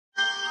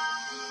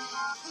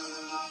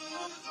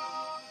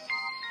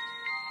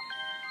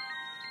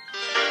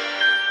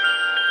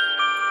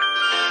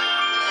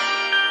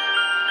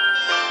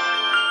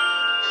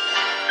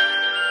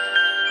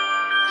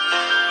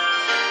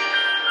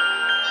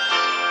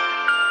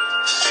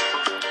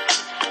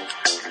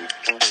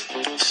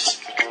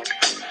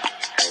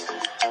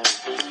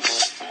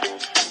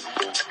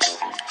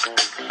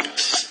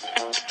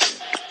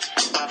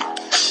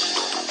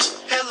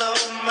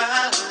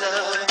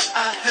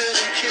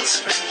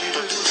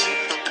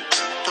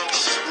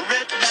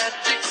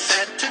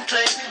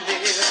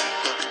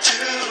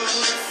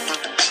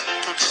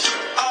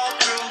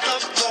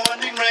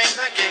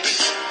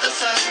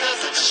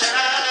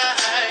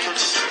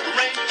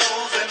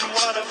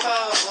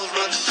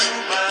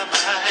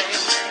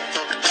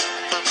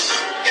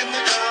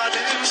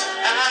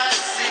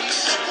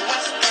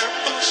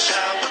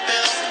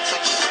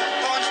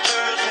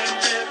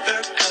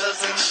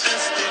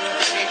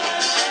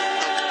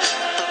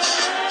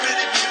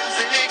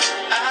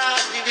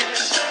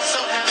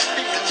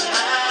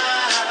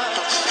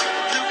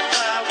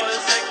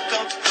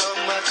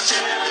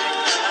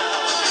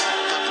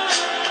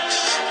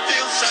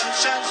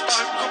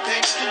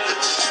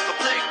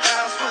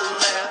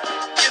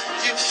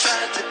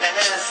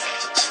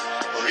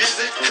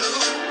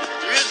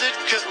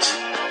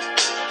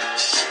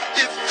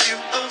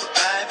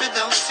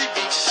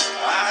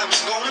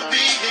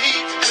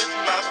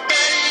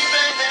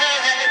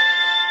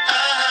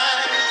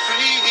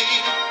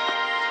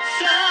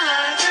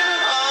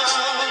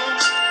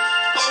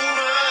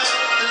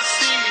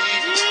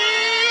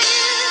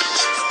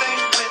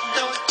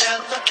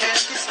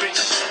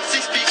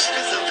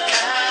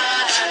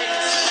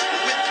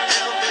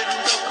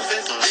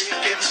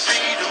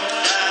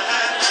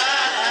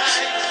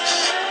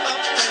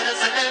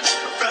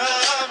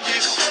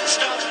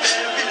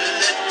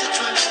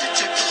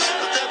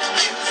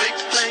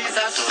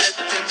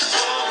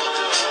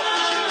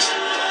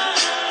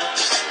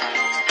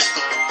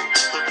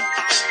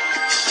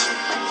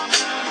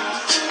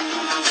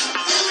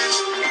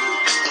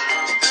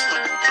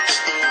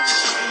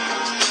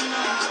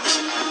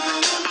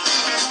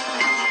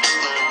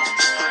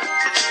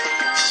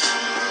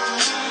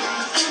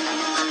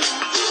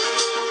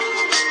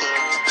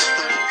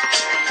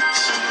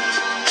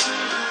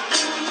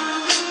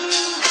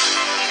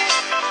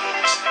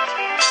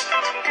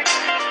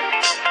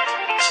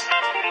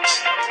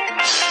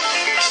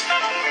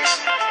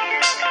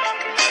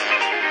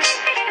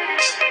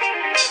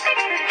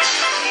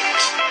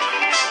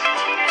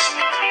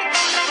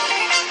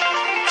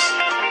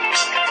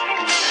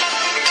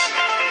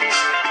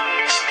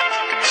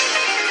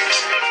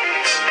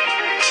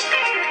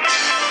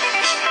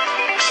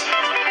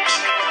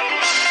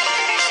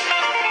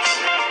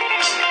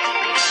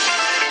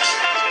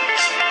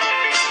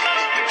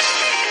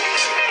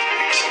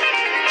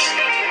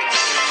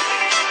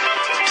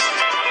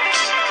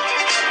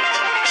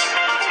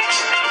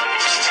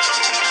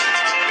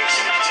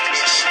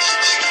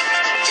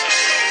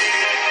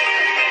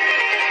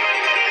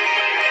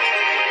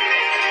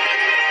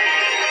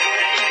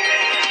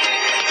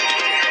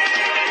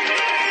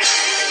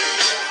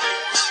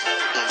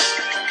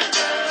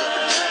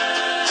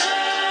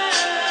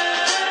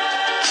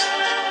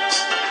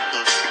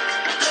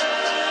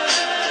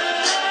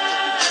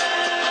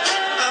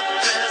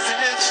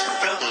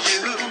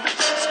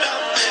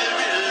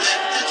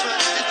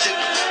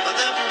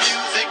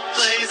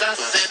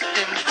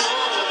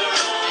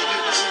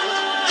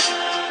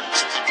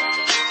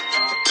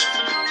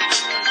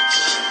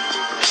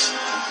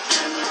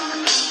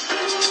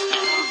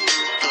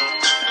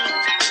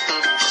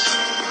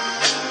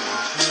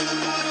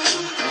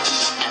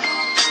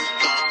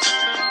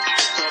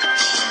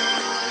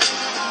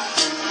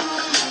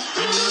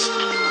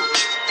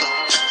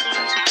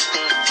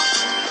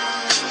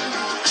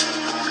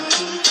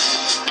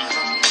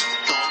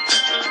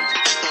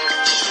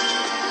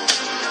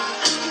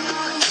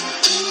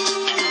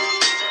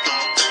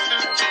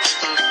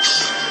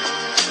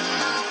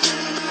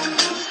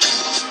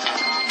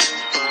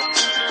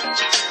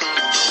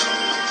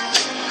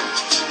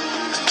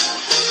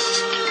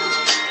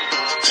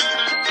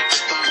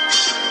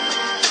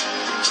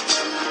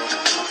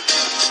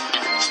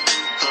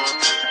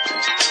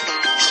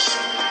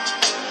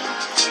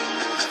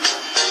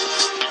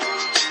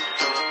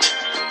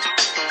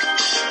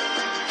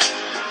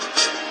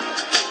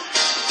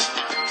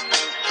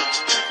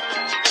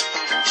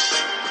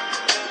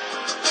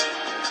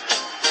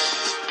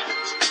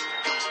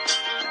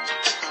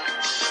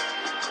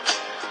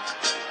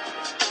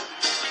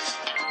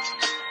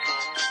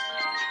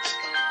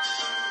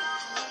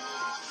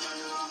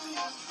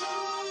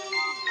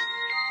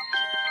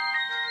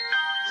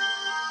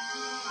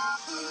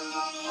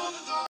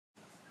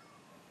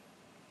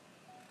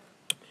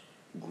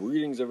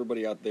Greetings,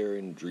 everybody out there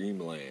in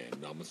Dreamland.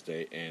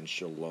 Namaste and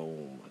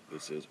Shalom.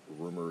 This is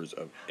Rumors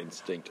of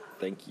Instinct,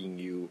 thanking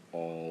you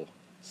all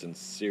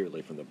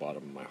sincerely from the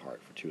bottom of my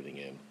heart for tuning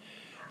in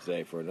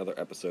today for another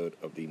episode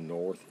of the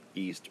North,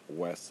 East,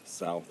 West,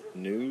 South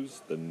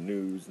News. The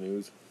news,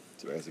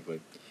 so basically.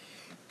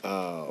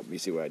 You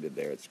see what I did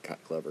there? It's kind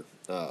of clever.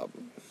 So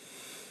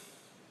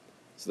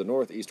the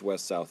North, East,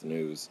 West, South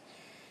News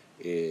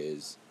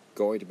is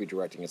going to be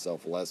directing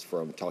itself less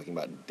from talking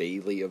about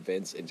daily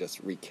events and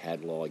just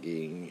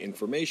recataloging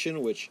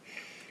information, which,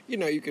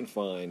 you can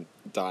find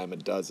dime a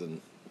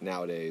dozen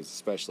nowadays,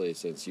 especially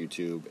since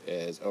YouTube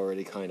has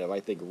already kind of, I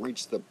think,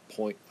 reached the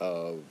point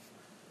of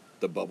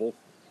the bubble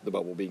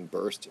being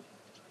burst.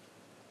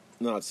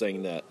 I'm not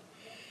saying that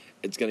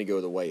it's going to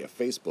go the way of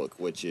Facebook,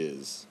 which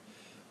is,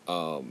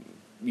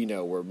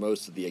 where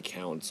most of the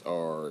accounts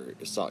are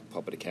sock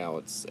puppet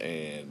accounts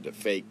and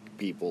fake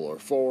people or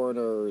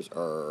foreigners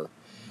or,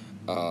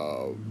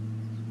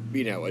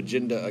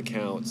 agenda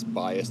accounts,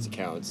 biased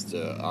accounts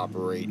to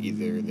operate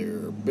either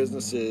their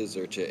businesses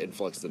or to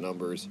influx the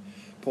numbers.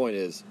 Point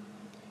is,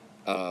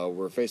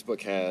 where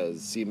Facebook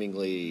has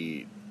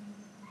seemingly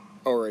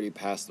already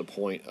passed the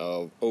point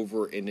of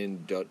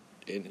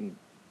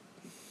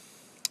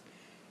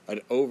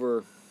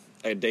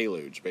a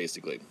deluge,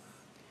 basically.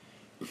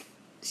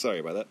 Sorry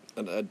about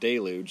that. A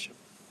deluge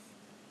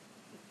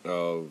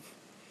of,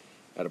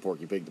 at a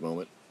Porky Pig the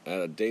moment,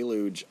 a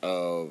deluge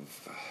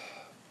of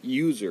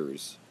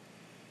users,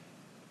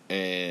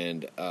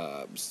 and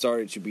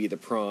started to be the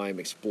prime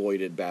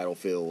exploited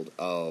battlefield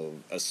of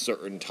a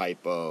certain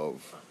type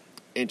of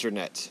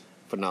internet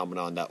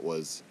phenomenon that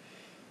was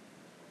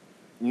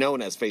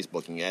known as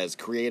Facebooking, as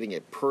creating a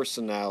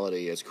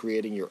personality, as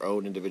creating your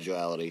own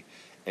individuality,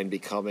 and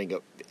becoming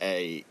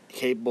a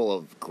capable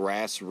of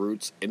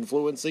grassroots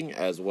influencing,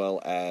 as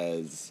well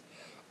as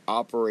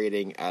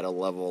operating at a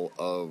level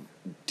of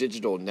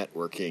digital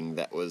networking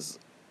that was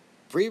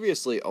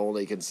previously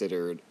only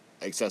considered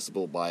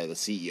accessible by the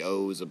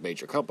CEOs of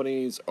major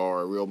companies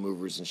or real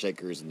movers and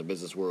shakers in the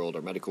business world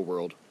or medical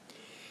world.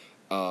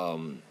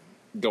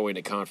 Going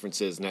to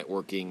conferences,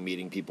 networking,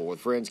 meeting people with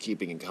friends,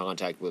 keeping in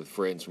contact with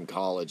friends from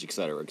college,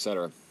 etc.,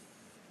 etc.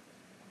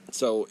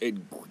 So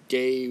it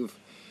gave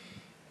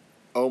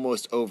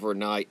almost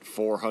overnight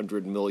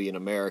 400 million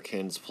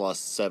Americans plus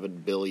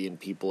 7 billion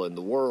people in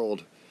the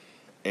world,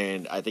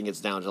 and I think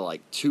it's down to like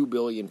 2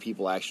 billion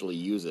people actually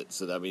use it.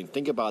 So,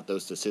 think about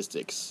those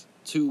statistics.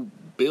 2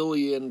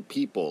 billion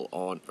people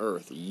on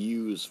Earth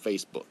use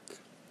Facebook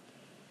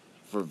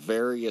for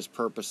various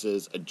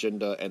purposes,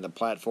 agenda, and the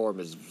platform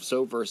is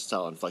so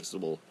versatile and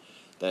flexible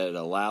that it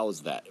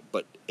allows that.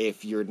 But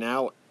if you're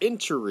now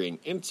entering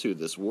into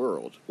this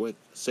world with,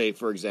 say,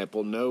 for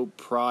example, no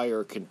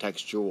prior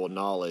contextual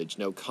knowledge,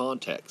 no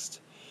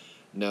context,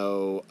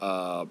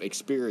 no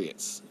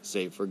experience,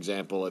 say, for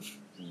example, if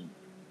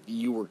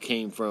you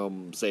came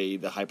from, say,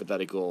 the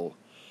hypothetical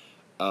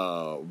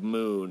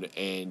moon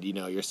and,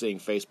 you're seeing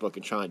Facebook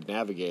and trying to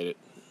navigate it,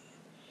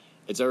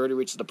 it's already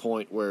reached the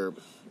point where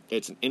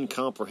it's an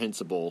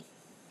incomprehensible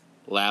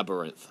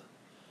labyrinth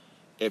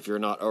if you're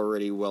not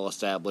already well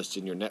established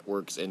in your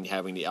networks and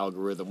having the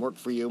algorithm work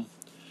for you.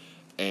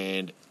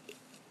 And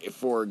if,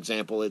 for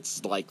example,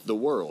 it's like the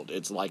world,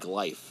 it's like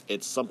life.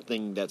 It's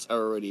something that's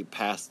already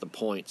past the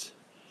point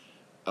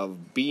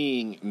of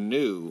being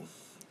new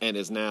and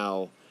is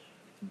now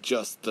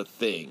just the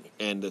thing.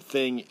 And the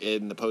thing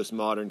in the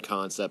postmodern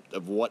concept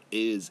of what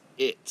is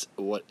it?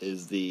 What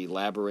is the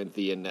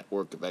labyrinthian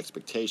network of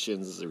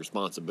expectations, the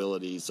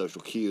responsibilities,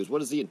 social cues?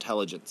 What is the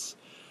intelligence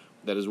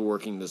that is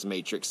working this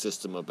matrix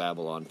system of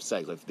Babylon?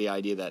 Like the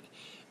idea that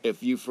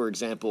if you, for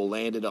example,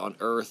 landed on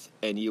Earth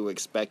and you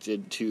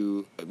expected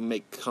to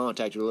make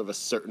contact or live a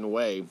certain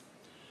way,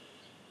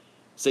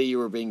 say you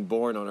were being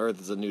born on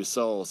Earth as a new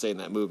soul, say in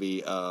that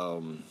movie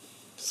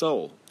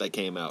Soul that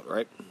came out,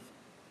 right?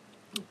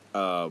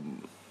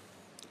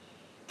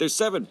 There's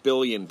 7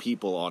 billion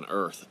people on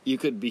Earth. You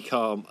could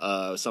become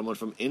someone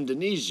from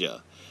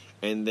Indonesia,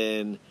 and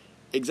then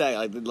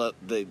exactly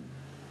the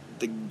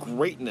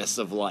greatness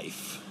of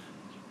life,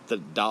 the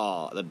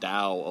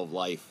Tao of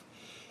life,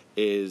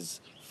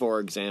 is, for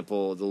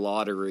example, the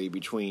lottery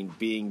between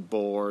being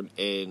born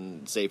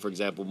in, say, for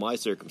example, my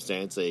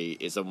circumstance,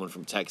 is someone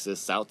from Texas,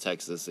 South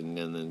Texas, and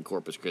then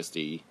Corpus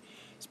Christi,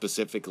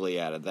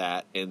 specifically out of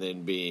that, and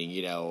then being,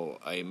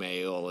 a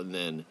male, and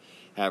then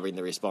having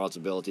the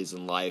responsibilities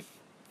in life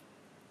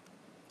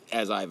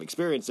as I've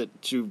experienced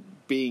it, to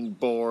being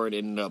born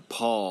in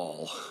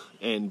Nepal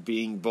and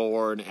being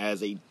born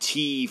as a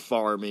tea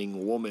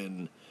farming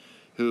woman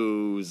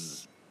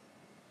whose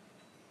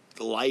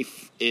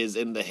life is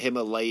in the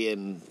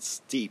Himalayan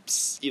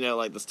steeps,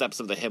 like the steps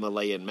of the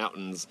Himalayan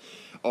mountains,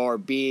 or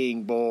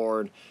being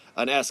born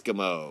an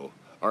Eskimo,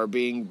 or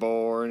being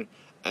born,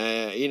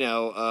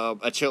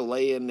 a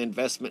Chilean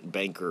investment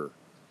banker.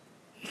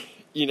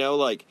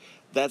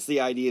 That's the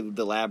idea of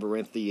the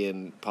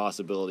labyrinthian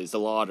possibilities, the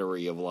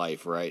lottery of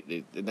life, right?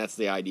 And that's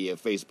the idea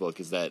of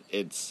Facebook, is that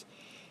it's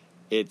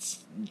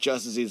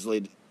just as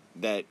easily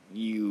that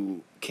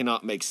you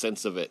cannot make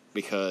sense of it,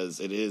 because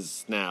it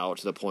is now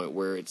to the point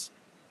where it's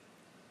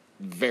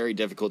very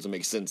difficult to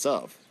make sense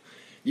of.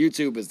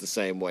 YouTube is the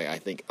same way, I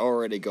think,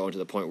 already going to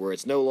the point where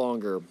it's no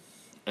longer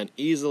an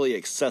easily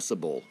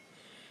accessible,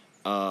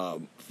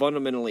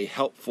 fundamentally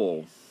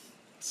helpful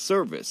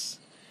service.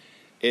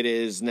 It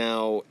is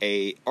now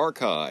a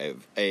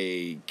archive,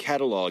 a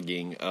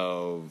cataloging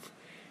of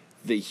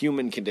the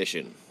human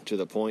condition, to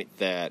the point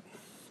that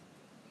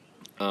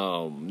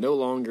no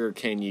longer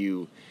can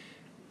you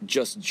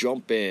just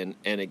jump in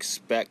and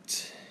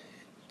expect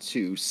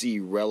to see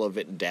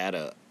relevant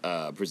data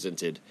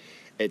presented.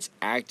 It's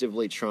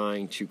actively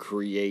trying to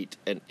create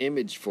an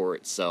image for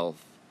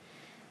itself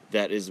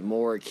that is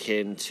more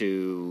akin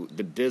to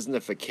the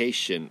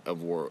Disneyfication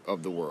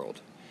of the world.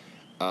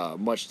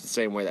 much the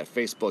same way that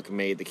Facebook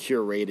made the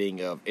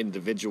curating of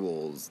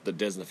individuals, the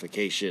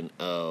designification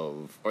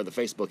of, or the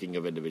Facebooking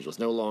of individuals.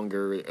 No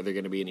longer are there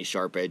going to be any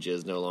sharp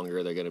edges. No longer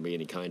are there going to be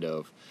any kind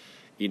of,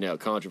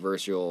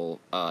 controversial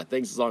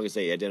things, as long as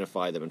they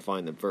identify them and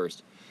find them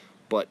first.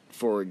 But,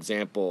 for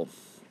example,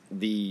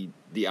 the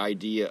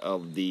idea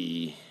of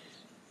the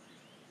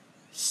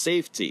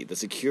safety, the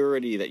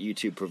security that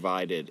YouTube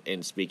provided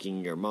in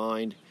speaking your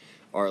mind,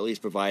 or at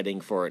least providing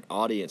for an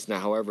audience, now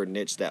however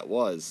niche that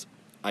was,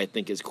 I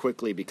think is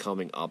quickly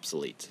becoming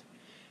obsolete.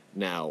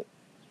 Now,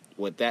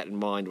 with that in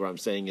mind, what I'm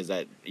saying is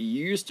that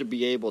you used to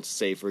be able to,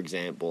 say, for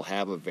example,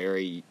 have a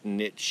very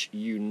niche,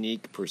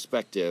 unique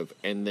perspective,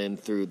 and then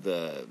through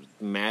the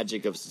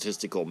magic of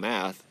statistical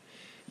math,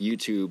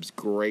 YouTube's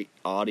great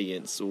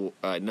audience,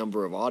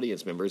 number of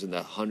audience members in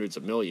the hundreds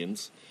of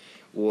millions,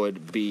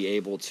 would be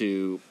able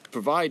to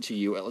provide to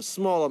you a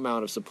small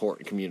amount of support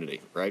and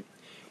community, right?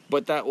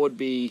 But that would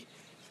be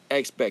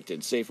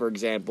expected. Say, for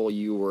example,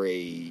 you were a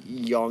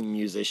young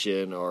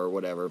musician or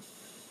whatever.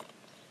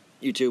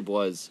 YouTube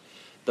was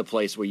the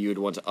place where you would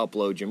want to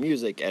upload your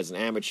music as an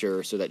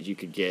amateur so that you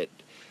could get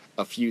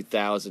a few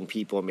thousand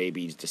people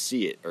maybe to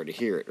see it or to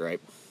hear it, right?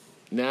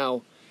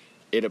 Now,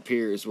 it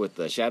appears with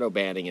the shadow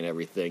banning and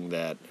everything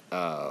that,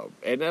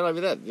 and not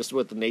only that, just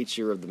with the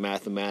nature of the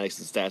mathematics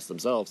and stats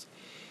themselves,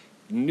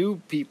 new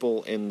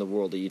people in the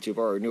world of YouTube,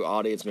 or new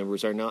audience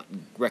members, are not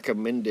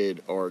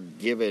recommended or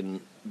given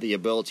the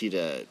ability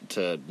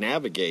to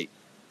navigate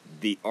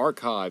the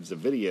archives of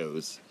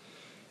videos,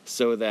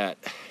 so that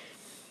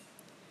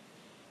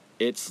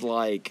it's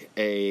like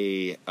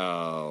a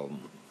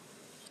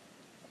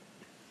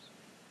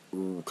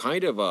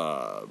kind of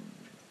a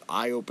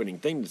eye-opening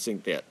thing to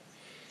think that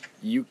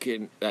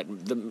that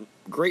the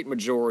great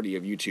majority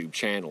of YouTube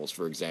channels,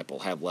 for example,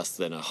 have less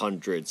than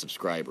 100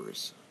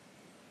 subscribers.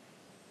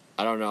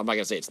 I don't know, I'm not going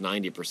to say it's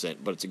 90%,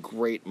 but it's a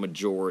great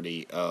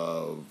majority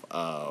of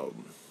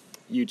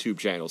YouTube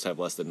channels have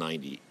less than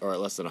 90 or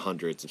less than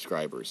 100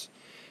 subscribers.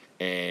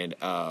 And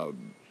a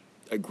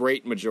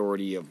great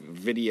majority of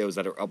videos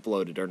that are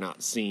uploaded are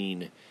not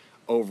seen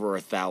over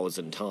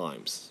 1,000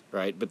 times,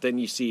 right? But then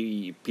you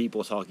see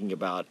people talking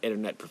about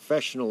internet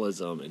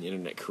professionalism and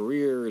internet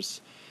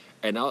careers.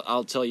 And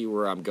I'll tell you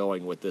where I'm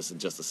going with this in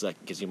just a second,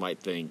 because you might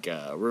think,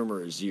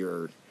 rumors,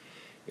 you're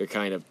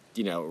kind of,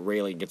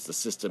 railing against the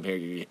system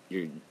here.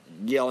 You're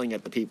yelling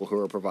at the people who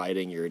are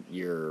providing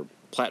your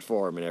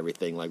platform and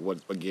everything, like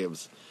what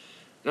gives.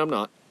 And I'm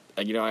not.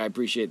 I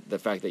appreciate the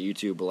fact that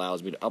YouTube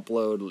allows me to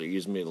upload,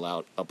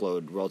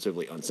 upload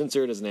relatively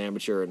uncensored as an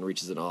amateur, and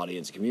reaches an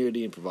audience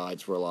community and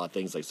provides for a lot of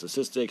things like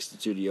statistics,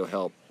 studio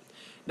help.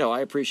 No,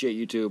 I appreciate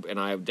YouTube, and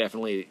I have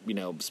definitely,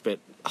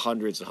 spent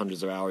hundreds and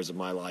hundreds of hours of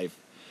my life,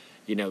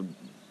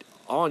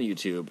 on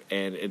YouTube,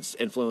 and it's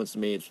influenced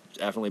me. It's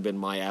definitely been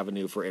my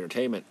avenue for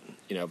entertainment,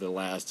 for the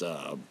last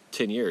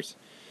 10 years.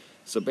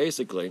 So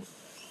basically,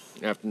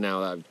 after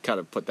now that I've kind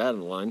of put that in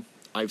the line,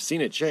 I've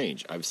seen it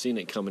change. I've seen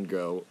it come and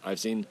go. I've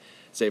seen,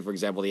 say, for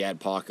example, the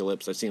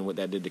adpocalypse. I've seen what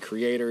that did to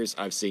creators.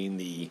 I've seen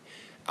the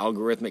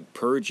algorithmic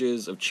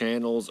purges of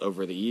channels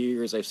over the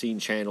years. I've seen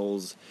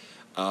channels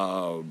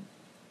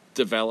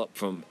develop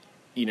from,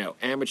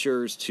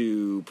 amateurs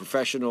to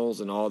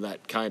professionals, and all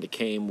that kind of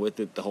came with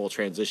it, the whole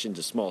transition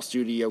to small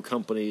studio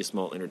companies,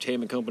 small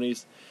entertainment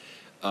companies.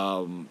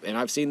 And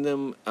I've seen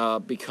them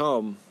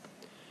become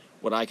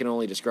what I can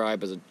only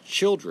describe as a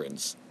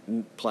children's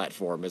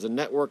platform, as a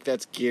network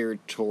that's geared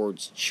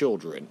towards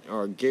children,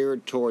 or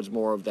geared towards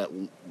more of that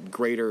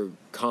greater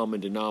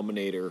common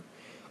denominator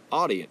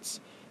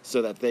audience,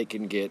 so that they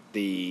can get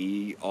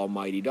the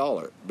almighty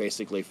dollar,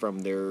 basically, from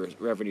their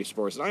revenue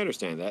source. And I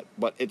understand that,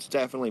 but it's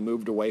definitely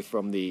moved away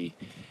from the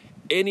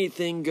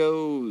anything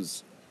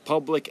goes,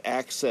 public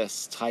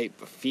access type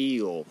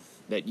feel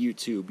that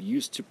YouTube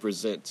used to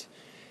present,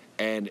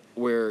 and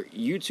where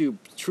YouTube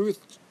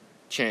truth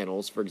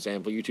channels, for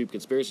example, YouTube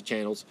conspiracy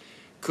channels,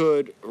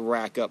 could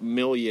rack up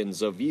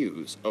millions of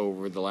views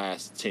over the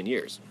last 10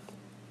 years,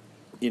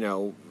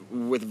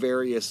 with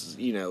various,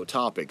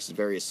 topics,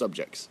 various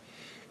subjects,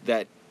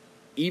 that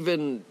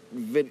even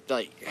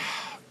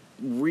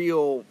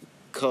real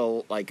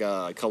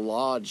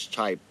collage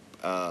type,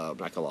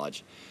 not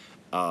collage,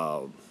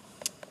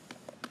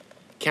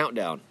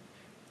 countdown,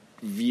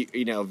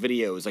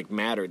 videos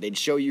mattered. They'd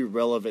show you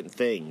relevant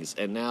things,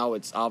 and now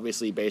it's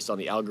obviously based on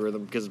the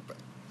algorithm, because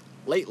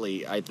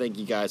lately, I think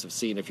you guys have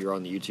seen, if you're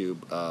on the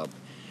YouTube,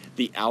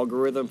 the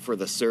algorithm for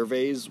the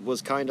surveys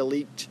was kind of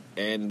leaked,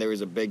 and there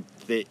was a big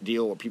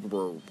deal where people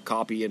were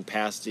copy and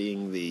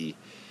pasting the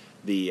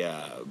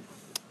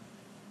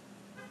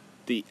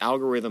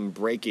algorithm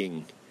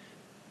breaking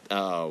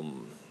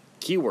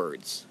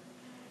keywords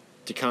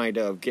to kind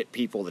of get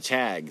people the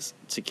tags,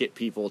 to get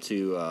people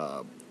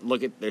to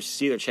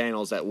see their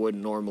channels that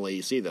wouldn't normally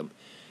see them.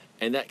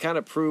 And that kind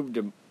of proved,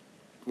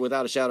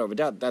 without a shadow of a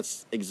doubt,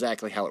 that's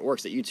exactly how it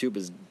works, that YouTube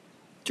is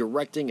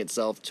directing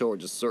itself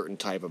towards a certain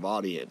type of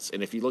audience.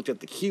 And if you looked at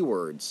the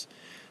keywords,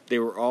 they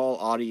were all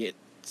audience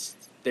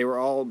they were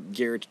all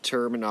geared to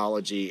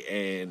terminology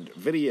and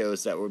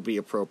videos that would be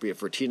appropriate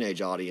for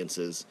teenage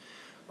audiences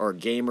or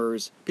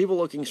gamers, people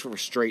looking for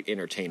straight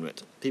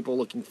entertainment, people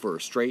looking for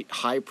straight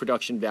high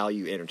production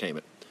value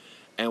entertainment.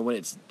 And when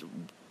it's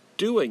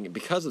doing,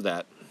 because of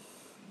that,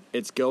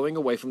 it's going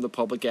away from the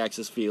public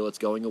access feel, it's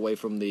going away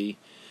from the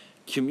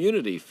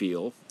community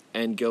feel,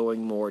 and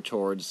going more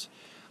towards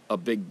a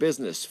big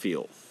business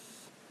feel,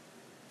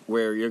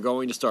 where you're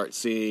going to start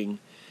seeing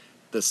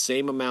the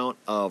same amount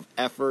of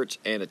effort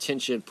and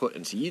attention put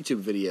into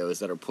YouTube videos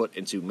that are put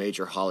into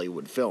major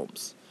Hollywood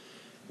films.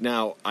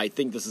 Now, I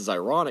think this is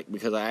ironic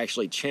because I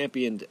actually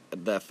championed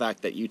the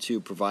fact that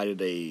YouTube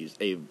provided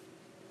a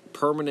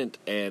permanent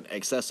and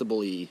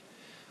accessibly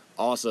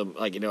awesome,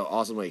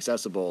 awesomely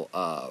accessible,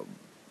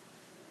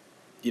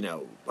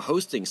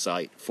 hosting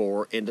site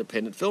for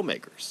independent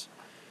filmmakers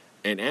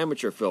and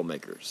amateur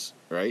filmmakers,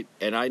 right?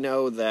 And I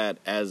know that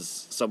as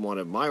someone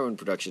of my own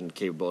production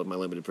capability, my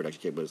limited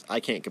production capabilities, I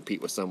can't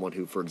compete with someone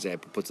who, for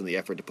example, puts in the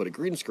effort to put a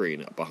green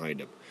screen up behind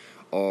them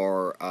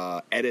or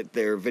edit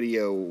their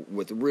video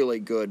with really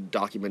good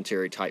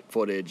documentary type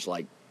footage,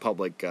 like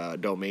public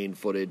domain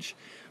footage,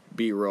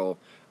 B-roll.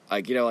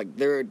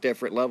 There are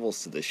different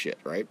levels to this shit,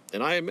 right?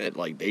 And I admit,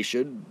 they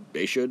should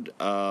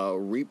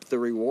reap the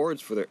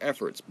rewards for their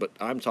efforts. But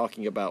I'm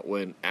talking about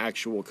when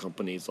actual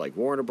companies like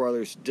Warner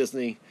Brothers,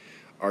 Disney,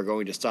 are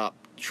going to stop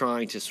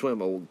trying to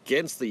swim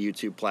against the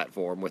YouTube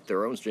platform with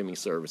their own streaming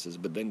services,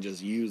 but then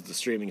just use the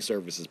streaming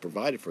services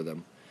provided for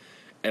them.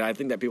 And I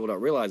think that people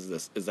don't realize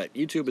this, is that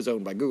YouTube is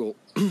owned by Google.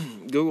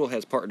 Google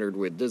has partnered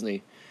with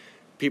Disney.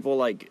 People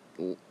the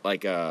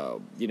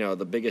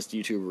biggest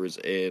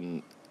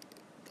YouTubers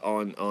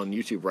on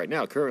YouTube right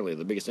now, currently,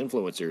 the biggest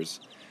influencers,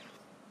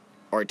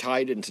 are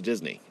tied into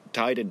Disney,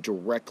 tied in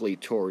directly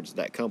towards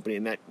that company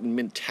and that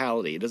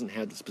mentality. It doesn't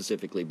have to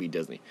specifically be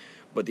Disney,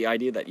 but the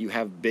idea that you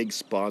have big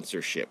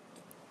sponsorship,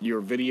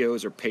 your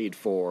videos are paid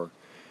for,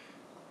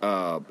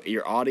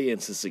 your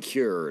audience is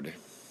secured,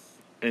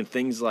 and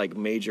things like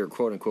major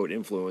quote-unquote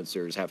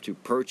influencers have to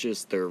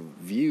purchase their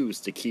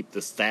views to keep the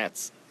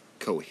stats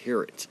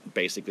coherent.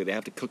 Basically, they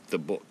have to cook the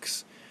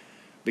books.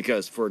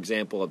 Because, for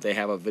example, if they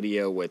have a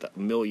video with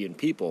 1 million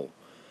people,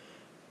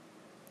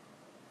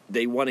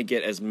 they want to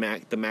get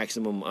the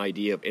maximum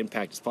idea of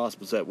impact as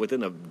possible, so that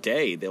within a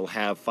day they'll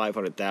have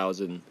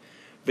 500,000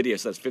 videos.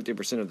 So that's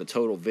 50% of the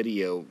total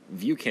video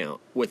view count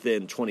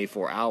within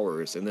 24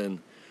 hours. And then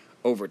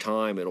over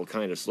time it'll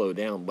kind of slow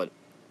down. But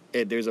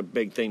there's a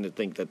big thing to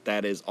think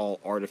that is all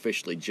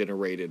artificially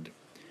generated,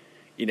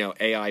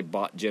 AI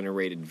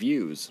bot-generated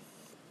views.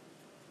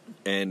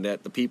 And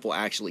that the people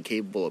actually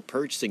capable of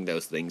purchasing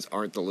those things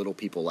aren't the little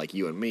people like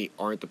you and me,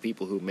 aren't the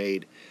people who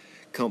made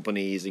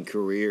companies and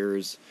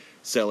careers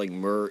selling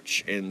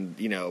merch and,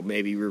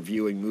 maybe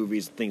reviewing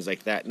movies and things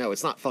like that. No,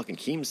 it's not fucking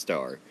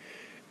Keemstar.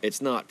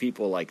 It's not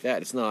people like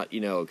that. It's not,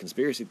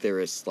 conspiracy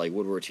theorists like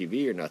Woodward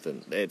TV or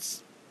nothing.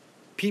 It's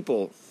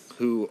people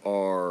who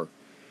are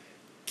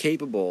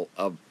capable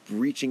of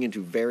reaching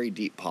into very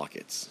deep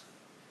pockets.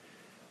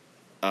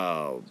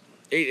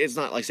 It's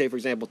not like, say, for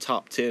example,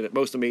 top 10,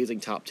 most amazing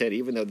top 10,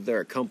 even though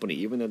they're a company,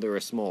 even though they're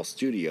a small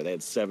studio, they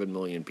had 7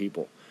 million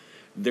people.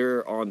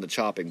 They're on the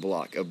chopping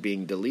block of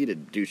being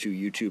deleted due to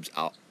YouTube's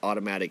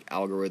automatic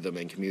algorithm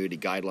and community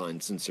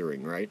guideline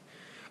censoring, right?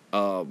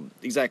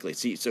 Exactly.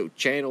 See, so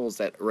channels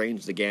that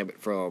range the gambit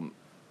from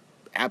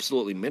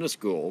absolutely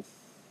minuscule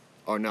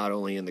are not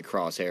only in the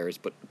crosshairs,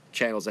 but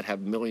channels that have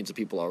millions of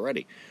people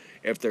already.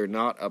 If they're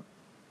not a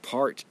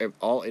part of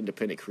all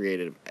independent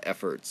creative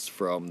efforts,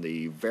 from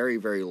the very,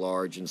 very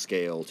large in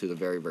scale to the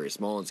very, very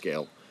small in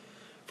scale,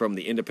 from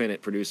the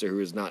independent producer who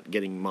is not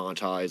getting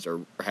monetized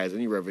or has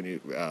any revenue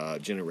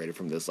generated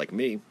from this, like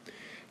me,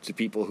 to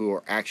people who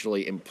are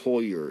actually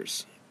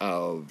employers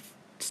of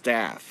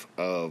staff,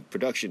 of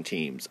production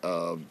teams,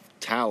 of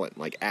talent,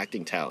 like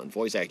acting talent,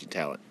 voice acting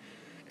talent,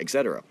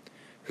 etc.,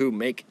 who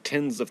make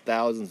tens of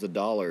thousands of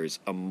dollars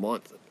a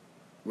month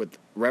with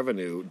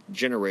revenue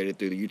generated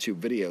through the YouTube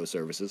video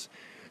services.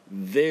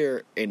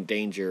 They're in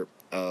danger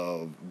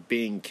of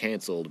being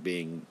canceled,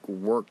 being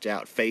worked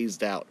out,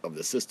 phased out of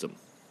the system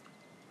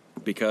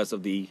because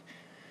of the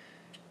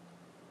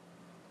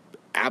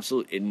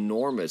absolute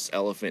enormous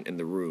elephant in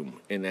the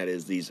room, and that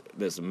is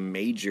this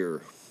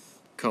major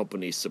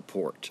company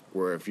support,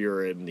 where if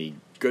you're in the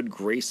good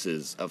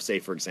graces of, say,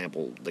 for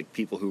example, like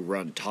people who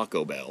run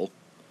Taco Bell,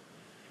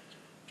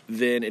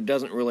 then it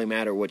doesn't really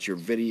matter what your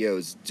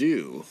videos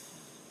do,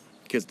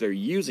 because they're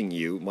using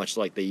you much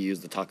like they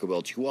use the Taco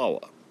Bell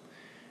Chihuahua.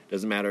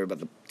 Doesn't matter about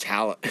the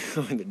talent,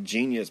 the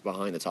genius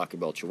behind the Taco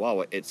Bell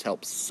Chihuahua. It's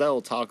helped sell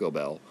Taco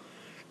Bell.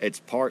 It's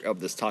part of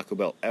this Taco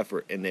Bell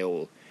effort, and they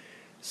will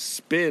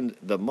spend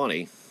the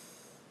money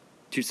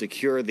to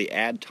secure the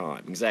ad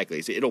time.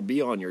 Exactly. See, it'll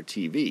be on your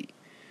TV.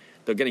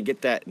 They're going to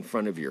get that in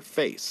front of your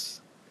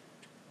face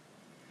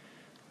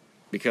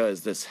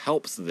because this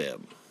helps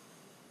them.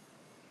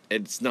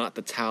 It's not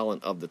the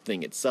talent of the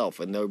thing itself,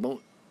 and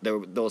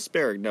they'll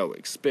spare no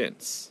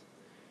expense.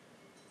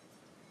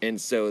 And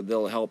so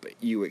they'll help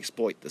you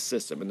exploit the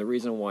system. And the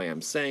reason why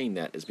I'm saying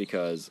that is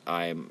because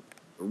I'm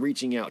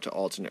reaching out to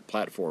alternate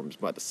platforms.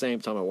 But at the same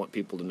time, I want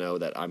people to know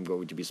that I'm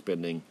going to be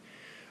spending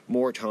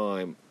more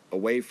time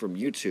away from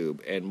YouTube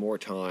and more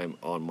time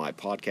on my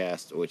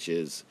podcast, which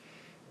is,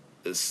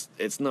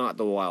 it's not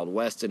the Wild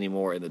West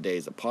anymore in the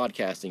days of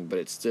podcasting, but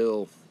it's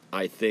still,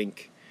 I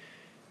think,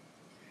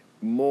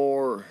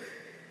 more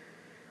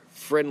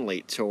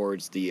friendly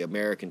towards the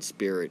American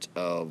spirit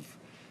of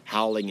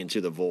howling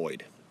into the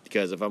void.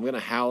 Because if I'm going to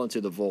howl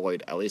into the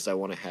void, at least I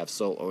want to have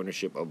sole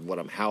ownership of what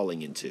I'm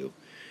howling into,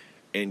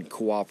 and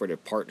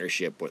cooperative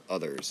partnership with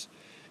others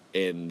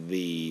in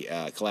the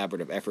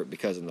collaborative effort.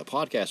 Because in the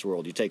podcast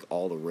world, you take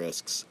all the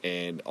risks,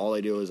 and all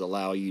they do is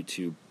allow you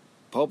to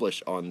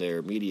publish on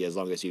their media as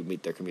long as you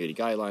meet their community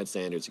guidelines,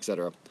 standards,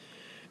 etc.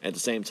 At the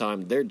same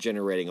time, they're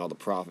generating all the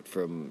profit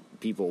from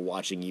people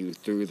watching you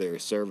through their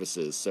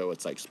services. So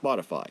it's like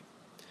Spotify.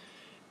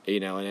 You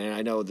know, and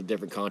I know the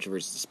different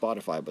controversies of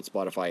Spotify, but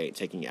Spotify ain't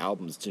taking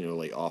albums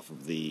generally off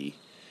of the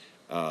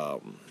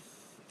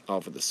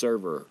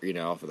server, you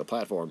know, off of the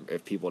platform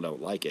if people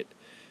don't like it.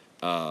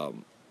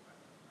 And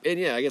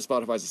yeah, I guess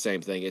Spotify's the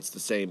same thing. It's the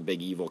same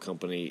big evil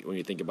company when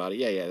you think about it.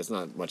 Yeah, it's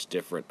not much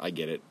different. I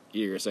get it.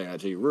 You're saying, I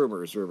tell you,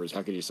 rumors.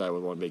 How can you side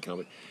with one big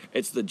company?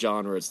 It's the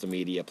genre. It's the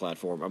media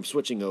platform. I'm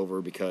switching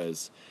over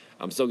because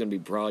I'm still going to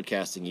be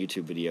broadcasting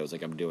YouTube videos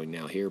like I'm doing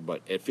now here.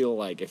 But I feel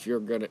like if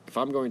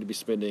I'm going to be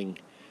spending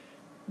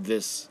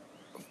this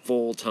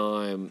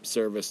full-time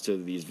service to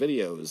these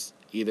videos,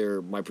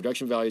 either my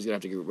production value is going to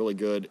have to get really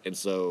good, and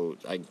so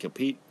I can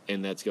compete,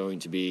 and that's going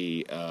to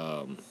be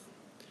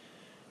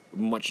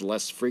much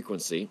less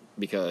frequency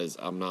because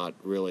I'm not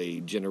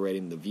really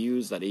generating the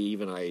views that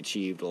even I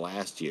achieved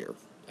last year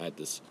at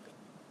this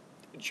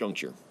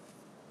juncture.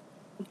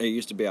 It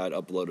used to be I'd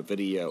upload a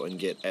video and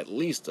get at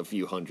least a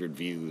few hundred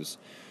views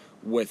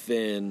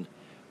within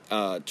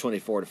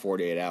 24 to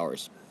 48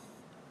 hours.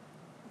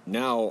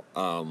 Now,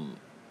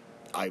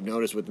 I've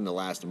noticed within the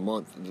last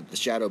month that the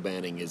shadow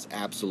banning is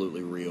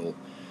absolutely real.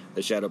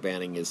 The shadow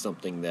banning is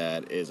something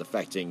that is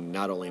affecting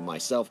not only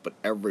myself, but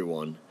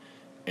everyone.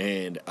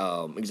 And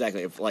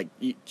exactly, if like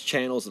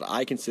channels that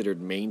I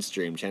considered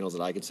mainstream, channels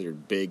that I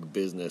considered big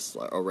business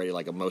already,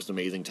 like a most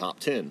amazing top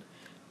 10,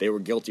 they were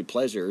guilty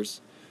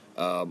pleasures.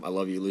 I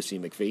love you, Lucy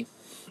McPhee,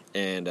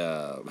 and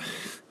but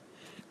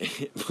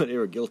they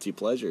were guilty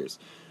pleasures.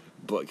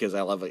 But because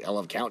I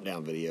love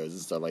countdown videos and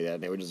stuff like that,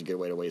 and they were just a good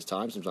way to waste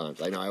time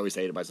sometimes. I know I always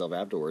hated myself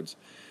afterwards.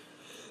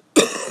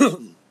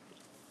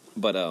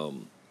 But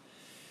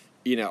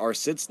you know, our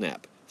Sid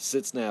Snap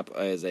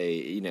is a,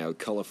 you know,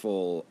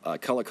 colorful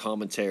color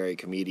commentary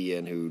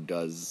comedian who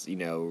does, you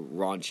know,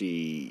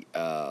 raunchy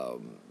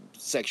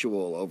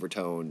sexual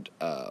overtoned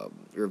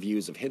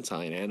reviews of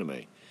hentai and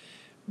anime.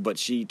 But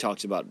she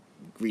talks about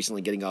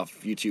recently getting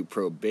off YouTube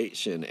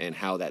probation and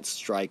how that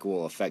strike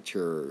will affect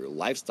her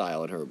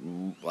lifestyle and her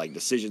like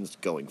decisions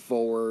going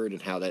forward,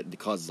 and how that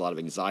causes a lot of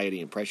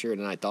anxiety and pressure.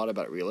 And I thought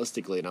about it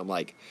realistically, and I'm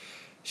like,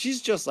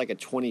 she's just like a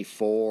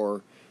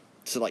 24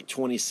 to like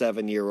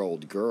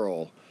 27-year-old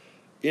girl.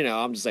 You know,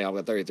 I'm just saying I'm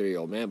a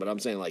 33-year-old man, but I'm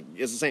saying like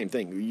it's the same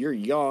thing. You're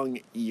young,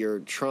 you're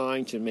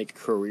trying to make a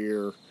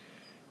career.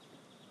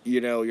 You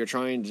know, you're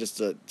trying just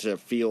to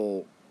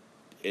feel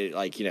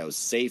like, you know,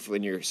 safe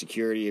in your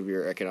security of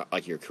your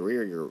like your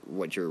career,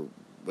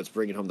 what's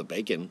bringing home the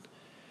bacon,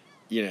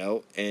 you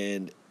know.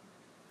 And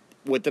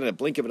within a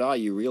blink of an eye,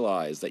 you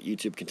realize that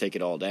YouTube can take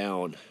it all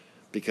down,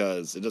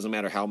 because it doesn't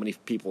matter how many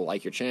people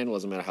like your channel, it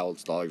doesn't matter how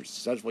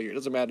successful it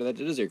doesn't matter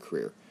that it is your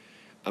career.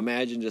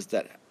 Imagine just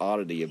that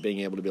oddity of being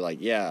able to be like,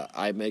 yeah,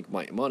 I make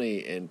my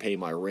money and pay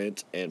my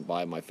rent and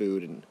buy my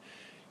food, and,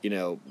 you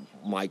know,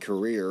 my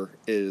career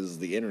is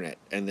the internet,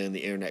 and then the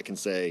internet can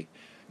say,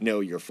 no,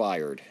 you're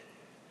fired.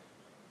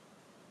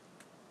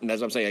 And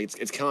that's what I'm saying.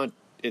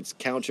 It's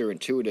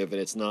counterintuitive, and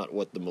it's not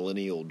what the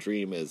millennial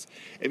dream is.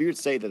 If you would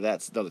say that,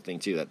 that's another thing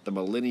too, that the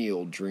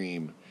millennial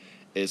dream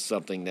is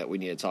something that we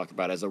need to talk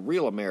about as a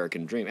real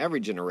American dream. Every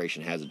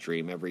generation has a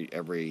dream.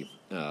 Every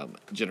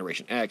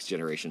Generation X,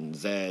 Generation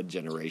Z,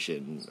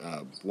 Generation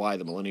Y,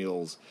 the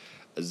millennials,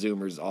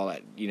 Zoomers, all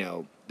that. You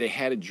know, they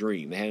had a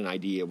dream. They had an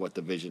idea of what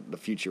the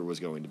future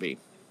was going to be.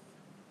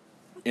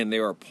 And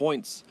there are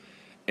points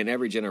in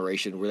every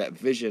generation where that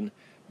vision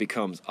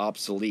becomes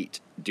obsolete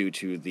due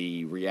to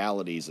the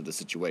realities of the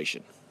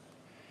situation.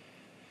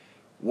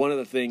 One of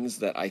the things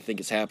that I think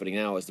is happening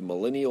now is the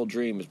millennial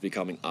dream is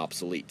becoming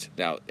obsolete.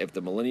 Now, if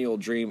the millennial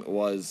dream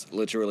was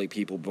literally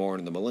people born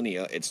in the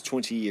millennia, it's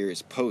 20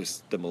 years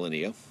post the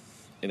millennia,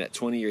 and at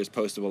 20 years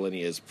post the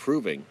millennia is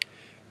proving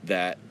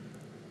that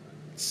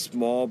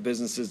small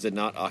businesses did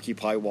not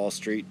occupy Wall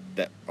Street,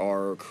 that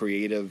are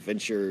creative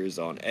ventures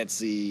on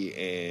Etsy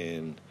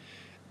and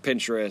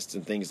Pinterest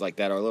and things like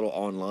that, our little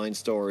online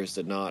stores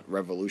did not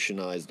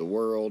revolutionize the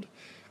world.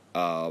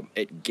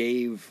 It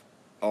gave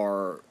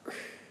our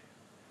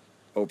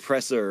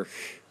oppressor,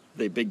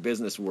 the big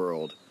business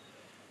world,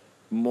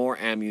 more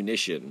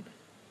ammunition.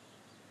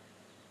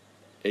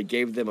 It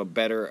gave them a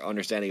better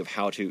understanding of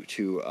how to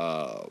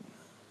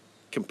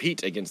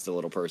compete against the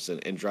little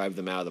person and drive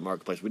them out of the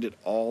marketplace. We did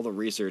all the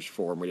research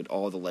for them. We did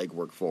all the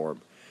legwork for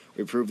them.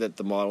 We proved that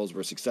the models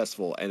were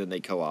successful, and then they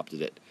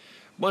co-opted it.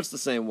 Much the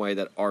same way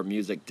that our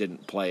music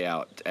didn't play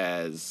out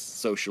as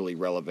socially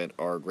relevant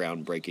or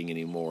groundbreaking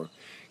anymore.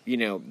 You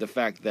know, the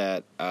fact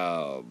that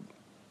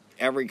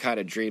every kind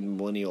of dream the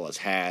millennial has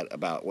had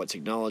about what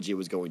technology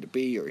was going to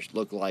be or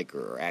look like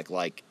or act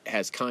like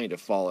has kind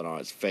of fallen on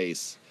its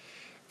face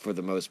for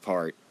the most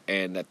part,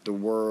 and that the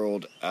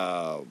world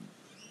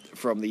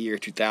from the year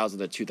 2000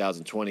 to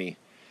 2020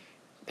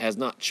 has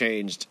not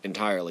changed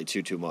entirely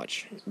too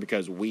much,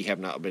 because we have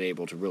not been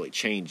able to really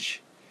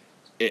change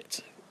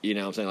it. You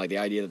know what I'm saying? Like, the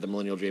idea that the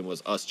millennial dream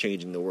was us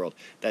changing the world,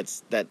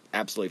 that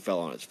absolutely fell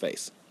on its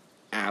face.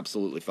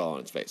 Absolutely fell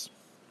on its face.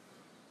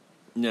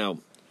 Now,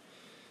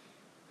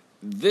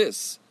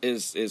 this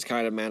is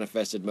kind of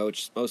manifested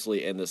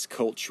mostly in this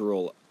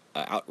cultural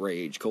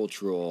outrage,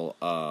 cultural,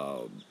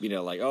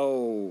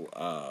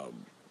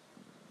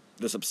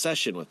 this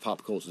obsession with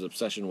pop culture, this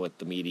obsession with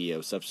the media,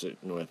 obsession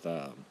with,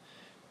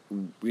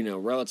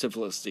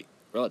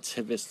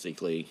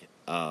 relativistically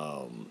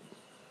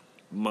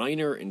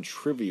minor and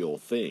trivial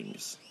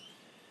things.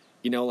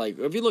 You know, like,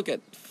 if you look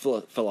at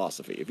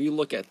philosophy, if you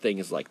look at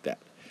things like that,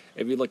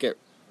 if you look at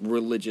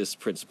religious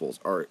principles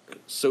or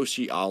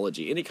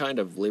sociology, any kind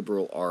of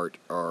liberal art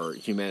or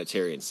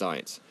humanitarian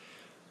science,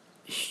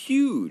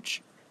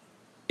 huge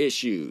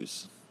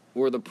issues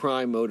were the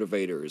prime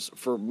motivators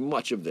for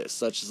much of this,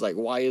 such as, like,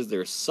 why is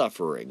there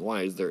suffering?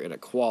 Why is there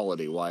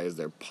inequality? Why is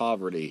there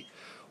poverty?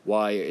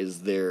 Why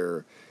is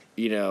there,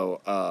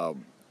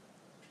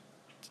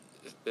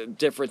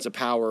 difference of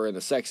power in the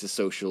sexes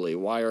socially?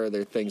 Why are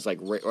there things like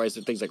why is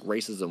there things like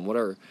racism? What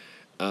are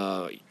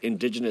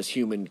indigenous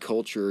human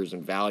cultures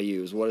and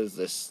values? What is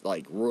this,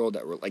 like, world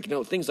that we're like,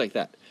 things like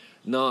that?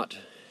 Not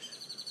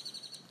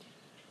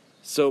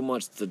so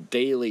much the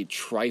daily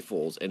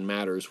trifles and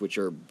matters which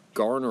are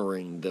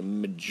garnering the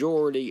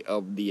majority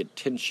of the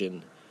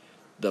attention,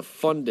 the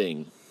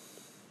funding,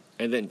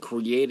 and then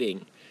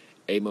creating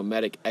a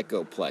mimetic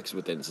echoplex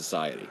within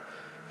society.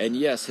 And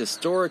yes,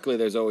 historically,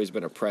 there's always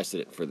been a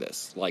precedent for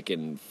this. Like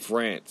in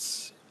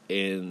France,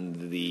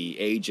 in the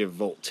age of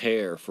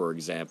Voltaire, for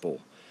example,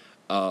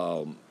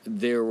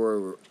 there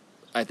were,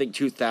 I think,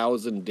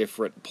 2,000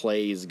 different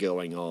plays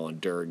going on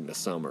during the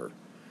summer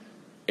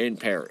in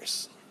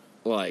Paris.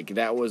 Like,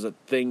 that was a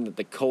thing that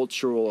the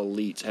cultural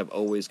elites have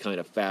always kind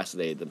of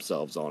fascinated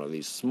themselves on,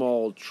 these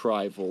small,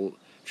 trivial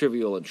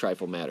and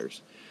trifle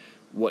matters.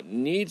 What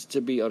needs to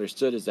be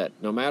understood is that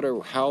no matter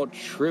how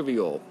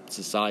trivial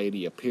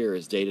society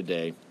appears day to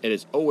day, it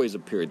has always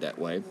appeared that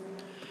way.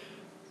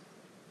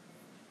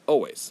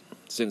 Always.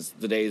 Since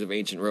the days of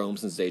ancient Rome,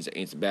 since the days of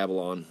ancient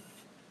Babylon,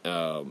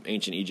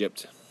 ancient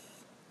Egypt,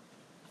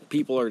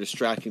 people are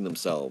distracting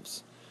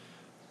themselves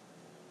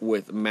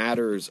with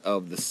matters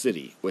of the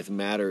city, with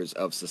matters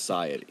of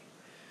society.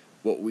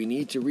 What we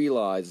need to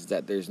realize is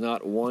that there's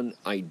not one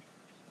idea.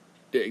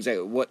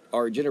 Exactly what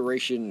our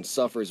generation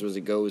suffers as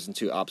it goes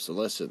into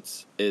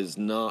obsolescence is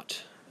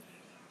not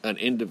an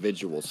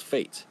individual's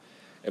fate.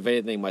 If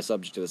anything, my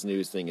subject of this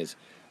news thing is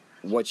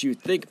what you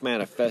think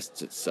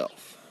manifests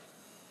itself.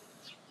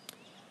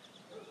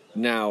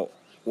 Now,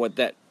 what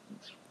that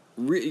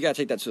you got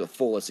to take that to the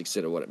fullest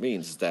extent of what it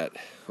means is that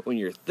when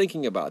you're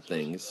thinking about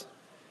things,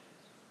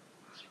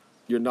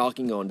 you're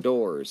knocking on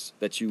doors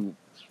that you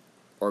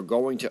are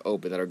going to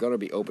open, that are going to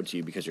be open to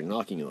you because you're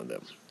knocking on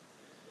them.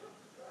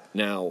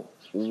 Now,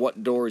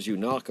 what doors you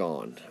knock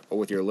on, or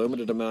with your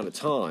limited amount of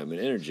time and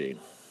energy,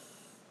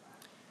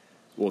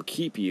 will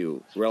keep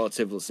you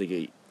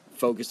relatively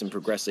focused and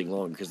progressing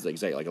longer, because it's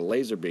exactly like a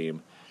laser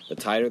beam. The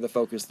tighter the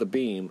focus of the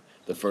beam,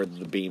 the further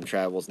the beam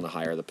travels, and the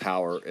higher the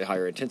power, the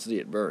higher intensity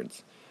it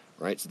burns.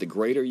 Right? So the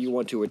greater you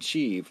want to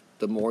achieve,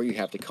 the more you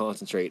have to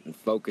concentrate and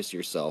focus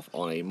yourself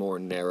on a more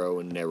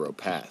narrow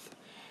path,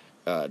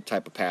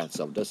 type of path,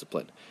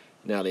 self-discipline.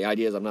 Now, the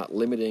idea is I'm not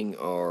limiting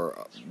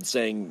or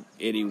saying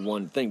any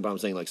one thing, but I'm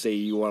saying, like, say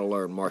you want to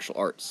learn martial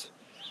arts.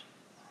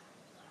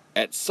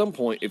 At some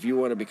point, if you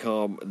want to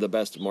become the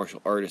best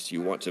martial artist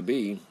you want to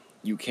be,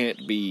 you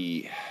can't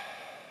be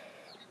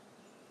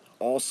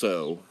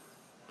also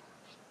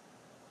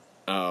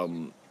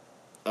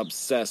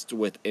obsessed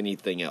with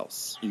anything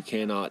else. You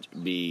cannot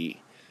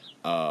be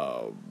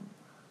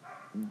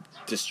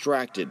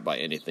distracted by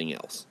anything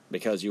else,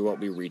 because you won't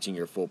be reaching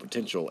your full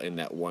potential in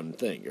that one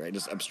thing, right?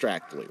 Just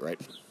abstractly,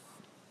 right?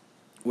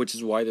 Which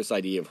is why this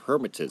idea of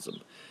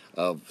hermetism,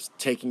 of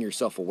taking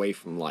yourself away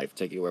from life,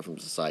 taking away from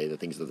society, the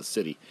things of the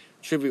city,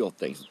 trivial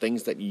things,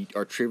 things that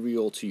are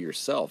trivial to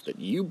yourself, that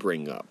you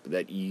bring up,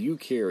 that you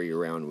carry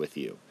around with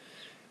you,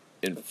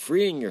 and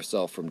freeing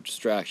yourself from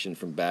distraction,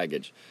 from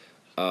baggage,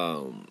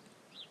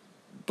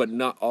 but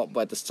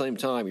at the same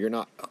time, you're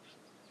not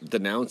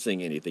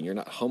denouncing anything. You're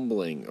not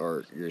humbling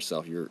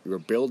yourself. You're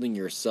building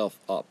yourself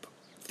up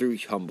through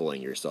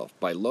humbling yourself,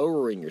 by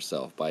lowering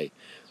yourself, by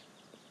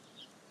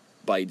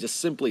just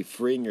simply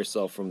freeing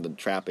yourself from the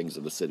trappings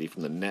of the city,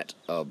 from the net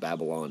of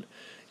Babylon.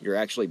 You're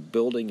actually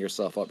building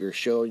yourself up. You're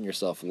showing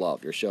yourself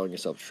love. You're showing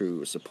yourself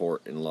true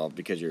support and love,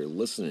 because you're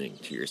listening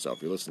to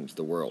yourself. You're listening to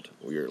the world.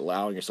 You're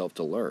allowing yourself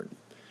to learn.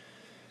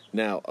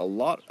 Now, a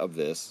lot of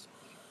this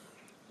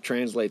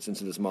translates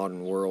into this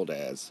modern world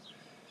as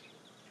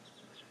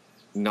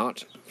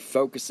not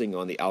focusing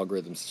on the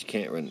algorithms that you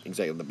can't win,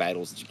 exactly the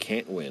battles that you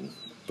can't win,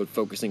 but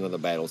focusing on the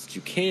battles that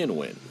you can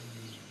win.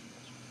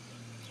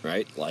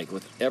 Right? Like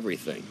with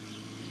everything.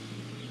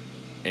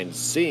 And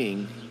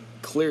seeing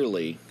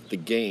clearly the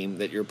game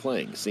that you're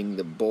playing, seeing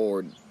the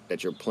board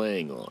that you're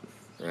playing on,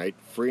 right?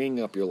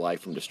 Freeing up your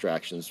life from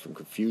distractions, from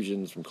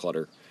confusions, from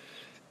clutter,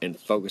 and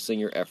focusing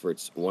your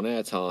efforts one at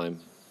a time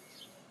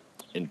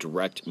in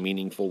direct,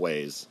 meaningful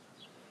ways,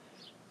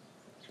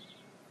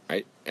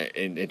 right?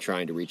 And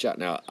trying to reach out.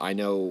 Now, I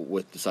know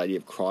with this idea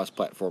of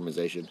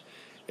cross-platformization,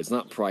 it's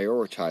not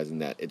prioritizing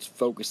that. It's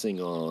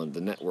focusing on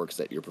the networks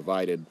that you're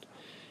provided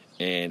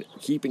and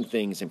keeping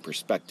things in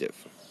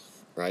perspective,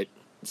 right?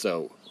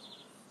 So,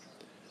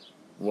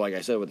 like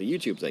I said with the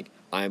YouTube thing,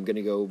 I'm going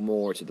to go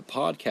more to the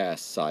podcast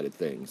side of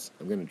things.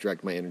 I'm going to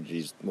direct my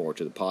energies more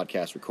to the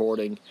podcast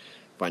recording,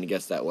 find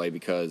guests that way,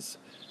 because,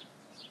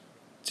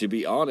 to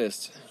be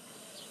honest,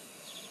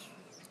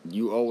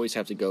 you always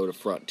have to go to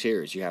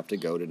frontiers. You have to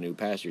go to new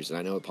pastures. And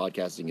I know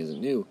podcasting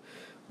isn't new,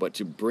 but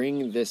to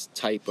bring this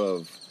type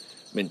of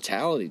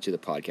mentality to the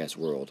podcast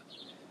world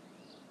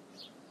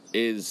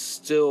there's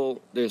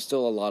still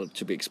a lot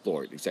to be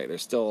explored. Exactly.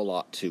 There's still a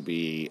lot to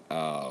be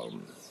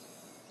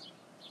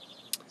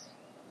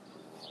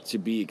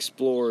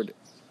explored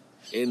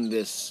in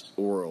this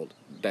world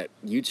that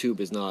YouTube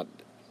is not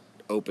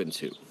open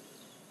to.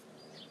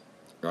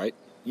 Right?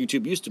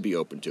 YouTube used to be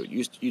open to it.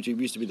 YouTube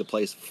used to be the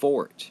place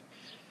for it.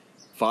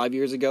 5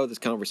 years ago, this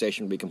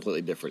conversation would be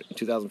completely different. In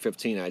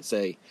 2015, I'd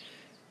say,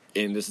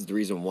 and this is the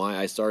reason why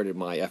I started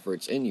my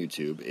efforts in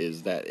YouTube,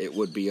 is that it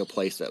would be a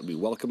place that would be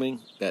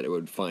welcoming, that it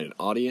would find an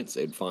audience,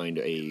 it would find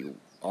a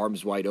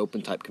arms wide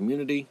open type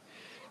community.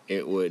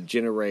 It would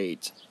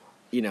generate,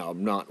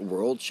 not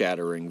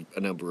world-shattering a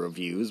number of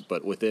views,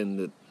 but within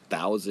the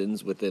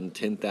thousands, within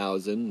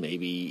 10,000,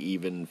 maybe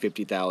even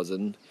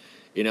 50,000.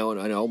 And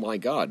oh my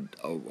God,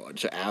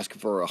 to ask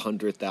for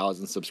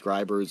 100,000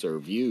 subscribers or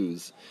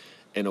views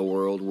in a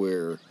world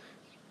where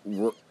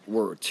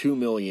 2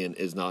 million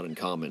is not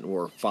uncommon,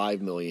 or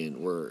 5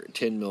 million, or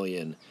 10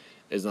 million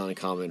is not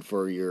uncommon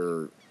for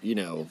your,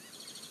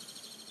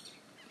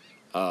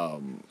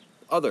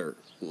 other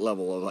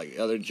level of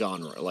other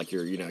genre, like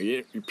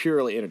you're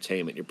purely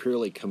entertainment, you're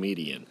purely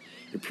comedian,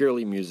 you're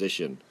purely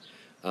musician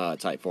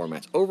type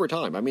formats. Over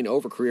time,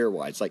 over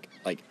career-wise, like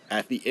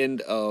at the end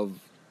of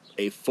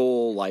a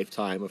full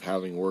lifetime of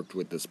having worked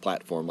with this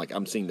platform,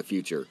 I'm seeing the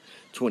future,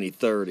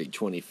 2030,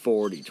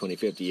 2040,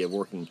 2050, of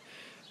working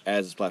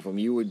as this platform,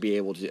 you would be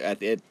able to, at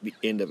the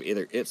end of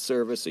either its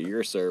service or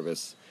your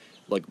service,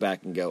 look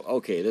back and go,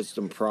 okay, there's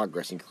some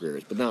progress in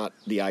careers, but not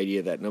the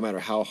idea that no matter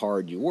how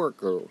hard you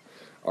work or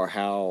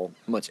how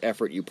much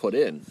effort you put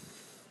in,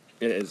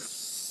 it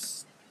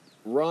is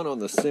run on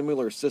the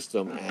similar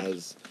system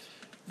as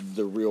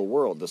the real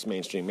world, this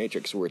mainstream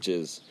matrix, which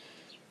is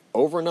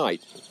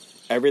overnight,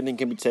 everything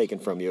can be taken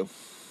from you.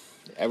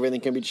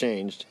 Everything can be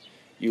changed.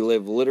 You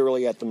live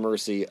literally at the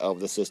mercy of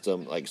the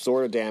system, like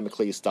sort of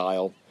Damocles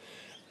style.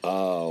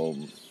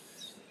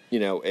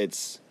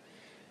 It's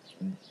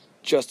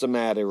just a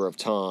matter of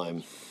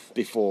time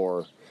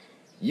before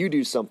you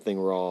do something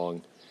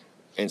wrong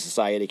and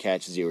society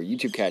catches you or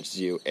YouTube catches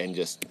you, and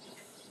just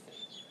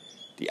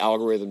the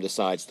algorithm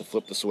decides to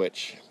flip the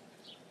switch.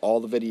 All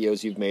the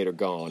videos you've made are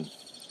gone.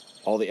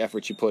 All the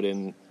effort you put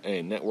in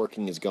and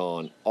networking is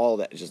gone. All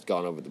that is just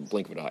gone over the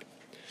blink of an eye.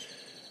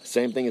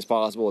 Same thing is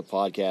possible with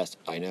podcasts.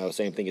 I know.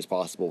 Same thing is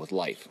possible with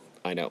life.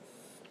 I know.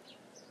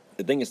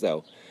 The thing is,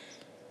 though,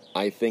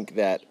 I think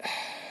that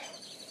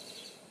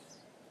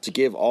to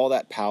give all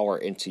that power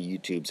into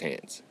YouTube's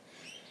hands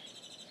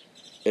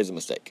is a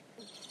mistake.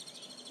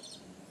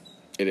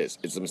 It is.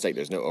 It's a mistake.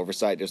 There's no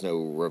oversight. There's no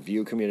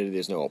review community.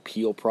 There's no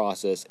appeal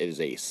process. It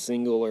is a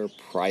singular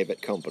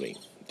private company.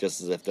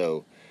 Just as if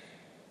though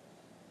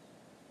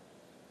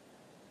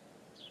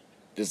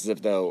it's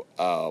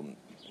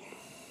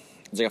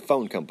like a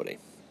phone company,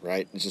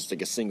 right? It's just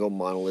like a single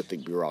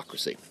monolithic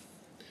bureaucracy.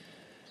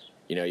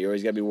 You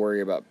always got to be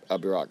worried about a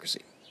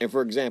bureaucracy. And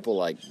for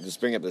example, just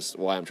bring up this,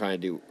 why I'm trying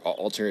to do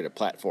alternative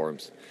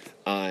platforms.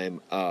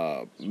 I'm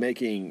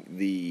making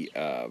the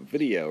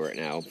video right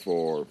now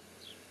for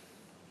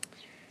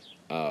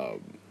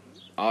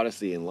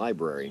Odyssey and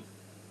Library,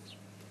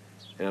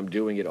 and I'm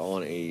doing it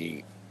on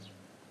a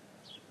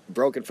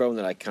broken phone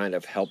that I kind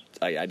of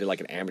helped. I did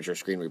an amateur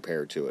screen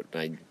repair to it.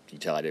 And you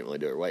tell I didn't really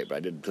do it right, but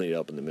I did clean it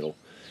up in the middle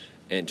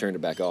and turned it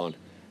back on.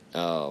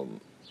 And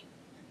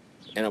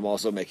I'm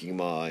also making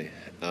my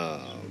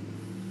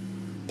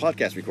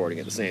podcast recording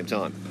at the same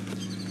time.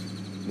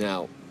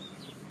 Now,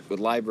 with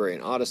Library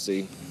and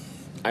Odyssey,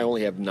 I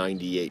only have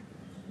 98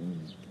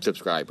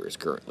 subscribers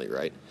currently,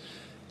 right?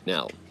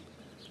 Now,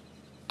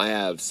 I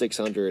have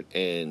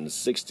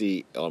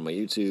 660 on my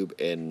YouTube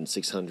and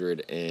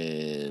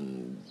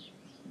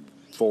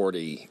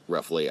 640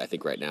 roughly, I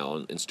think, right now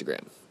on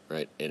Instagram,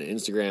 right? And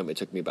Instagram, it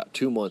took me about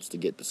 2 months to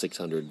get the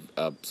 600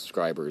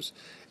 subscribers.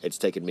 It's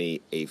taken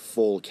me a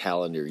full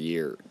calendar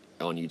year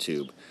on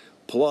YouTube,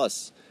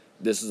 plus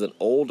this is an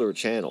older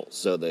channel,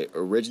 so the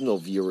original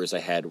viewers I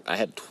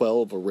had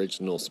 12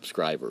 original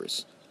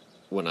subscribers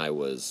when I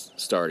was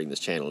starting this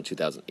channel in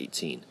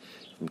 2018.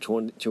 From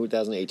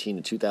 2018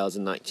 to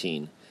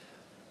 2019,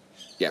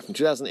 from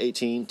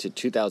 2018 to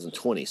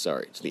 2020,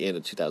 to the end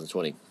of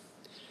 2020,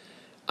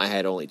 I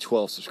had only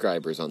 12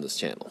 subscribers on this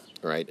channel,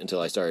 right,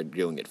 until I started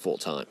doing it full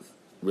time.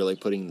 Really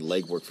putting the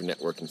legwork for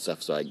networking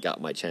stuff, so I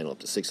got my channel up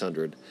to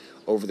 600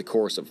 over the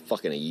course of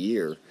fucking a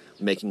year,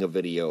 making a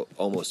video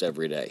almost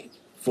every day.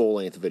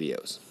 Full-length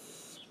videos.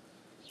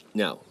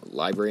 Now,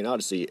 Library and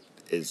Odyssey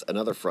is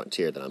another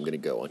frontier that I'm going to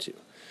go onto.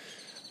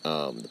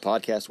 The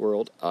podcast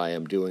world, I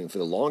am doing for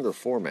the longer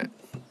format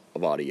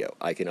of audio.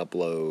 I can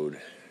upload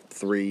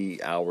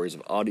 3 hours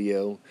of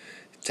audio,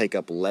 take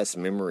up less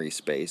memory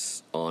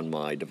space on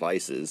my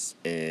devices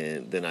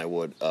than I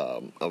would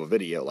of a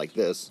video like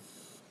this.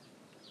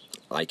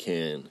 I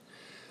can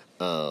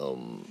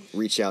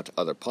reach out to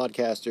other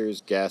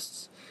podcasters,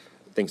 guests,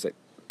 things like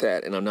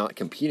that, and I'm not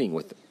competing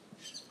with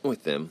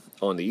them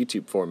on the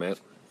YouTube format.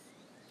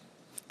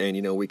 And,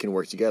 we can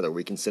work together.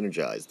 We can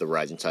synergize. The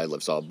rising tide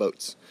lifts all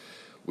boats.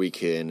 We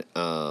can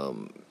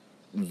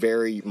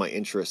vary my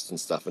interests and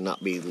stuff and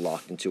not be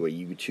locked into a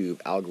YouTube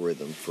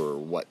algorithm for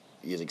what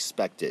is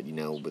expected,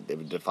 but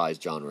it defies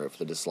genre for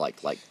the dislike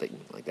thing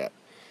like that,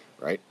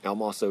 right?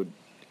 I'm also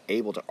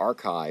able to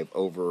archive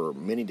over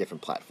many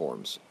different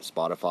platforms: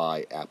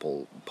 Spotify,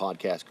 Apple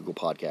Podcasts, Google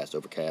Podcasts,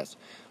 Overcast,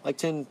 like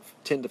 10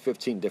 to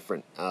 15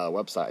 different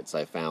websites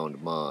I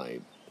found my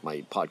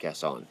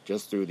podcast on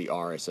just through the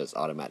RSS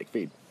automatic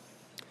feed.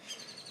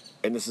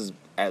 And this is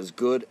as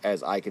good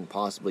as I can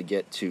possibly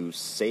get to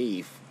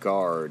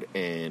safeguard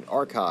and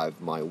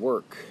archive my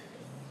work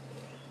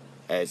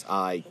as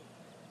I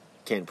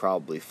can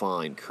probably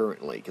find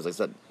currently. Because like I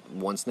said,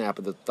 one snap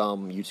of the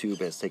thumb, YouTube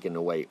has taken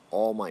away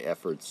all my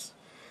efforts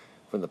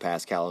from the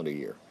past calendar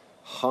year.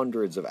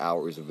 Hundreds of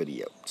hours of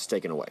video just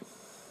taken away.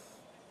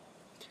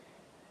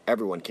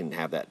 Everyone can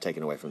have that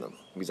taken away from them.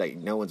 Because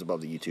no one's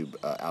above the YouTube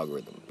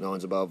algorithm. No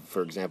one's above,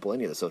 for example,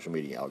 any of the social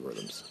media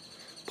algorithms.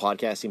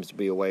 Podcast seems to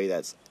be a way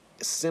that's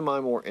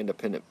semi-more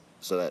independent,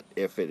 so that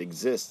if it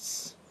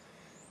exists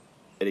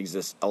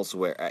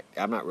elsewhere.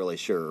 I'm not really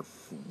sure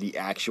the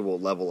actual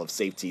level of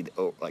safety,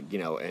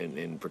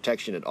 and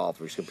protection it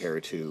offers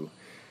compared to,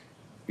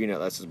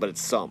 but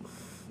it's some.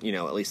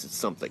 At least it's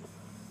something.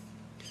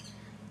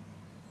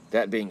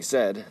 That being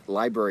said,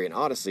 Library and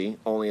Odyssey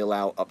only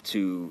allow up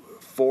to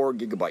 4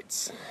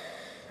 gigabytes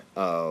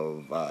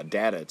of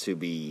data to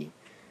be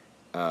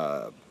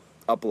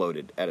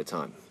uploaded at a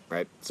time,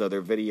 right? So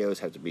their videos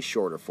have to be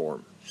shorter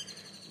form.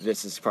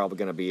 This is probably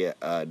going to be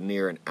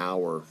near an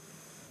hour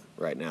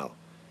right now.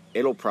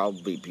 It'll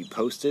probably be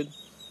posted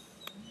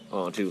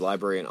onto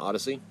Library and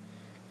Odyssey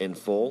in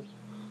full.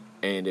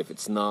 And if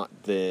it's not,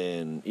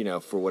 then,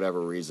 for whatever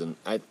reason,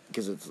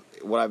 because it's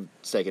what I've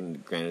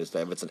taken granted is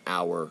that if it's an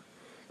hour,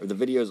 if the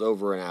video's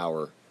over an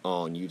hour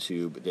on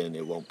YouTube, then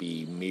it won't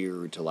be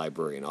mirrored to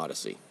Library and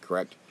Odyssey,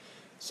 correct?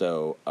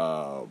 So,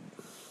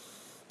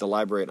 the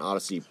Library and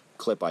Odyssey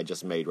clip I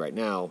just made right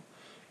now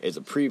is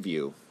a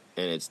preview,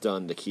 and it's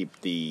done to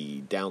keep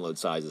the download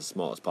size as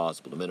small as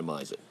possible to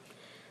minimize it,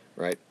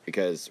 right?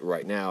 Because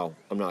right now,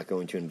 I'm not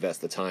going to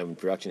invest the time and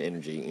production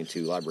energy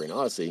into Library and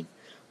Odyssey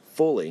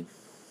fully,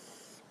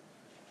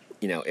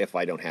 if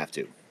I don't have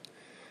to.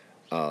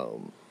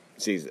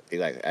 See,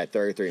 at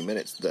 33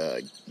 minutes,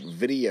 the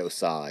video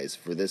size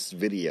for this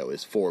video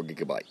is 4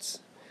 gigabytes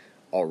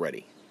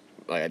already.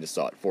 I just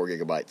saw it, 4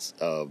 gigabytes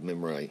of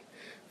memory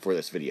for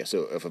this video.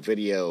 So if a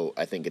video,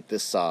 I think at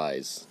this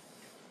size,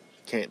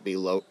 can't be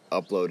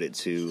uploaded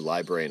to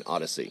Library and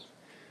Odyssey,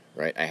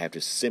 right? I have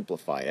to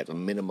simplify it, I have to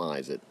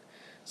minimize it.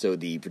 So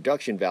the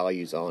production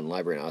values on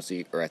Library and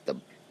Odyssey are at the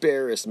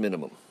barest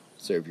minimum.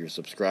 So if you're a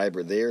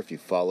subscriber there, if you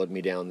followed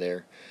me down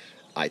there,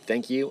 I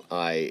thank you.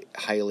 I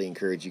highly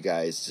encourage you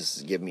guys just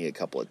to give me a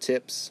couple of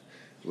tips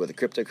with the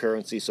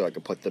cryptocurrency so I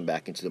can put them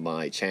back into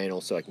my channel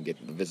so I can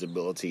get the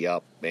visibility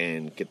up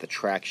and get the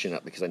traction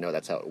up, because I know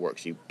that's how it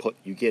works. You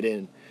get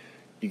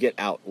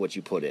out what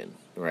you put in,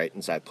 right?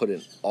 And so I put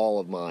in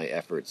all of my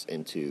efforts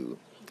into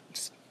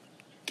just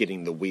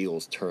getting the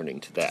wheels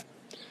turning to that.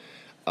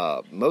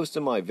 Most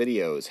of my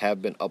videos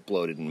have been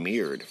uploaded and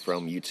mirrored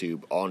from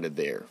YouTube onto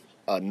there.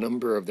 A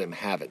number of them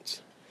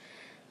haven't.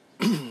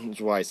 That's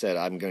why I said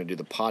I'm going to do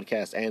the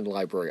podcast and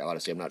Library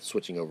Odyssey. I'm not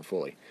switching over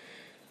fully.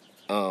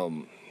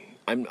 I'm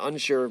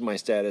unsure of my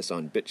status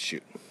on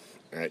BitChute,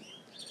 right?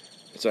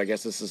 So I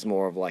guess this is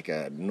more of like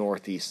a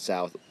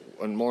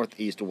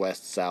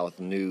northeast-west-south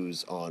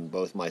news on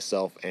both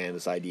myself and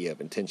this idea of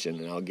intention,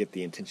 and I'll get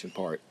the intention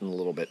part in a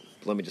little bit.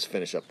 Let me just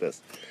finish up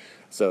this.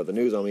 So the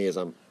news on me is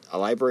I'm a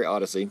Library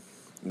Odyssey.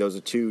 Those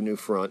are 2 new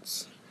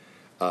fronts.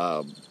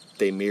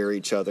 They mirror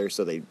each other,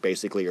 so they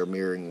basically are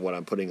mirroring what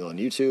I'm putting on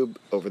YouTube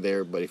over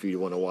there. But if you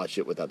want to watch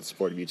it without the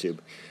support of YouTube,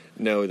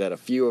 know that a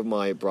few of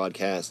my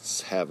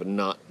broadcasts have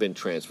not been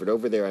transferred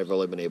over there. I've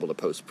only been able to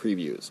post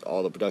previews.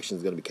 All the production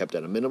is going to be kept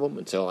at a minimum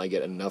until I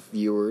get enough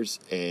viewers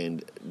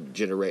and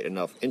generate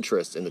enough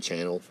interest in the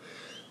channel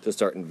to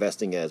start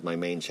investing as my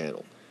main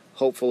channel.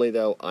 Hopefully,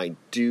 though, I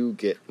do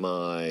get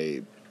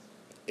my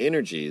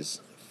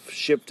energies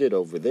shifted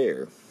over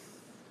there,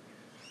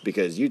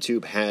 because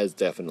YouTube has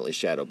definitely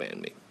shadow banned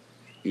me.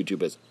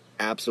 YouTube has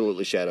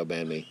absolutely shadow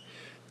banned me.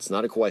 It's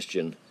not a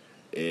question.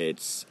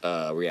 It's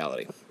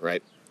reality,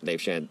 right?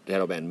 They've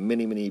shadow banned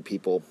many, many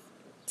people.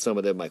 Some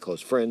of them my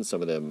close friends,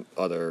 some of them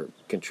other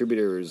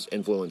contributors,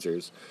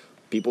 influencers,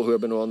 people who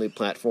have been on the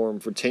platform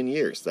for 10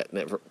 years, that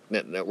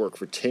network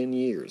for 10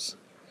 years.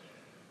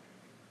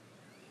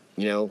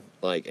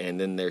 And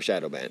then they're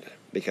shadow banned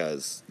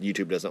because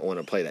YouTube doesn't want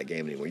to play that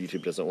game anymore.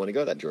 YouTube doesn't want to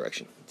go that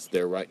direction. It's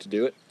their right to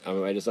do it.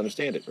 I just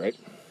understand it, right?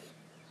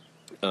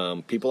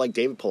 People like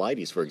David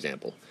Paulides, for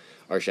example,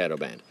 are shadow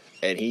banned.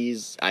 And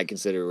I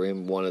consider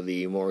him one of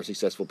the more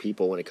successful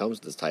people when it comes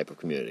to this type of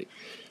community.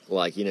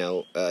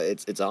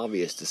 It's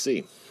obvious to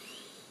see.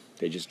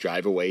 They just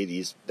drive away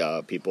these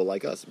people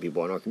like us,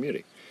 people in our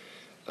community.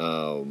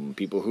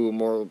 People who are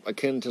more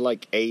akin to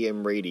like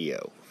AM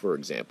radio, for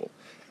example.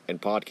 And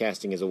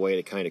podcasting is a way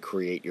to kind of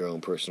create your own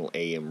personal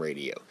AM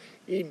radio.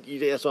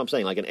 That's what I'm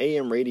saying. Like an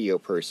AM radio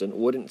person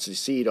wouldn't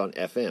succeed on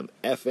FM.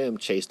 FM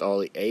chased all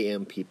the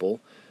AM people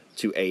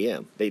to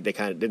AM. They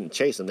kind of didn't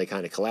chase them. They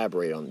kind of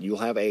collaborate on them. You'll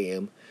have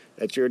AM.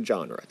 That's your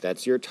genre.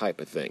 That's your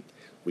type of thing.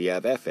 We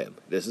have FM.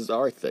 This is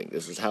our thing.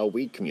 This is how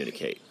we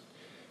communicate.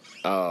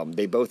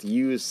 They both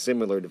use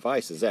similar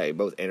devices.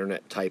 Both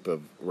internet type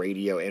of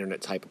radio,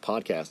 internet type of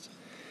podcast.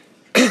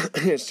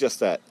 It's just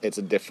that it's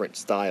a different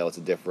style. It's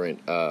a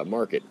different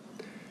market.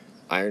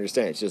 I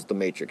understand. It's just the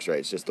matrix, right?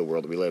 It's just the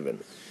world we live in.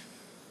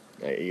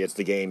 It's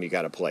the game. You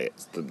got to play it.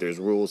 There's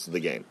rules to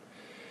the game.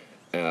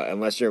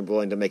 Unless you're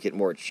willing to make it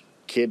more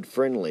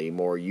kid-friendly,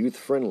 more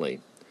youth-friendly,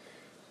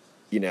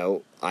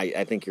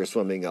 I think you're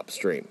swimming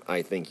upstream.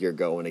 I think you're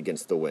going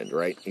against the wind,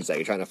 right?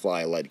 You're trying to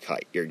fly a lead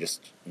kite.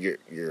 There's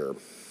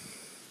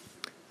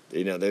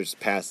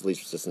past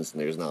least resistance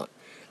and there's not.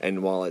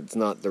 And while it's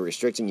not, they're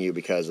restricting you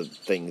because of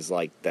things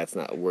like that's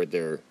not where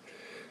their,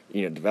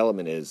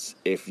 development is.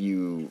 If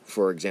you,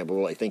 for example,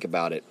 really think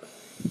about it,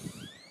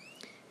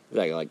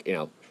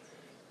 Instagram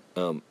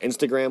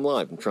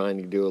Live. I'm trying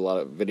to do a lot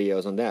of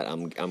videos on that.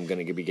 I'm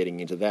going to be getting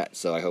into that.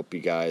 So I hope you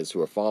guys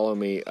who are following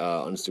me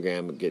on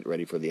Instagram get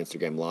ready for the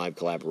Instagram Live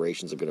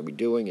collaborations I'm going to be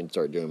doing and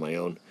start doing my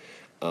own.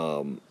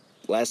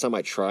 Last time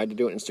I tried to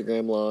do an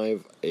Instagram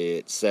Live,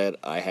 it said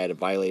I had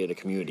violated a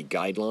community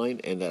guideline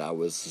and that I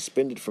was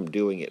suspended from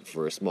doing it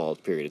for a small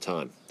period of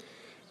time.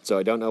 So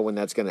I don't know when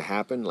that's going to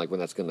happen, like when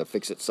that's going to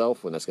fix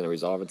itself, when that's going to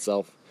resolve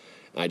itself.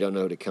 I don't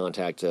know who to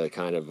contact to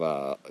kind of,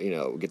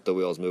 get the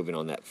wheels moving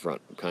on that front,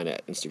 kind of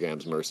at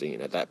Instagram's mercy.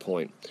 And at that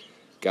point,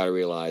 got to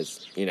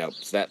realize,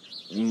 that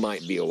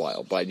might be a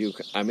while. But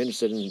I'm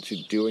interested in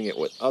doing it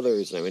with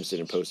others, and I'm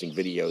interested in posting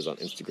videos on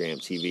Instagram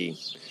TV.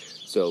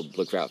 So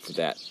look out for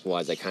that.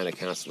 Otherwise, I kind of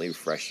constantly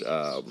refresh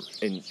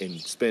and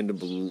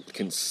spend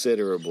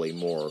considerably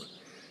more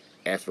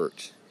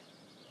effort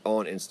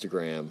on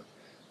Instagram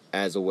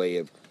as a way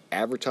of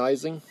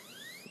advertising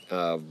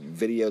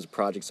videos,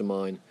 projects of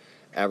mine,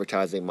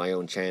 advertising my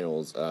own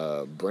channels,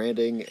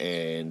 branding,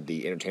 and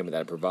the entertainment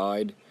that I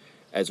provide,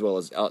 as well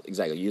as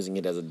using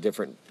it as a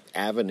different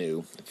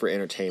avenue for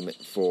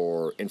entertainment,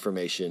 for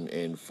information,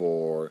 and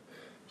for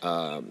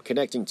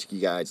connecting to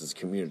you guys as a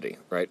community,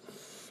 right?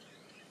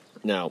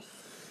 Now,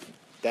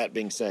 that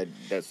being said,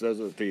 those are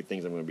the three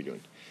things I'm going to be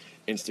doing: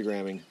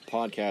 Instagramming,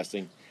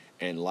 podcasting,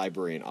 and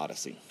Library and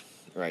Odyssey.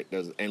 Right,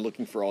 and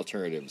looking for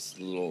alternatives,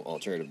 little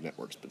alternative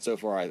networks. But so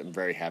far, I'm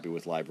very happy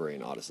with Library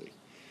and Odyssey.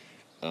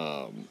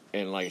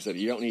 And like I said,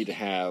 you don't need to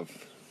have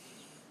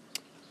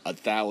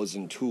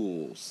 1,000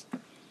 tools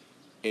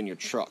in your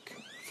truck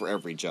for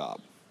every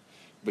job.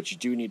 But you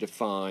do need to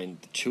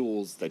find the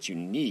tools that you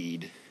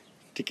need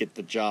to get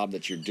the job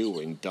that you're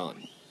doing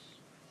done.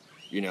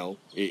 Even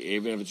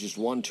if it's just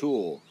one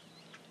tool,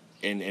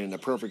 and in a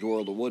perfect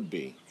world it would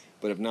be.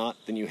 But if not,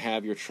 then you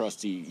have your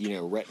trusty,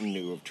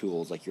 retinue of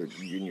tools, like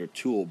in your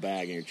tool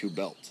bag and your tool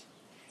belt,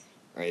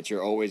 right? That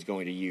you're always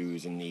going to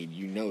use and need.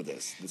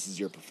 This. This is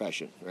your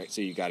profession, right?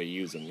 So you got to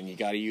use them. And you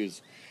got to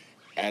use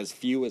as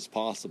few as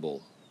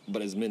possible,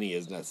 but as many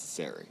as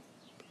necessary,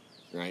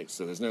 right?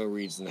 So there's no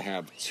reason to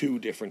have 2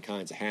 different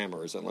kinds of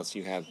hammers unless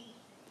you have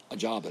a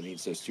job that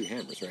needs those 2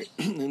 hammers, right?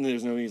 And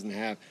there's no reason to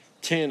have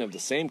 10 of the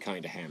same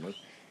kind of hammer.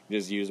 You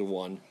just use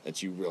one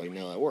that you really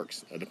know that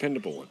works, a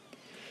dependable one.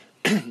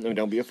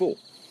 Don't be a fool.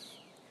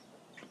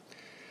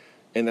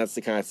 And that's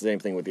the kind of same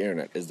thing with the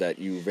internet, is that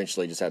you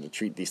eventually just have to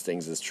treat these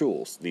things as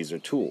tools. These are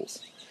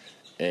tools.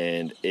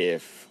 And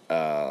if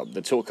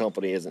the tool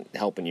company isn't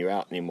helping you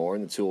out anymore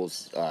and the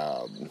tool's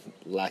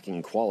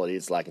lacking quality,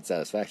 it's lacking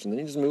satisfaction, then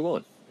you just move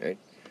on, right?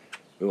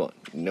 Move on.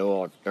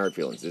 No hard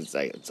feelings.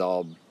 It's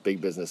all big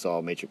business,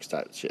 all matrix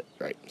type shit,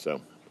 right? So,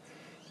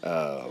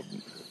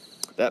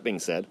 that being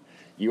said,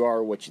 you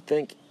are what you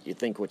think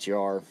what you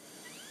are.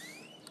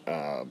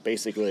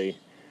 Basically,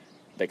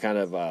 they kind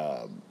of,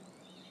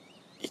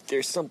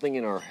 there's something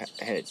in our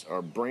heads.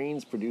 Our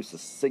brains produce a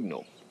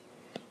signal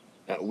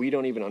that we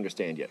don't even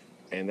understand yet.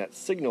 And that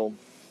signal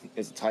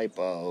is a type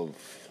of,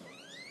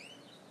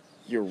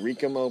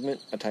 eureka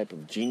moment, a type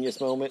of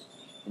genius moment,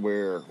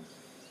 where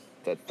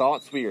the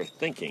thoughts we are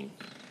thinking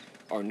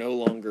are no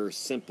longer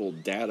simple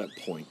data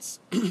points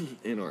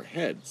in our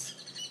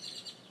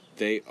heads.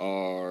 They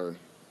are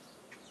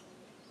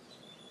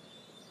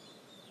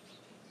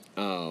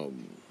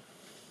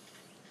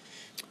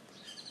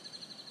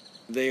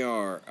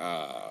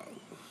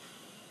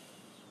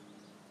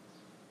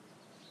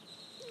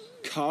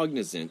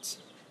cognizant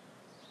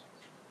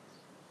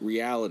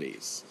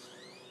realities.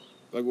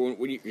 Like when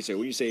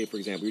you say, for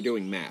example, you're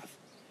doing math,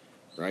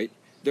 right?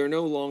 They're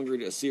no longer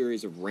a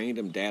series of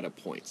random data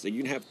points. So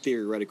you can have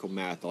theoretical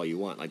math all you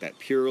want, like that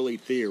purely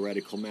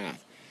theoretical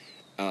math,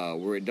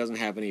 where it doesn't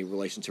have any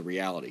relation to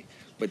reality.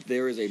 But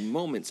there is a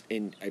moment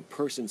in a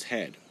person's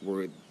head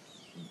where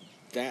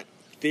that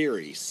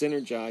theory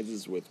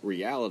synergizes with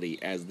reality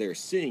as they're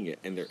seeing it,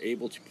 and they're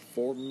able to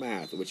perform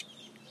math which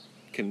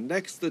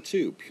connects the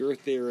two, pure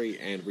theory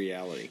and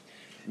reality,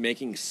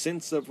 making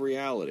sense of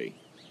reality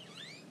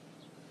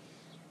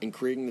and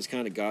creating this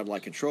kind of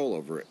godlike control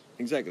over it.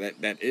 Exactly,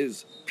 that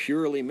is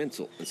purely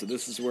mental. And so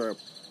this is where I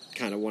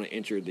kind of want to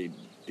enter the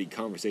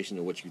conversation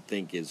of what you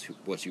think is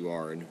what you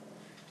are, and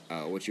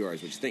what you are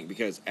is what you think.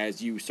 Because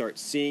as you start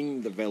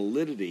seeing the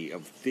validity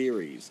of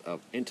theories,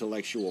 of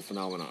intellectual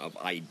phenomena, of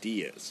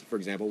ideas, for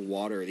example,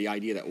 water, the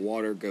idea that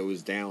water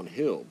goes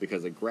downhill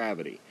because of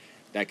gravity,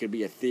 that could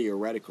be a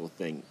theoretical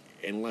thing,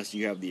 unless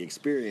you have the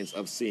experience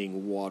of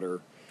seeing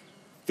water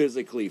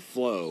physically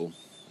flow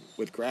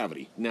with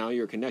gravity. Now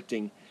you're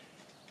connecting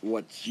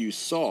what you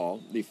saw,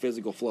 the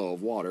physical flow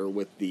of water,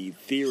 with the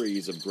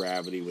theories of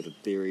gravity, with the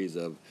theories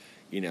of,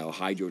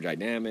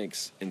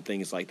 hydrodynamics and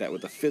things like that,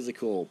 with the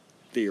physical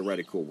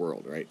theoretical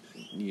world, right?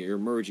 You're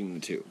merging the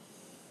two.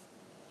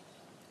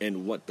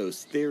 And what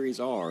those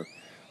theories are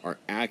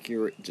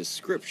accurate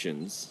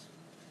descriptions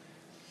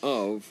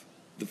of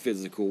the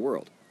physical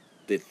world.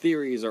 The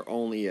theories are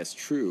only as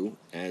true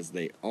as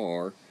they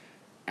are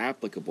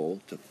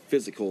applicable to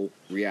physical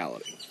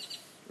reality,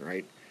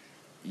 right?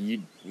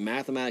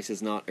 Mathematics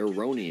is not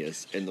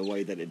erroneous in the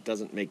way that it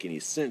doesn't make any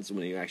sense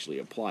when you actually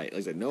apply it.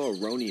 Like I said, no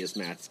erroneous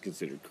math is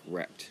considered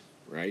correct,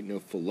 right? No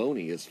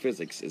felonious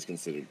physics is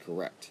considered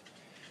correct.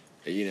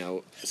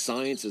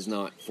 Science is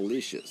not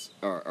fallacious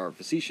or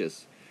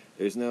facetious.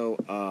 Their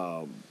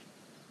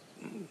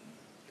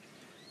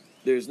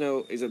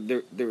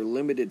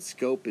limited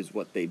scope is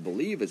what they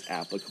believe is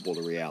applicable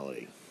to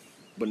reality,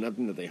 but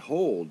nothing that they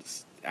hold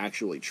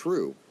actually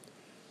true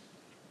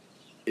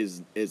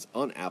is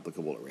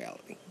unapplicable to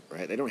reality,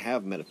 right? They don't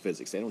have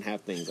metaphysics. They don't have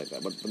things like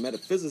that. But the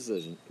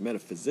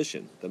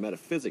metaphysician, the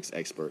metaphysics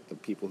expert, the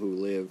people who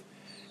live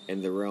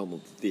in the realm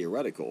of the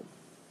theoretical,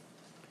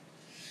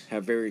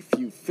 have very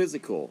few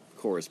physical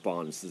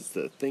correspondences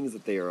to the things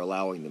that they are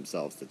allowing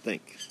themselves to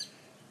think,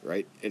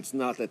 right? It's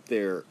not that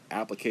their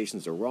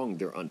applications are wrong,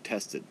 they're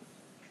untested.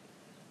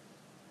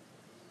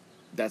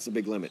 That's a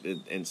big limit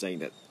in saying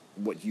that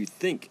what you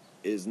think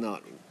is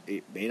not,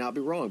 it may not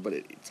be wrong, but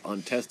it's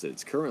untested.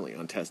 It's currently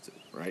untested,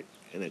 right?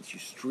 And that you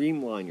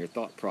streamline your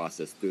thought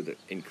process through the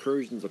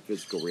incursions of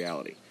physical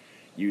reality.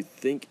 You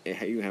think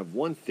you have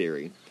one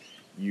theory,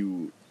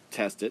 you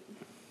test it,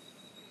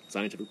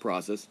 scientific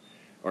process,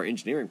 or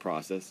engineering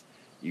process,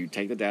 you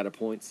take the data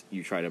points,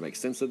 you try to make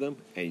sense of them,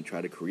 and you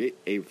try to create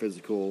a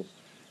physical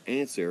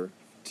answer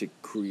to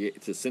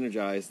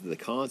synergize the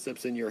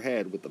concepts in your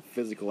head with the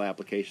physical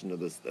application of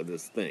this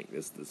thing,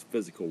 this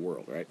physical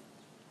world, right?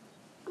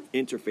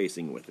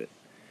 Interfacing with it.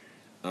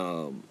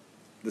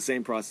 The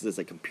same process as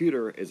a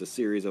computer is a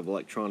series of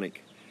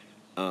electronic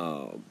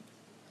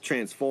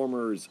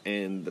transformers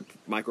and the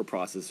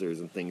microprocessors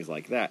and things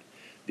like that.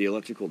 The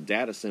electrical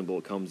data symbol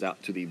comes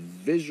out to the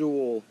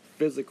visual,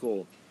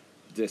 physical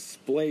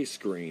display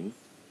screen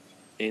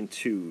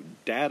into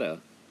data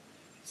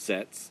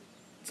sets,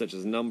 such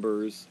as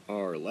numbers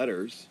or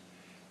letters,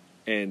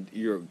 and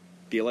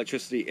the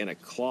electricity in a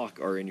clock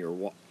or in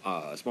your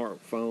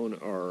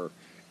smartphone or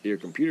your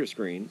computer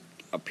screen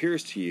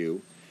appears to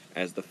you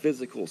as the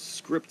physical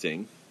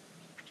scripting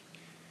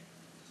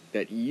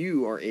that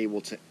you are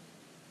able to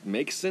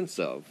make sense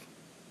of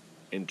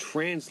and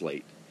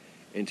translate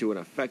into an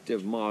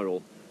effective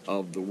model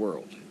of the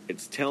world.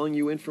 It's telling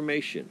you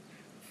information,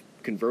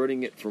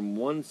 converting it from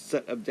one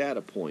set of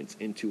data points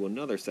into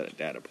another set of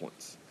data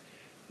points.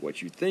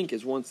 What you think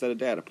is one set of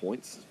data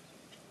points,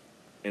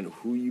 and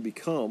who you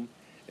become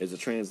is a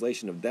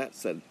translation of that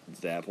set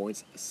of data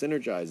points,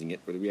 synergizing it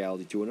with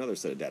reality to another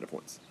set of data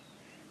points.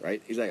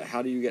 Right? It's like,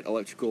 how do you get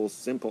electrical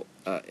simple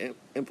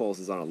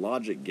impulses on a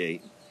logic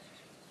gate,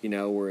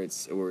 where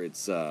it's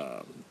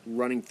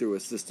running through a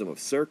system of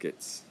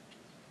circuits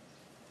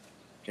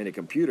in a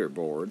computer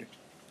board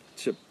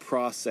to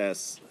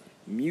process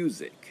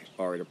music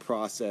or to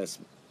process,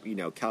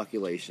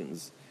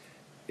 calculations,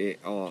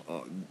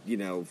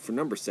 for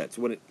number sets,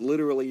 when it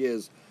literally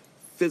is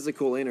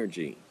physical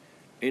energy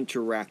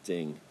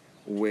interacting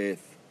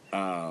with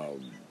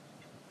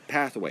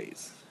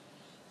pathways,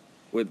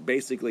 with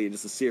basically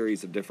just a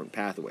series of different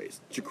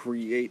pathways to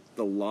create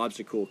the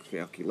logical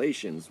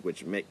calculations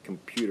which make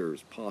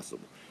computers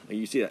possible. And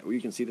you see that, you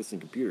can see this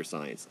in computer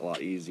science a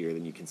lot easier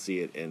than you can see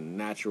it in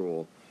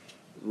natural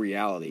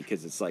reality,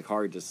 because it's like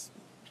hard to,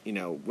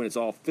 when it's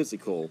all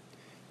physical,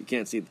 you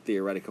can't see the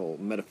theoretical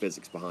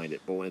metaphysics behind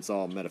it. But when it's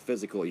all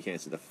metaphysical, you can't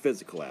see the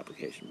physical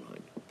application behind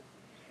it.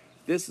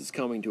 This is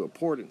coming to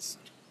importance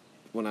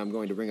when I'm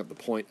going to bring up the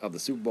point of the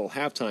Super Bowl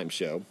halftime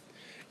show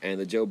and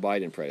the Joe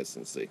Biden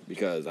presidency,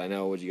 because I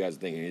know what you guys are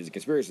thinking. He's a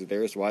conspiracy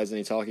theorist. Why isn't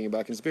he talking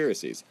about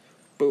conspiracies?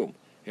 Boom.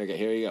 Here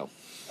you go.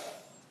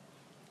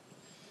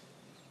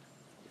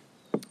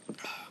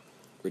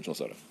 Original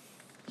soda.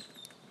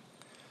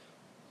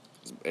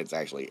 It's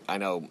actually, I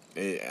know,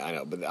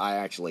 but I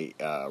actually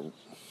am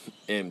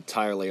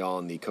entirely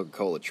on the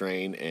Coca-Cola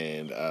train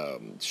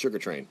and sugar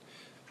train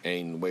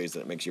in ways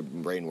that it makes your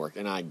brain work.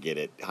 And I get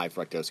it. High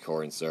fructose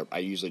corn syrup. I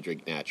usually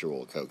drink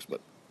natural Cokes,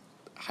 but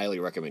highly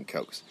recommend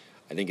Cokes.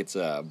 I think it's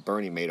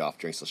Bernie Madoff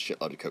drinks a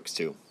shitload of Cokes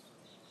too.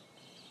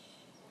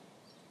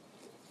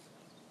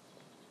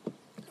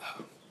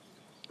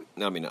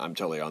 I mean, I'm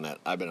totally on that.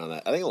 I've been on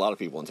that. I think a lot of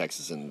people in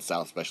Texas and the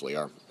South especially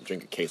are.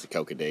 Drink a case of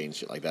Coke a day and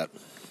shit like that.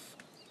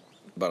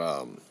 But,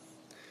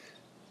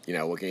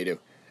 what can you do?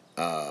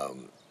 There's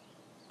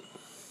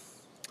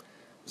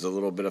a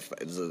little bit of,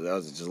 that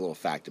was just a little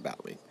fact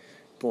about me.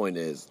 Point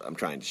is, I'm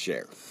trying to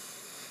share.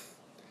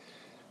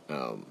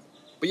 But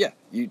yeah,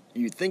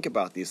 you think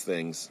about these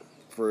things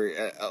for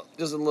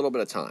just a little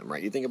bit of time,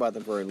 right? You think about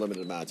them for a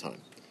limited amount of time.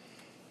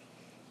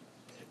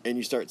 And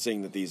you start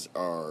seeing that these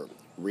are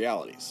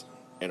realities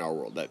in our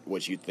world, that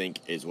what you think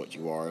is what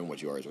you are, and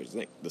what you are is what you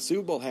think. The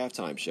Super Bowl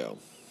halftime show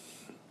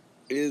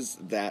is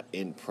that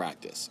in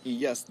practice.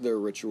 Yes, they're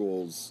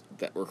rituals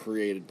that were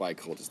created by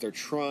cultists. They're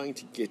trying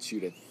to get you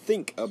to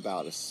think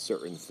about a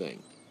certain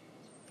thing.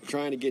 They're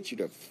trying to get you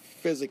to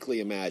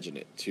physically imagine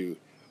it,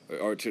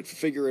 or to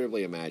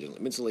figuratively imagine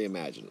it, mentally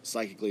imagine it,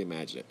 psychically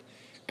imagine it.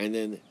 And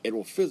then it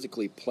will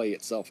physically play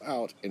itself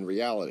out in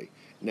reality.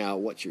 Now,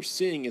 what you're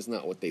seeing is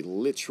not what they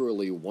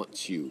literally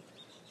want you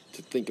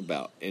to think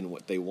about and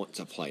what they want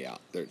to play out.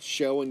 They're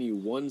showing you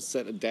one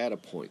set of data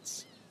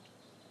points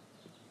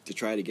to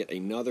try to get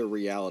another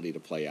reality to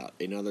play out,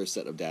 another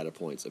set of data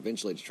points,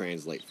 eventually to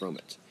translate from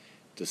it,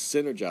 to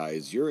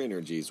synergize your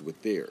energies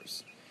with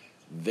theirs.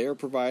 They're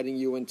providing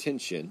you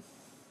intention,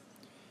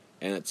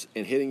 and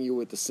hitting you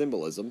with the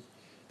symbolism,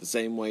 the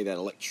same way that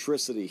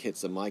electricity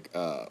hits a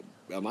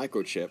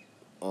microchip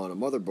on a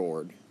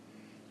motherboard,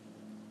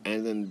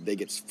 and then they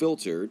get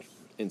filtered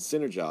and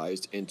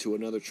synergized into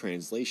another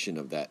translation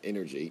of that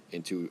energy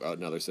into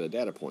another set of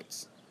data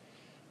points.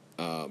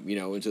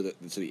 Into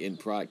the end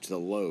product, to the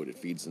load. It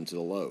feeds into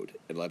the load.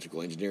 In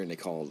electrical engineering, they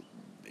call,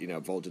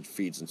 voltage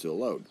feeds into the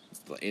load. It's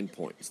the end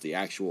point. It's the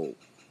actual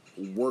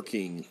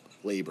working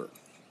labor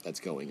that's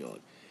going on.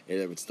 And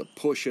if it's to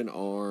push an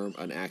arm,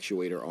 an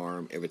actuator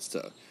arm, if it's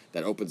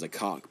that opens a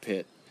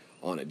cockpit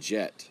on a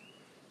jet,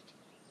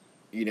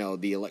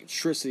 the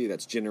electricity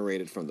that's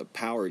generated from the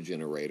power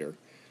generator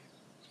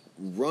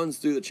runs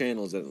through the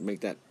channels that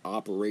make that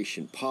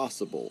operation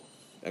possible,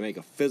 that make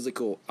a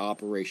physical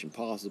operation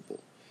possible.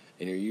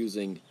 And you're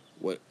using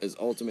what is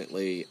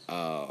ultimately,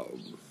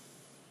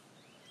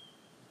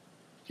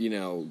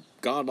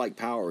 godlike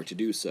power to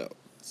do so.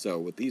 So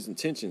with these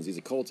intentions, these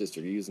occultists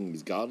are using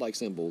these godlike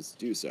symbols to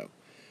do so.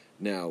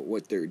 Now,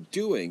 what they're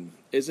doing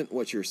isn't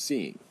what you're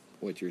seeing.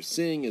 What you're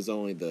seeing is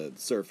only the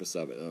surface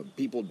of it.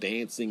 People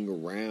dancing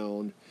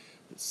around,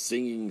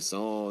 singing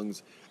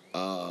songs,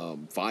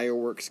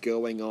 fireworks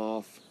going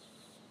off.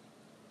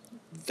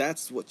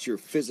 That's what you're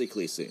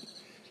physically seeing.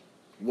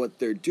 What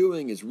they're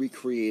doing is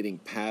recreating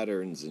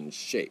patterns and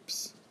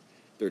shapes.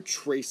 They're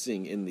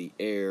tracing in the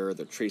air,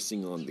 they're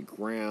tracing on the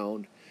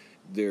ground,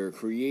 they're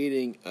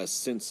creating a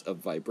sense of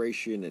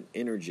vibration and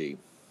energy.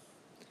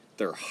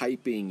 They're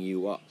hyping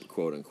you up,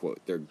 quote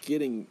unquote. They're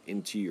getting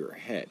into your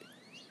head.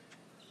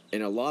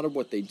 And a lot of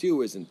what they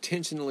do is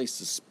intentionally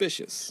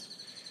suspicious,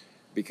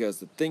 because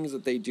the things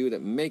that they do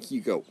that make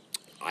you go,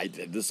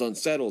 this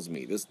unsettles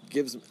me.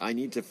 I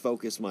need to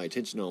focus my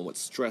attention on what's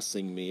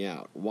stressing me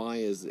out. Why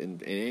is,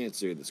 and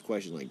answer this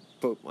question, like,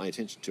 put my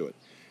attention to it.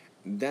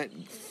 That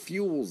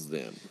fuels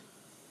them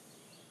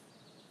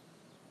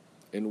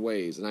in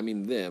ways, and I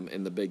mean them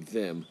and the big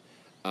them,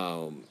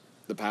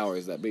 the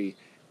powers that be,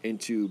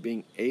 into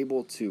being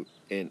able to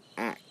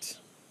enact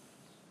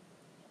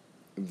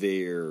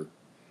their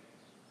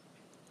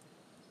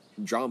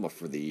drama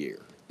for the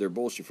year, their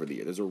bullshit for the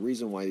year. There's a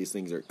reason why these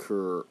things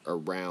occur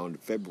around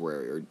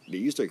February, or they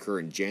used to occur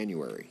in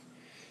January.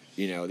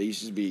 They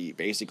used to be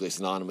basically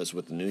synonymous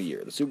with the New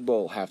Year. The Super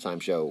Bowl halftime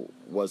show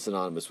was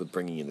synonymous with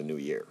bringing in the New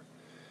Year.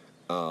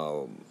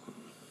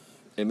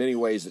 In many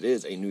ways, it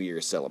is a New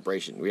Year's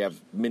celebration. We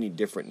have many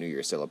different New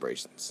Year's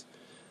celebrations.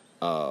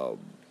 Our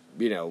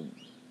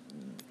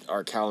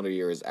calendar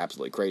year is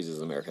absolutely crazy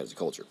as America as a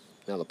culture.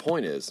 Now, the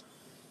point is,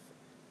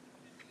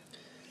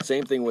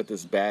 same thing with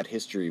this Bad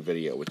History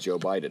video with Joe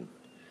Biden.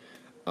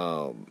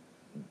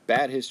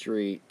 Bad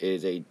History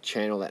is a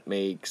channel that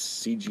makes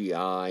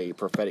CGI,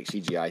 prophetic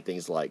CGI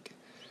things like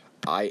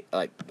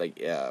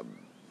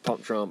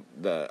Pump Trump,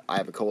 the I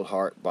Have a Cold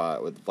Heart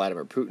with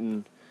Vladimir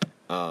Putin,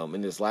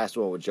 And this last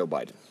one with Joe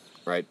Biden,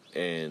 right?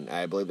 And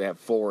I believe they have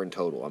 4 in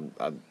total.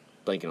 I'm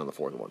blanking on the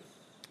 4th one.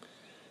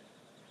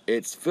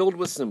 It's filled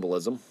with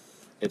symbolism.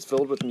 It's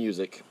filled with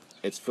music.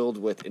 It's filled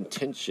with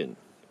intention.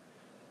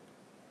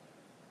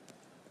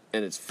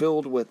 And it's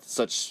filled with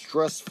such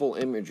stressful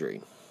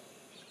imagery.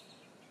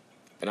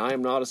 And I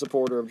am not a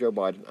supporter of Joe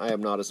Biden. I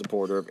am not a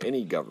supporter of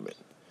any government.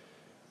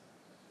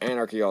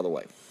 Anarchy all the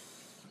way.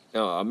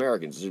 Now,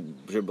 Americans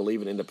should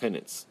believe in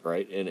independence,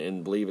 right?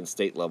 And believe in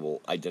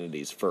state-level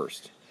identities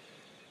first.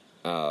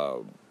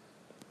 But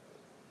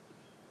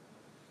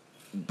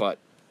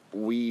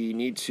we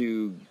need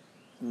to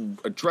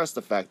address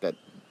the fact that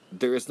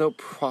there is no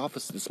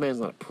prophecy. This man is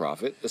not a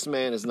prophet. This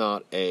man is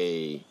not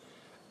a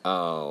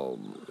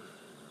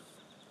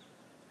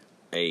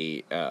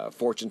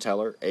fortune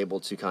teller able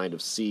to kind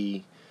of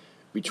see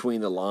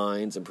between the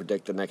lines and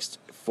predict the next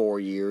 4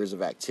 years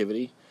of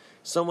activity.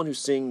 Someone who's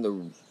seeing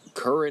the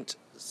current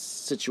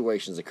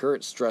situations, the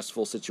current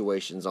stressful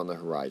situations on the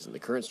horizon, the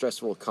current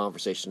stressful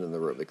conversation in the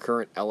room, the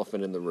current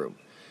elephant in the room,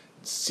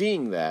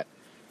 seeing that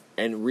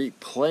and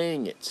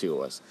replaying it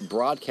to us,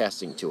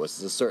 broadcasting to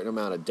us a certain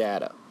amount of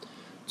data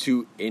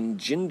to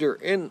engender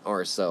in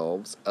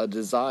ourselves a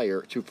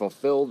desire to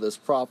fulfill this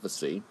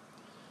prophecy,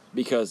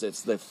 because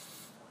it's the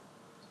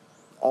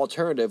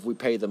alternative we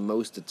pay the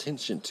most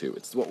attention to.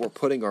 It's what we're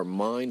putting our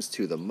minds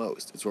to the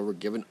most. It's what we're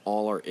giving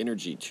all our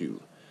energy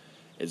to.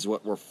 It's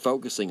what we're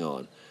focusing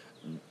on.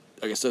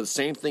 Like I said, the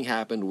same thing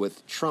happened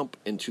with Trump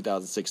in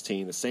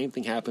 2016. The same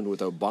thing happened with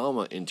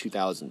Obama in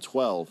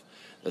 2012.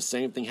 The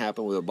same thing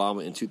happened with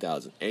Obama in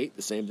 2008.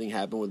 The same thing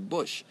happened with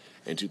Bush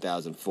in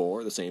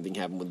 2004. The same thing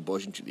happened with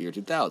Bush in the year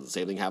 2000. The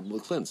same thing happened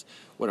with Clinton.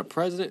 When a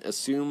president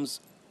assumes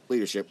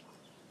leadership,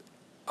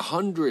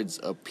 hundreds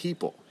of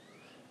people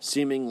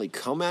seemingly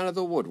come out of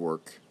the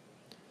woodwork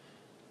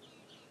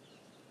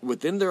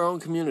within their own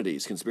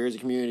communities, conspiracy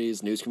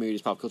communities, news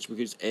communities, pop culture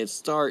communities, and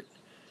start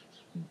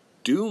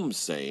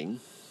doomsaying,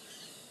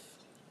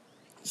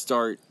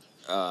 start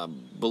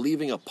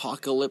believing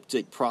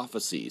apocalyptic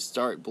prophecies,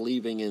 start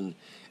believing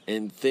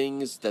in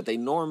things that they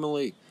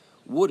normally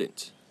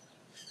wouldn't.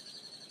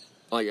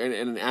 Like in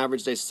an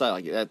average day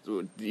society, like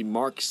that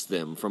marks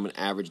them from an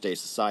average day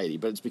society,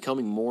 but it's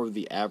becoming more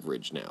the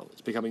average now.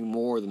 It's becoming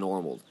more the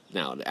normal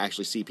now to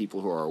actually see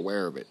people who are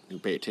aware of it, who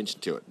pay attention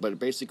to it. But it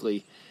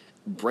basically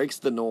breaks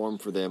the norm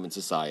for them in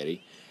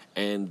society,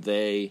 and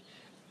they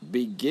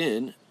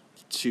begin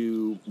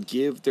to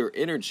give their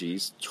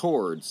energies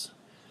towards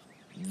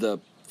the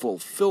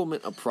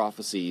fulfillment of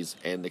prophecies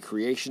and the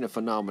creation of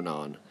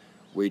phenomenon,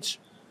 which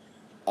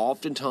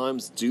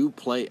oftentimes do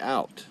play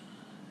out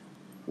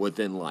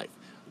within life.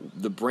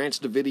 The Branch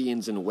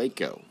Davidians in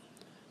Waco,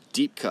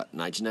 deep cut,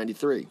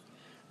 1993.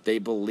 They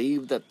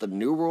believed that the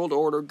New World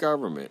Order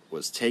government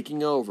was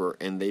taking over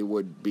and they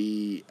would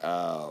be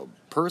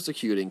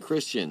persecuting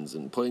Christians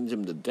and putting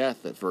them to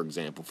death, for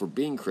example, for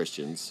being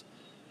Christians.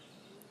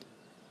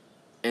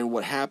 And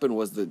what happened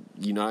was the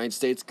United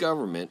States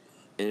government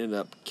ended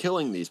up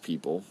killing these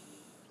people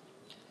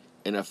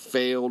in a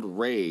failed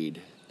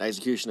raid,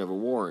 execution of a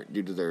warrant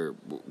due to their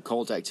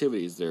cult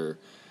activities, their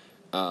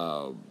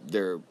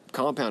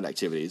compound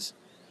activities,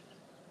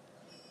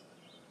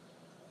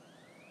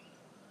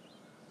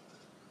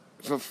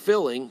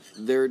 fulfilling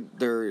they're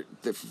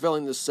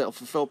fulfilling this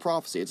self-fulfilled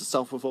prophecy. It's a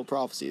self-fulfilled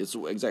prophecy.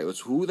 It's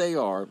who they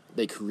are.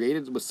 They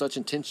created with such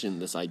intention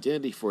this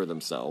identity for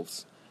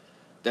themselves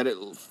that it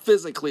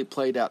physically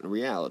played out in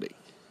reality.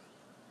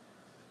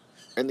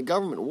 And the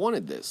government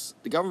wanted this.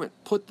 The government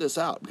put this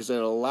out because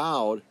it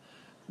allowed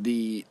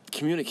the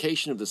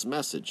communication of this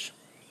message.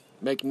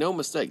 Make no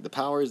mistake, the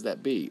powers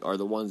that be are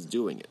the ones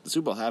doing it. The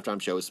Super Bowl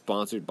halftime show is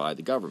sponsored by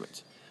the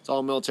government. It's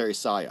all military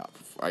psyop,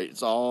 right?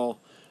 It's all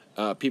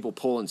people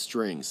pulling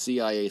strings,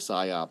 CIA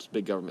psyops,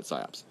 big government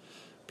psyops.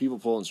 People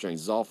pulling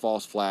strings. It's all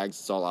false flags.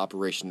 It's all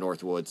Operation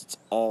Northwoods. It's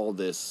all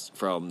this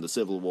from the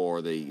Civil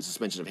War, the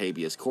suspension of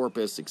habeas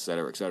corpus,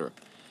 etc., etc.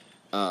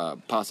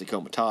 Posse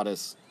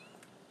comitatus.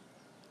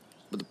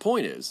 But the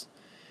point is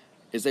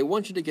they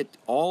want you to get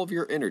all of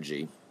your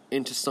energy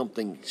into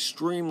something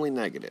extremely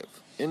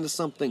negative, into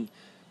something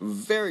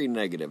very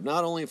negative,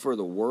 not only for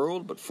the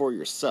world, but for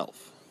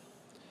yourself.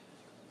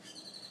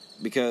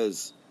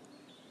 Because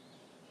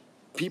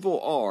people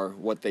are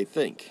what they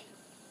think,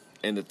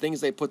 and the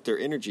things they put their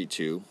energy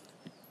to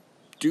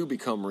do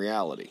become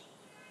reality.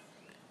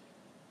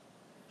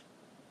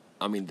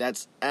 I mean,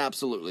 that's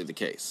absolutely the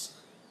case.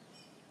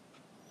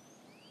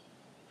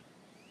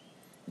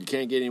 You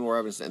can't get any more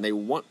evidence, and they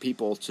want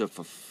people to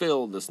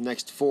fulfill this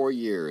next 4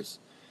 years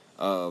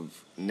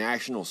of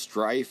national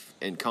strife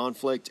and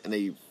conflict, and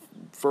they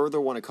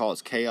further want to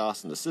cause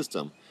chaos in the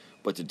system.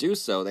 But to do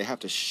so, they have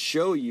to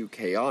show you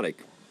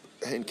chaotic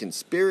and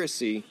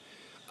conspiracy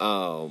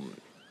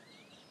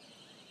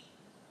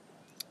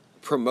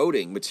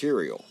promoting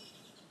material.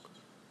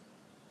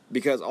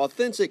 Because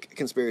authentic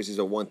conspiracies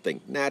are one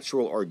thing.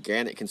 Natural,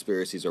 organic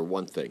conspiracies are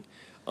one thing.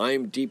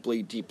 I'm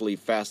deeply, deeply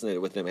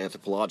fascinated with them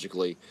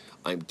anthropologically.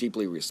 I'm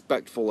deeply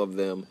respectful of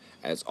them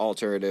as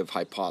alternative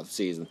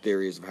hypotheses and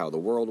theories of how the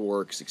world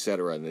works,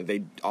 etc. And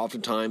they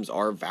oftentimes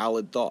are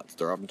valid thoughts.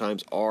 They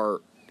oftentimes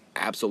are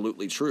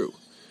absolutely true.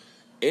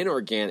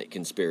 Inorganic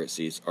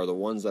conspiracies are the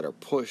ones that are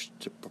pushed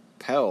to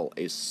propel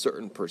a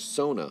certain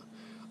persona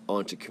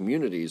onto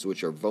communities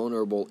which are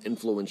vulnerable,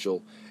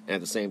 influential, and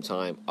at the same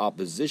time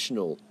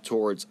oppositional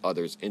towards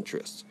others'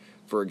 interests.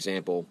 For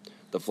example,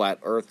 the Flat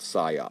Earth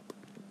PSYOP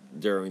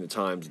during the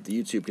times of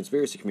the YouTube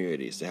conspiracy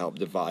communities to help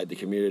divide the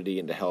community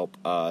and to help,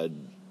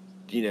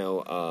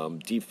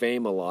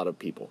 defame a lot of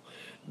people.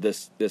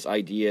 This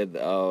idea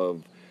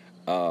of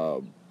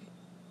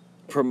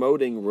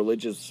promoting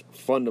religious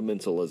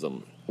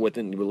fundamentalism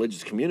within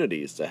religious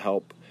communities to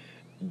help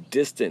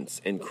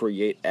distance and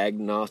create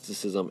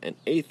agnosticism and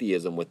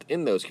atheism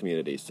within those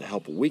communities to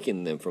help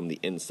weaken them from the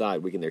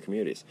inside, weaken their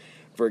communities.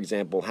 For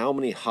example, how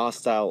many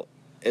hostile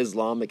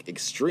Islamic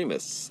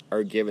extremists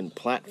are given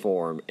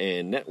platform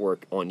and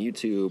network on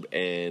YouTube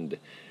and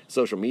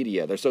social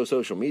media? They're so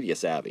social media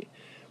savvy.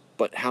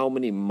 But how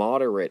many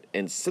moderate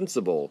and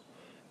sensible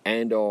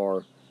and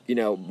are,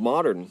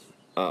 modernized,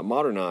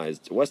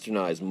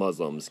 westernized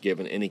Muslims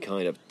given any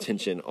kind of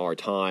attention or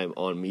time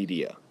on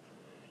media?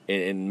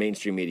 In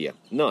mainstream media?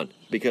 None,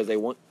 because they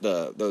want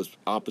those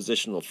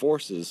oppositional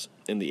forces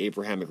in the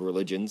Abrahamic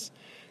religions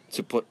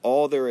to put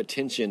all their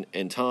attention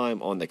and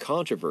time on the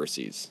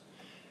controversies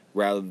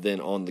rather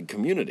than on the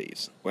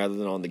communities, rather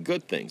than on the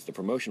good things, the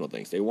promotional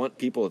things. They want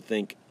people to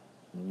think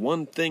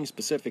one thing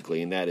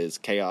specifically, and that is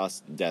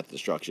chaos, death,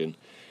 destruction,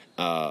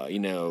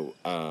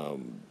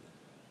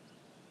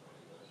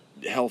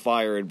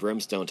 hellfire and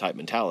brimstone type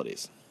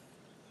mentalities,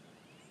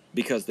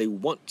 because they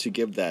want to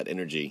give that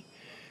energy.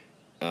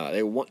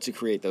 They want to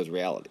create those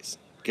realities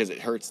because it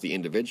hurts the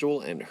individual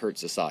and it hurts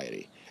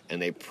society,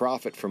 and they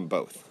profit from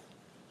both.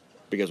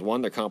 Because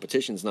one, their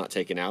competition's not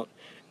taken out,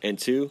 and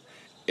two,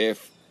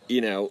 if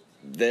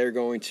they're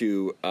going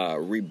to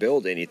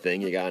rebuild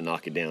anything, you gotta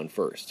knock it down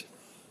first.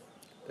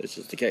 That's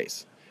just the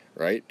case,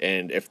 right?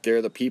 And if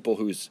they're the people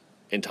whose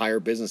entire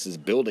business is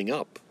building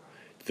up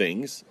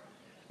things,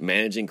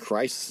 managing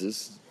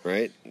crises,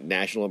 right,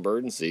 national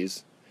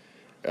emergencies,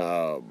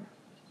 all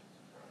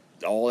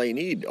they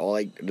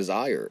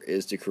desire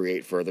is to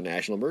create further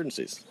national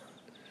emergencies.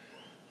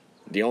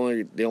 The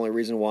only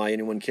reason why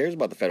anyone cares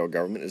about the federal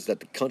government is that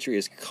the country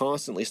is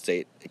constantly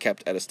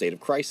kept at a state of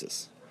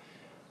crisis.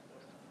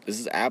 This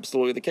is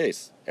absolutely the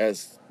case.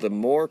 As the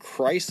more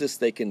crisis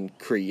they can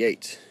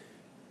create,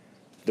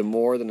 the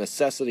more the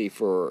necessity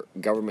for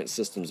government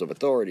systems of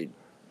authority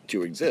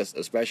to exist,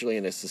 especially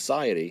in a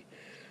society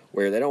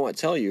where they don't want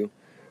to tell you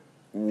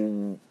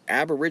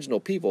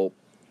Aboriginal people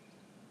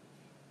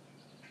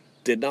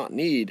did not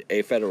need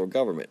a federal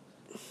government.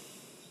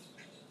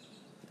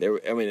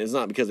 It's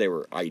not because they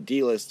were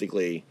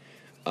idealistically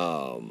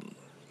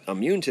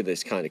immune to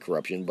this kind of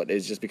corruption, but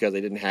it's just because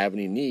they didn't have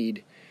any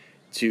need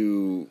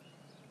to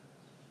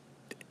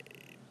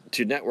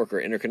network or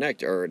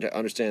interconnect or to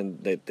understand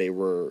that they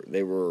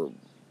were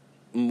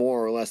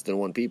more or less than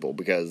one people,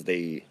 because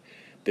they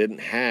didn't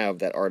have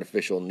that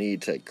artificial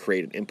need to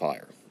create an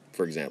empire,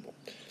 for example.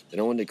 They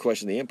don't want to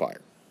question the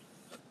empire.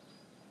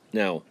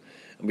 Now,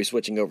 I'll be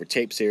switching over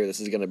tapes here. This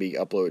is going to be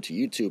uploaded to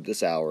YouTube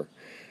this hour.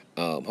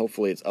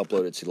 Hopefully it's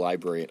uploaded to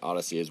Library and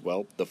Odyssey as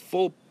well. The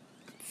full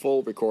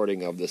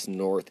recording of this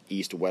North,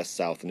 East, West,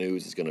 South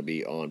news is going to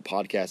be on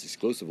podcast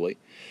exclusively.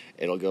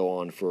 It'll go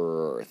on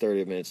for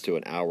 30 minutes to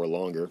an hour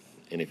longer.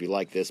 And if you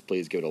like this,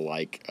 please give it a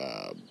like,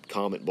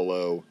 comment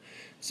below,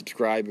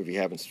 subscribe if you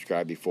haven't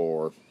subscribed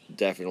before.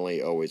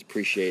 Definitely always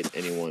appreciate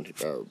anyone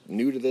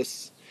new to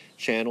this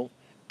channel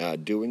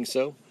doing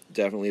so.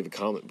 Definitely leave a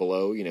comment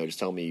below. Just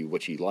tell me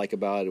what you like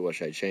about it, what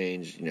should I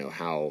change,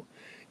 how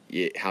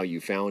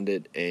you found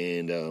it,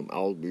 and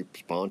I'll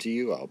respond to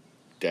you. I'll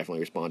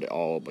definitely respond to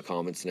all the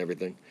comments and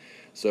everything.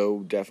 So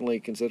definitely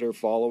consider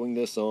following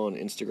this on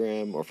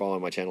Instagram, or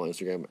following my channel on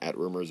Instagram at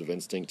Rumors of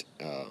Instinct.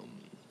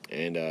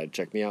 And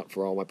check me out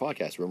for all my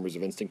podcasts, Rumors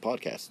of Instinct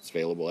Podcast. It's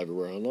available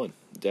everywhere online.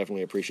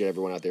 Definitely appreciate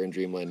everyone out there in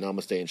Dreamland.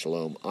 Namaste and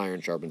shalom.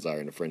 Iron sharpens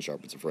iron. A friend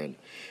sharpens a friend.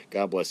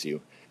 God bless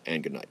you,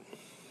 and good night.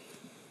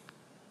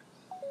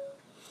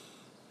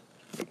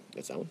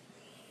 That's that one.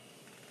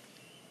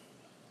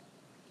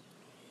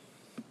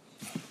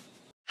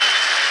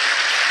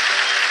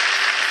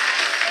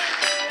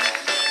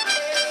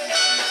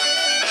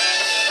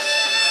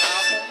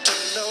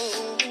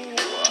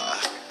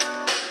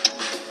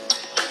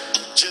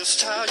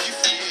 Just how you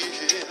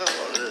feel.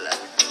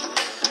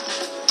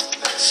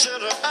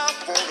 Said I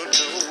wanna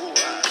know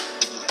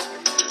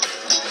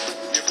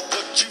if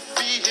what you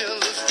feel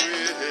is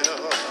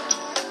real.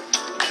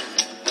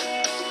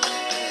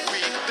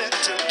 We've been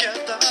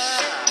together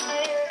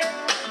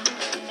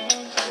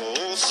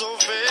oh so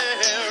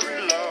very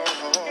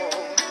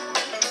long.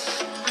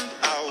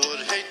 I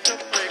would hate to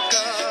break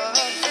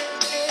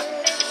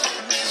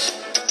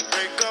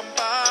up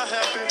our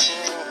happy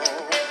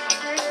home.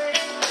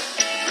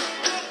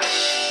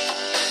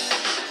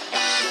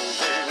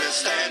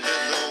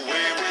 Standing the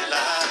way we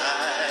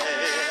lie.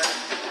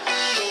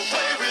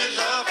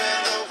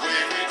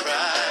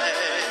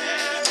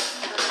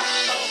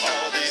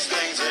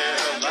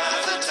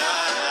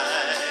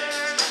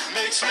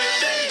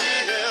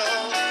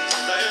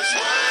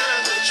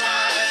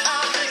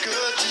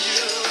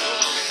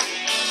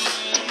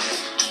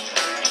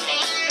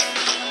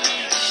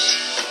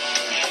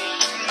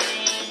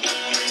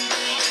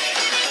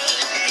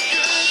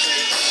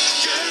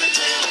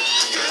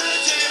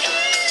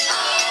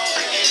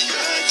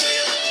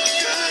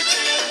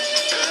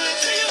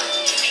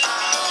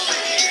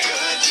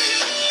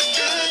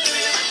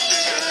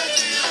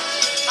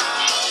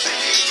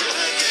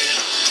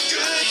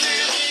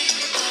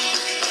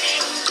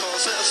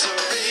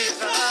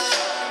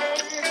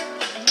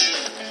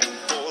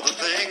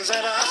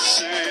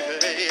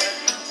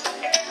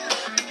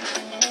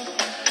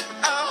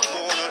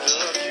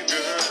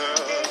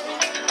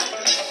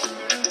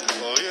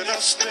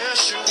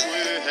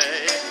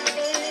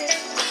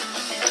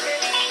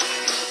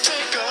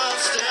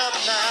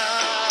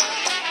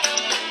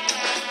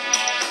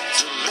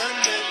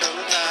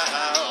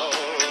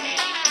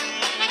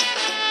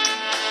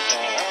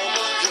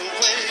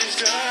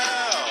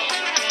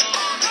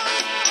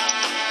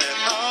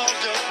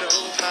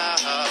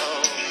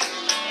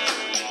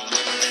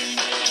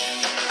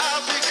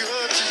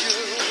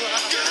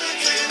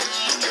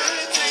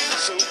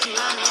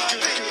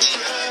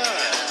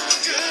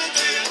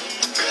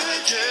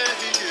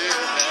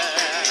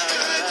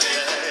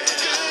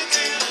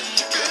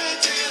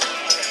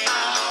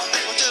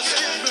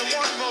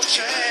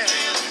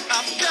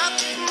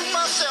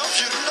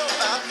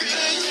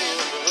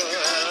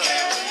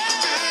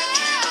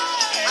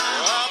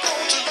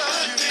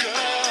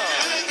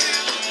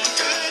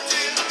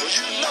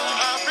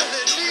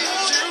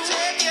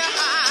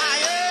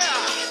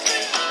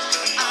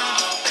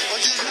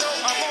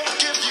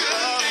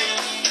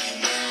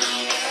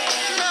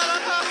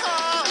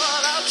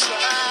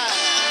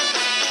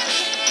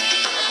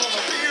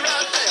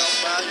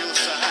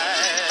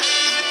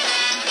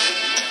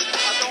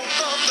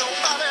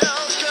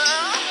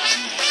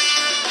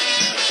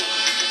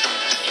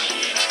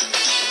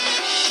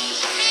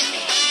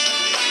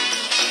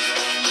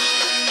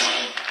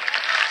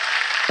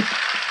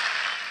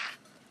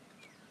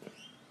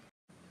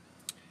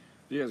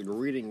 Yes,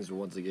 greetings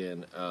once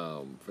again.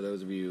 For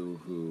those of you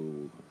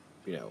who,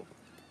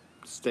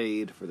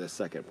 stayed for this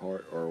second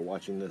part, or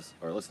watching this,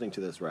 or listening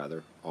to this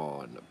rather,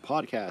 on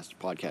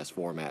podcast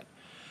format,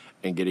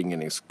 and getting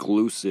an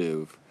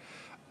exclusive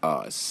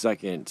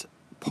second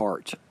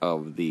part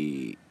of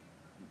the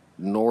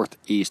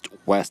Northeast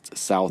West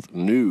South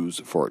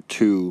news for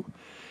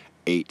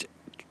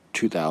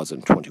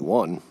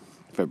 2/8/2021,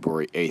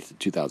 February 8th,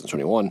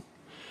 2021.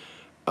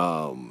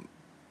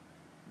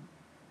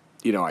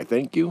 I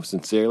thank you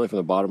sincerely from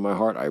the bottom of my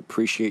heart. I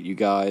appreciate you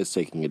guys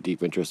taking a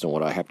deep interest in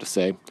what I have to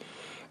say.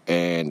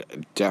 And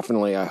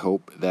definitely I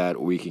hope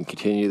that we can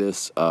continue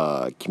this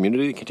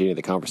community, continue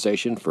the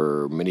conversation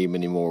for many,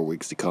 many more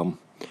weeks to come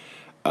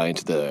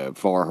into the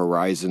far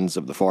horizons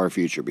of the far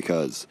future,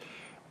 because,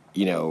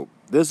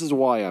 this is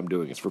why I'm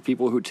doing this, for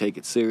people who take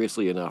it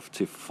seriously enough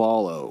to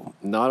follow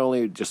not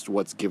only just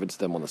what's given to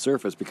them on the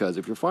surface, because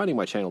if you're finding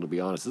my channel, to be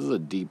honest, this is a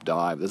deep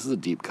dive, this is a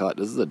deep cut,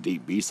 this is a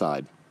deep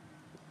B-side.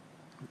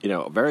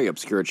 A very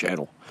obscure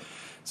channel.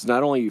 It's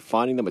not only you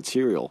finding the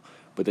material,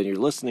 but then you're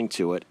listening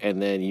to it,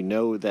 and then you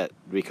know that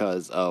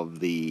because of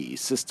the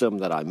system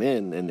that I'm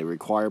in and the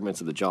requirements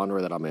of the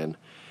genre that I'm in,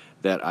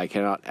 that I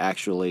cannot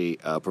actually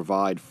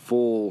provide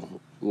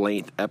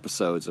full-length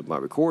episodes of my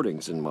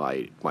recordings and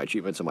my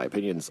treatments and my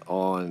opinions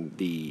on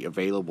the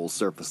available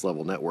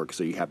surface-level network.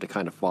 So you have to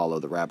kind of follow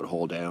the rabbit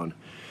hole down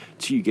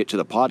till you get to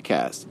the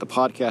podcast. The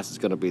podcast is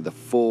going to be the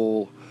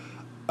full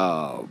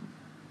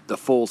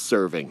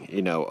serving,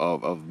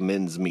 of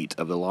men's meat,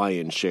 of the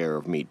lion's share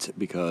of meat,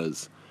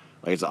 because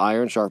like it's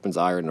iron sharpens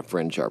iron and a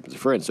friend sharpens a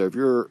friend. So if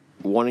you're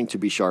wanting to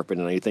be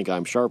sharpened and you think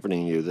I'm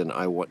sharpening you, then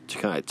I want to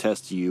kind of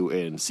test you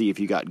and see if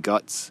you got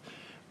guts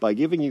by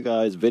giving you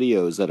guys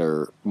videos that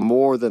are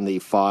more than the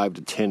 5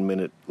 to 10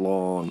 minute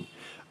long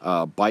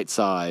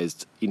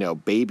bite-sized,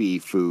 baby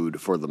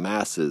food for the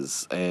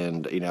masses.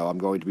 And, I'm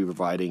going to be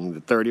providing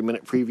the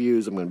 30-minute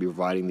previews. I'm going to be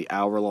providing the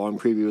hour-long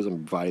previews.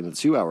 I'm providing the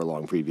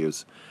 2-hour-long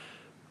previews.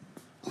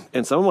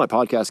 And some of my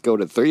podcasts go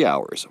to 3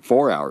 hours,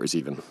 4 hours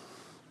even.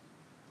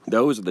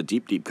 Those are the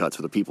deep, deep cuts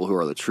for the people who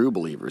are the true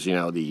believers,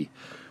 the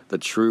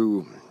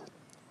true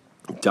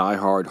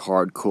diehard,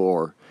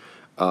 hardcore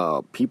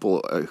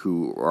people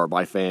who are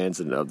my fans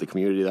and of the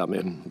community that I'm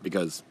in.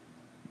 Because,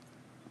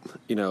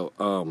 if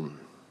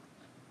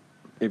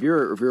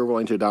you're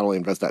willing to not only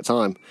invest that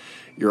time,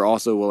 you're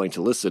also willing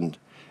to listen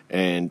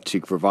and to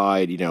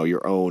provide,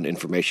 your own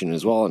information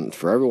as well. And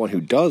for everyone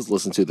who does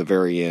listen to the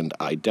very end,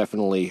 I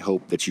definitely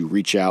hope that you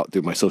reach out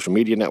through my social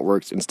media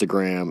networks,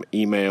 Instagram,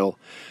 email,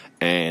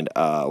 and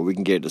we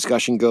can get a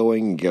discussion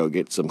going,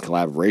 get some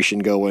collaboration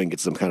going, get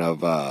some kind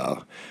of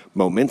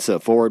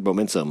forward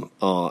momentum,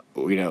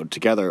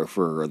 together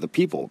for the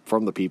people,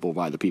 from the people,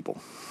 by the people.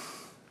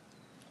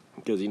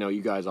 Because,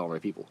 you guys are my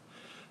people.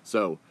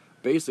 So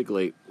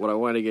basically, what I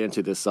want to get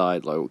into this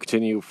side, we'll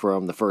continue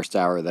from the first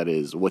hour, that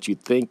is, what you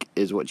think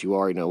is what you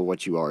are,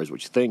 what you are is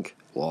what you think,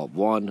 law of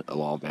one, a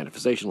law of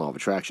manifestation, law of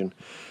attraction,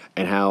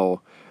 and how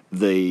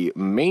the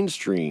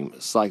mainstream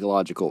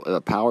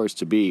psychological powers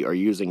to be are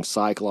using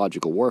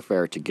psychological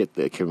warfare to get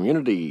the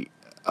community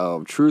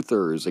of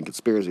truthers and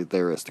conspiracy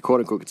theorists, the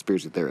quote-unquote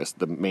conspiracy theorists,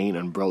 the main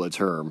umbrella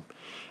term.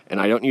 And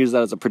I don't use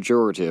that as a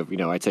pejorative,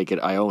 I take it,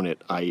 I own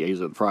it, I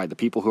use it with pride. The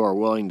people who are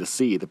willing to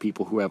see, the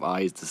people who have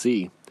eyes to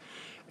see,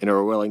 and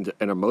are willing to,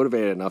 and are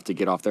motivated enough to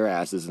get off their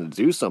asses and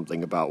do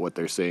something about what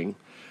they're seeing,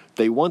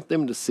 they want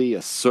them to see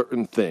a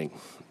certain thing.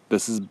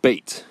 This is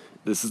bait.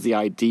 This is the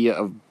idea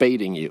of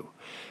baiting you.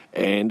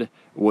 And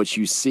what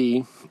you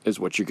see is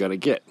what you're going to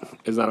get.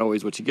 It's not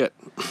always what you get,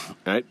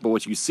 right? But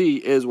what you see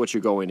is what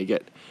you're going to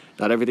get.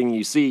 Not everything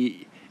you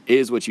see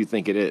is what you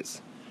think it is.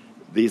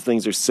 These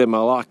things are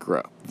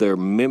simulacra. They're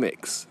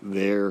mimics.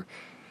 They're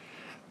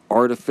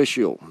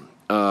artificial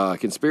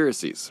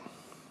conspiracies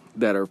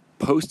that are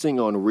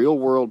posting on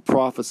real-world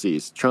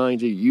prophecies, trying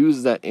to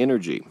use that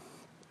energy.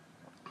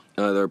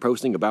 They're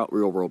posting about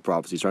real-world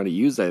prophecies, trying to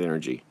use that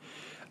energy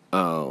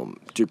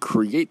to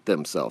create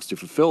themselves, to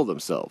fulfill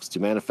themselves, to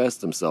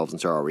manifest themselves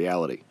into our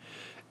reality.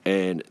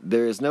 And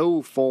there is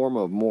no form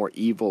of more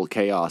evil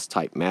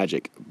chaos-type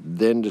magic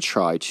than to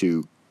try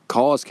to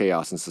cause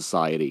chaos in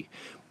society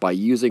by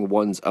using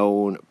one's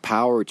own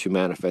power to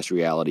manifest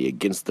reality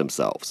against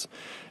themselves.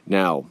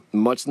 Now,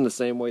 much in the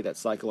same way that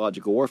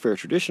psychological warfare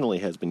traditionally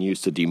has been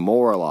used to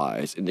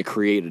demoralize and to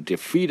create a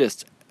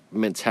defeatist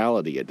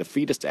mentality, a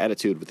defeatist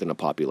attitude within a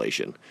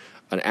population,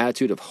 an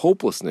attitude of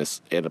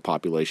hopelessness in a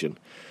population,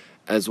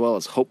 as well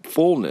as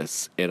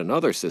hopefulness in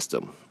another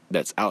system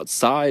that's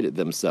outside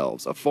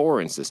themselves, a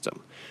foreign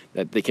system,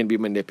 that they can be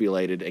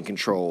manipulated and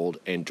controlled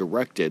and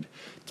directed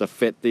to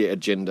fit the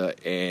agenda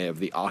of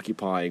the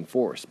occupying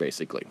force,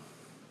 basically.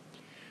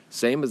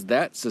 Same as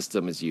that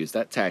system is used,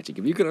 that tactic.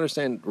 If you can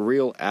understand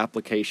real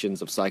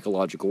applications of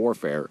psychological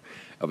warfare,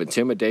 of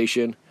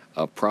intimidation,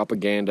 of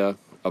propaganda,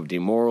 of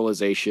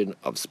demoralization,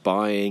 of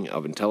spying,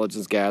 of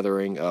intelligence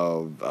gathering,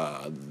 of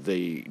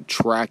the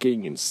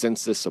tracking and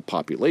census of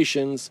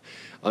populations,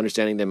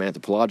 understanding them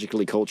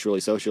anthropologically, culturally,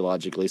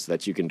 sociologically, so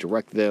that you can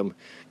direct them,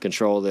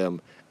 control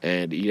them,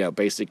 and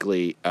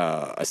basically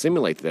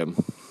assimilate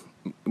them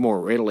more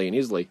readily and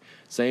easily.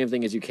 Same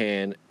thing as you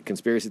can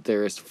conspiracy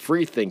theorists,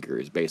 free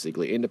thinkers,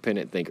 basically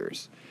independent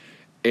thinkers,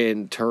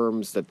 in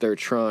terms that they're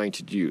trying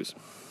to use.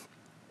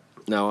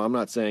 Now, I'm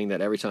not saying that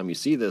every time you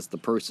see this, the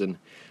person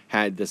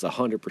had this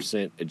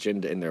 100%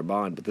 agenda in their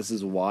mind, but this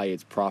is why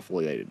it's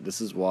profligated. This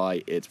is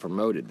why it's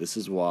promoted. This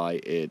is why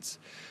it's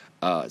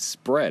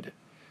spread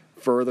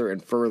further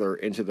and further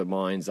into the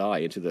mind's eye,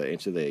 into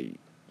the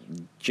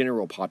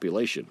general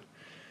population.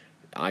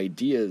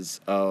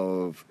 Ideas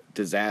of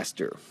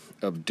disaster,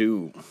 of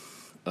doom,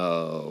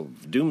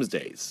 of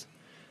doomsdays,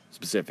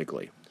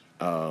 specifically,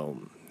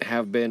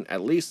 have been,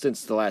 at least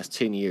since the last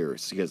 10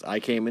 years, because I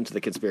came into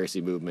the conspiracy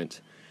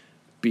movement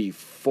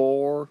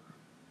before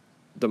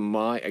the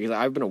Mayan, because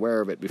I've been aware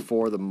of it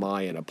before the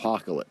Mayan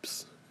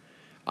apocalypse.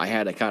 I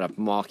had a kind of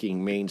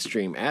mocking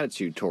mainstream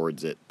attitude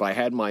towards it, but I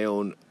had my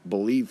own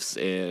beliefs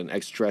in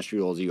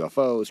extraterrestrials,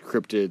 UFOs,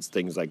 cryptids,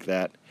 things like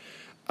that.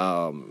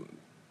 But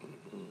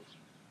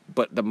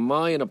the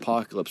Mayan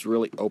apocalypse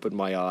really opened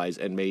my eyes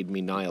and made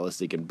me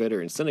nihilistic and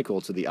bitter and cynical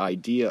to the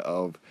idea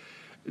of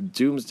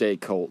doomsday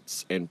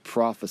cults and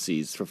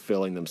prophecies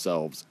fulfilling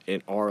themselves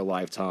in our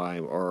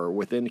lifetime or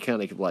within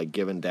kind of like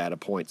given data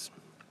points,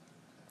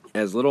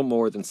 as little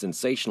more than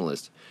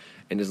sensationalist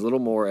and as little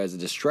more as a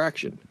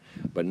distraction.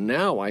 But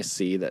now I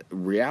see that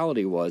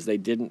reality was they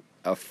didn't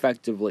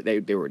effectively,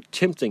 they were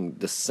attempting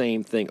the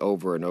same thing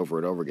over and over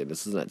and over again.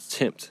 This is an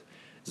attempt.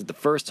 This is the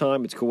first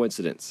time it's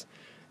coincidence.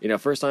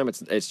 First time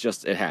it's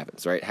just, it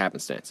happens, right?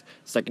 Happenstance.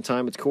 Second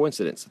time it's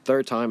coincidence.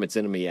 Third time it's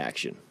enemy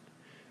action.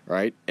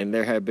 Right? And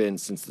there have been,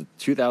 since the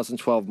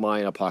 2012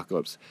 Mayan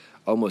apocalypse,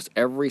 almost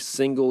every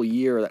single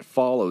year that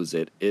follows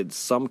it, it's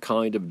some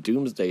kind of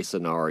doomsday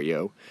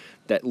scenario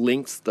that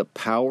links the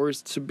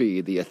powers to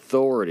be, the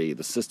authority,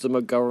 the system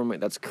of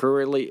government that's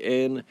currently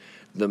in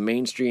the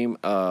mainstream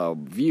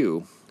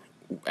view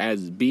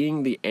as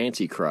being the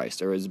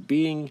Antichrist, or as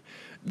being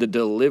the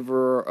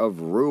deliverer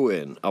of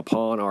ruin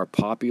upon our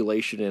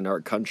population and our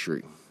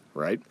country,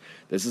 right?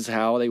 This is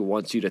how they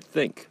want you to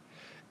think.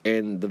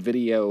 In the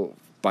video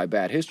by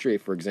Bad History,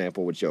 for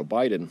example, with Joe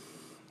Biden,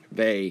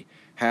 they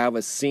have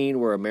a scene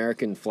where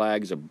American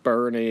flags are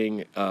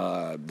burning,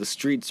 the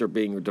streets are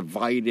being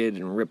divided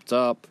and ripped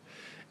up,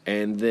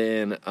 and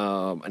then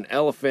an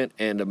elephant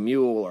and a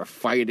mule are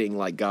fighting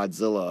like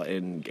Godzilla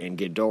and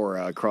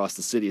Ghidorah across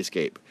the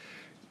cityscape,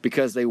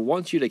 because they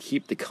want you to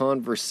keep the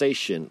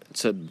conversation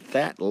to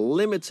that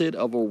limited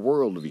of a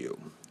worldview.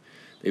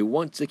 They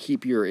want to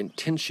keep your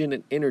intention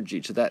and energy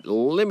to that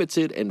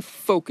limited and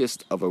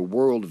focused of a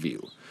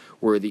worldview,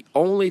 where the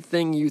only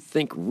thing you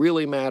think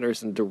really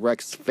matters and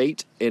directs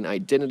fate and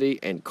identity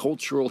and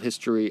cultural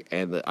history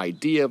and the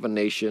idea of a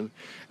nation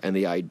and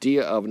the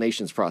idea of a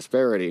nation's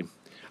prosperity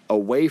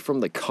away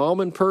from the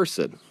common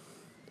person,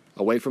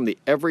 away from the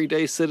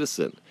everyday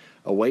citizen,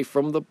 away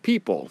from the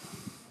people,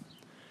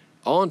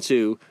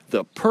 onto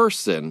the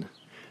person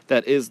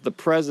that is the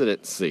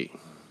presidency,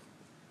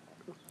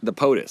 the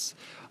POTUS,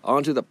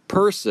 onto the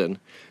person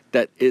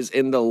that is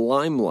in the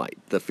limelight,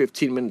 the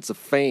 15 minutes of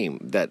fame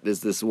that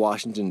is this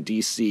Washington,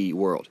 D.C.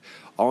 world,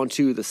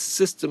 onto the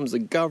systems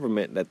of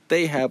government that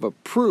they have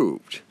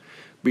approved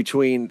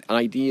between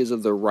ideas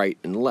of the right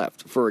and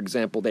left. For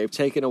example, they've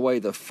taken away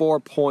the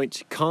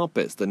 4-point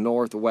compass, the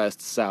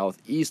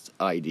northwest-southeast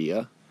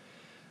idea,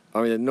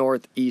 the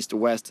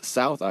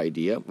northeast-west-south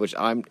idea, which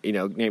I'm,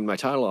 named my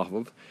title off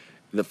of,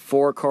 the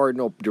 4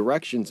 cardinal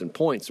directions and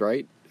points,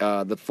 right?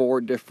 The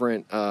 4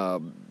 different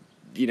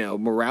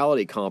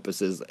morality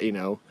compasses,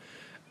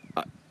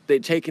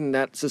 they've taken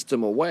that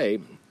system away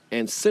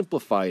and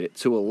simplified it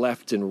to a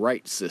left and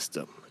right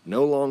system.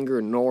 No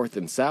longer north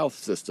and south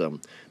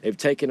system. They've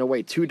taken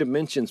away 2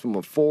 dimensions from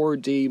a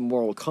 4D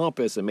moral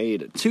compass and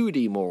made it a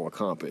 2D moral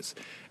compass.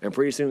 And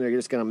pretty soon they're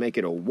just going to make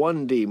it a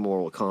 1D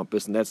moral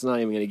compass, and that's not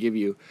even going to give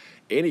you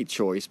any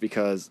choice,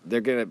 because they're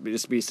going to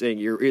just be saying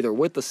you're either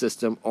with the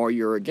system or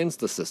you're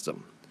against the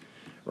system.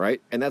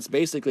 Right? And that's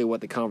basically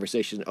what the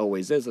conversation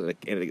always is in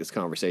this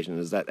conversation,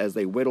 is that as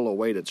they whittle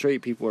away the tree,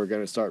 people are going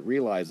to start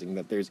realizing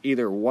that there's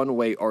either one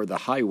way or the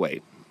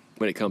highway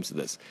when it comes to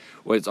this.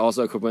 Well, it's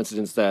also a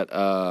coincidence that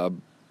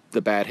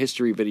the Bad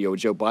History video with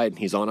Joe Biden,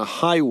 he's on a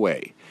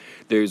highway.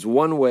 There's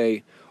one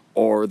way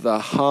or the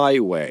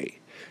highway.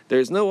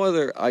 There's no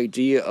other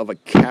idea of a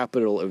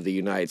capital of the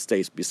United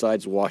States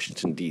besides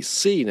Washington,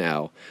 D.C.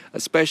 now,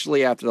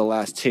 especially after the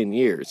last 10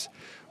 years,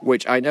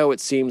 which I know it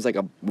seems like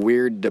a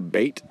weird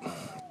debate,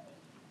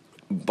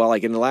 but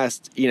like in the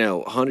last,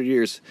 100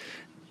 years,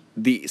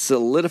 the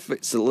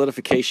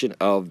solidification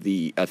of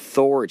the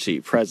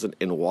authority present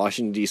in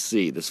Washington,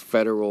 D.C., this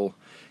federal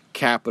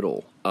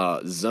capital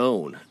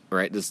zone,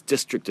 right, this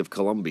District of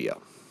Columbia,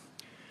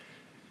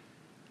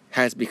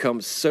 has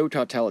become so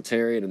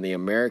totalitarian in the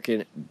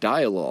American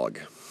dialogue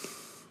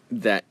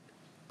that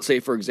say,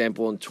 for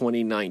example, in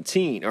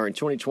 2019 or in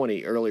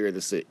 2020, earlier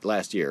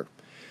last year,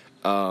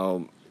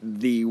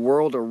 the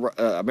world,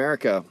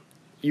 America,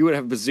 you would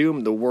have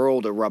presumed the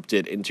world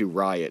erupted into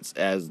riots,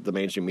 as the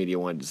mainstream media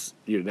wanted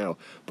you to know.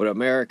 But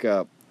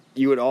America,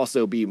 you would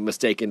also be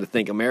mistaken to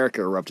think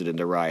America erupted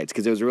into riots,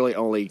 because it was really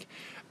only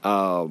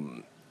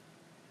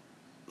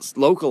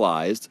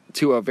localized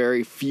to a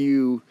very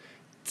few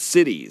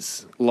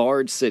cities,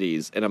 large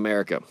cities in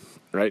America,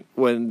 right?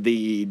 When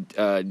the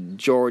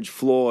George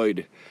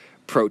Floyd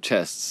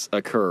protests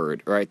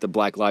occurred, right? The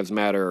Black Lives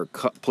Matter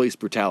police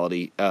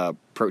brutality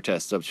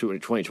protests of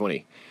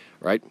 2020,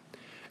 right?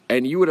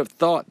 And you would have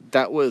thought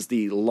that was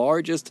the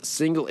largest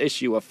single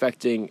issue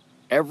affecting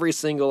every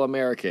single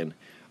American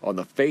on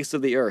the face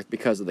of the earth,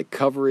 because of the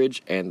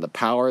coverage and the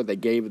power they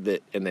gave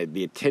it, and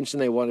the attention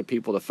they wanted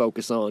people to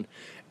focus on.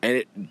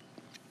 And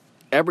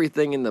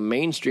everything in the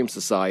mainstream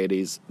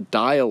society's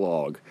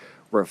dialogue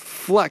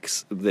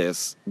reflects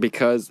this,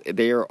 because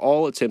they are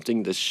all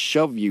attempting to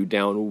shove you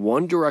down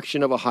one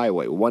direction of a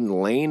highway,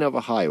 one lane of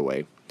a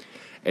highway,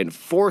 and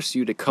force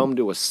you to come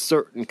to a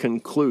certain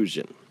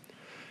conclusion.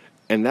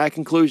 And that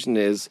conclusion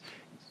is,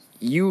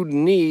 you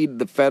need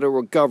the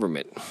federal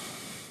government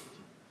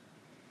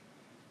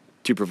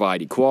to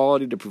provide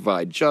equality, to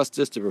provide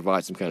justice, to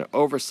provide some kind of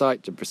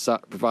oversight, to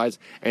provide,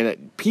 and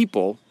that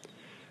people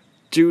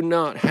do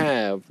not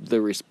have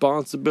the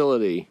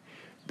responsibility,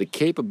 the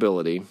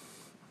capability,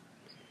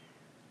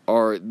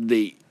 or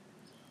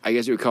I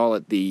guess you would call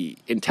it the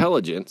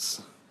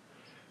intelligence,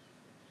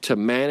 to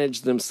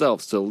manage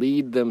themselves, to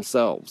lead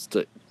themselves,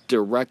 to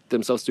direct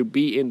themselves, to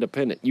be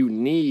independent. You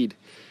need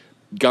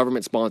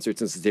government-sponsored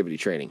sensitivity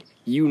training.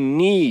 You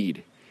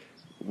need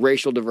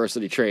racial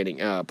diversity training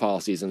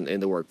policies in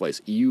the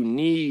workplace. You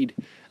need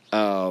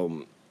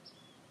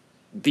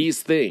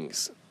these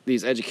things,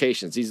 these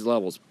educations, these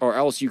levels, or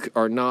else you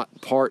are not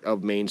part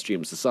of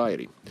mainstream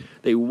society.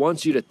 They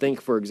want you to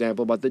think, for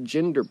example, about the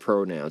gender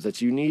pronouns,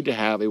 that you need to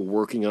have a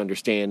working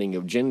understanding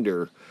of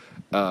gender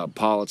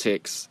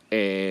politics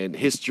and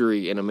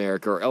history in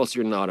America, or else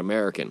you're not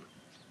American.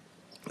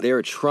 They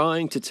are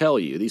trying to tell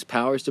you, these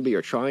powers to be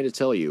are trying to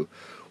tell you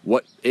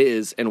what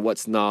is and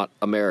what's not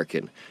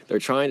American. They're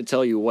trying to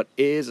tell you what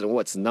is and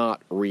what's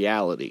not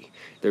reality.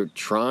 They're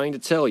trying to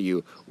tell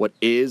you what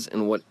is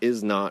and what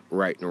is not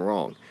right and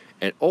wrong.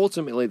 And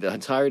ultimately, the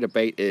entire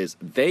debate is,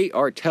 they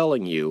are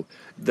telling you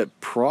the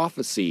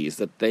prophecies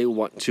that they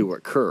want to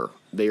occur.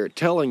 They are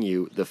telling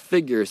you the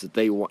figures that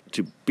they want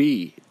to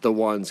be the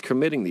ones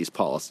committing these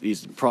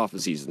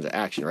prophecies into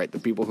action, right? The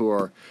people who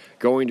are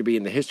going to be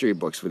in the history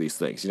books for these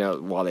things,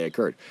 while they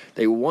occurred.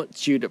 They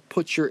want you to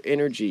put your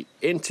energy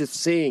into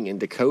seeing and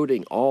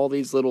decoding all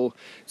these little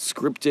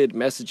scripted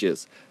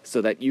messages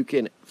so that you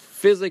can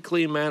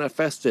physically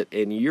manifest it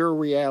in your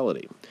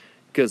reality.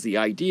 Because the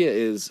idea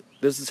is,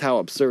 this is how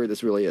absurd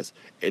this really is.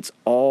 It's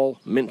all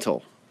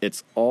mental.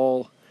 It's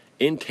all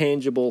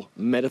intangible,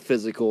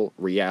 metaphysical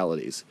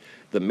realities.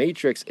 The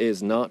Matrix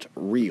is not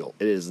real.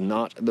 It is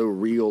not the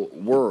real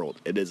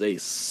world. It is a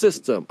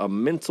system, a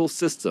mental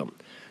system,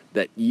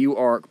 that you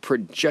are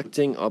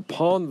projecting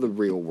upon the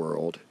real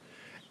world,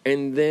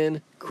 and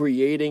then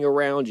creating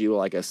around you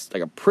like a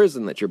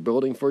prison that you're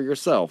building for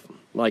yourself,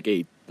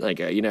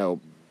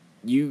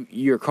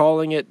 You're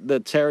calling it the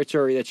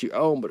territory that you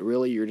own, but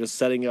really you're just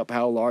setting up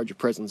how large a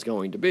prison's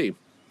going to be.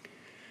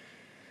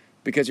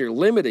 Because you're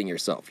limiting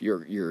yourself,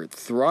 you're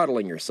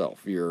throttling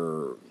yourself,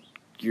 you're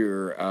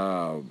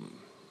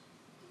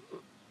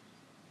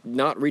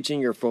not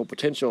reaching your full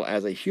potential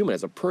as a human,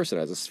 as a person,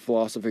 as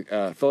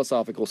a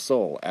philosophical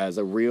soul, as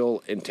a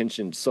real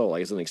intentioned soul,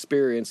 as an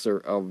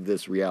experiencer of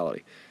this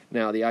reality.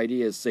 Now, the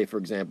idea is, say, for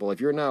example,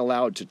 if you're not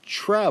allowed to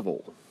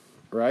travel,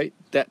 right,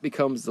 that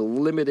becomes the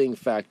limiting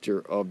factor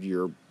of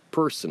your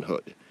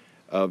personhood,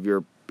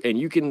 and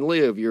you can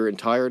live your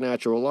entire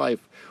natural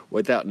life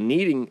without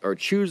needing or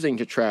choosing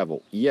to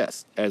travel,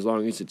 yes, as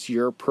long as it's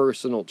your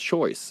personal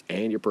choice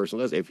and your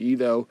personal desire. If you,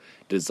 though,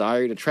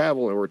 desire to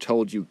travel and were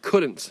told you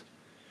couldn't,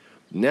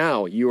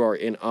 now you are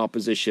in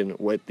opposition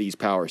with these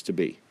powers to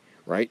be,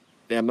 right?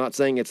 And I'm not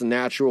saying it's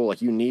natural,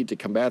 like you need to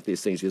combat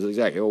these things, because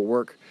exactly, it will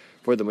work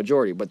for the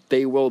majority, but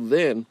they will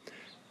then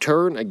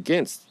turn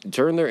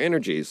their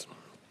energies,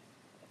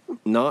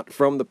 not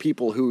from the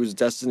people whose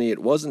destiny it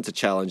wasn't to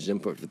challenge them,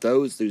 but for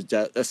those whose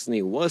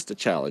destiny was to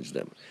challenge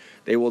them.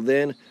 They will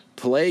then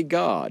play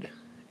God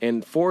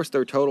and force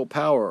their total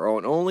power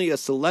on only a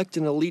select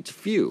and elite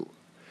few.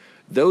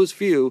 Those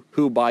few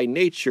who by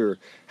nature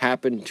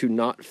happen to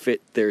not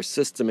fit their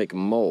systemic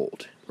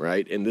mold,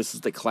 right? And this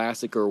is the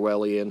classic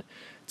Orwellian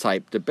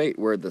type debate,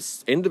 where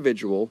this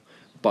individual,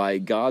 by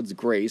God's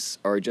grace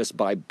or just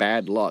by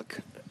bad luck,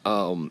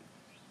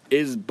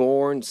 is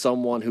born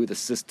someone who the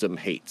system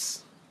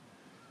hates.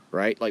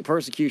 Right? Like,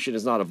 persecution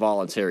is not a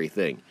voluntary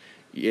thing.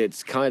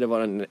 It's kind of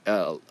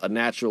a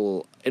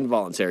natural,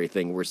 involuntary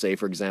thing where, say,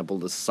 for example,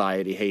 the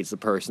society hates a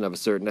person of a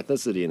certain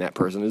ethnicity, and that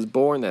person is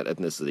born that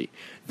ethnicity.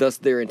 Thus,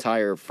 their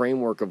entire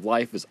framework of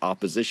life is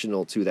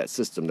oppositional to that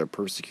system. They're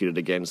persecuted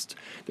against,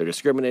 they're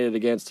discriminated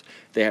against,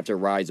 they have to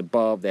rise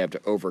above, they have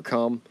to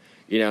overcome.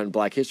 in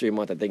Black History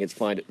Month, I think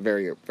find it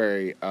very,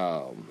 very,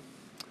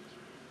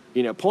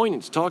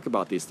 poignant to talk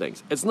about these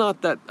things. It's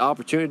not that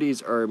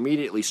opportunities are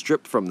immediately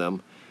stripped from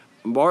them.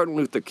 Martin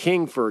Luther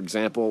King, for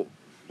example,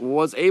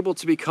 was able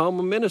to become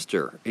a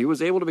minister. He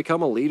was able to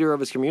become a leader of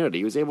his community.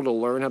 He was able to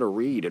learn how to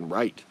read and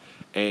write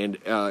and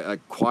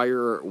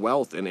acquire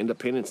wealth and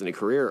independence and a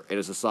career in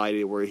a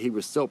society where he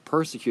was still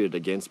persecuted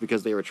against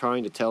because they were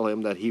trying to tell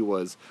him that he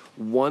was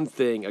one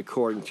thing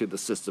according to the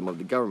system of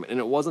the government. And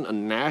it wasn't a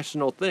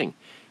national thing.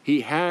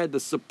 He had the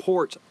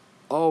support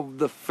of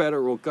the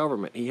federal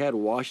government. He had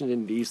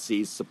Washington,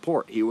 D.C.'s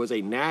support. He was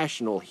a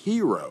national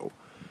hero.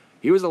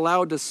 He was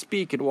allowed to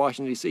speak in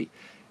Washington, D.C.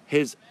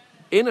 His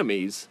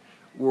enemies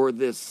were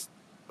this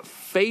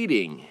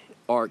fading,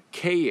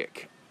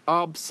 archaic,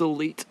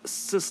 obsolete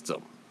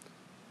system,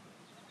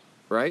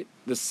 right?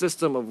 The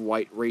system of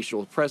white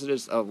racial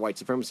prejudice, of white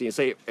supremacy, and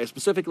say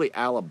specifically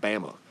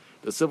Alabama.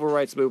 The civil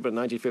rights movement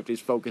in the 1950s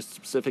focused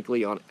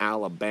specifically on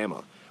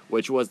Alabama,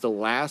 which was the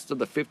last of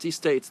the 50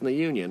 states in the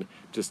Union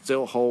to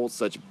still hold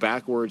such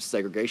backwards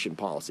segregation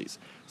policies.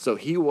 So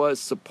he was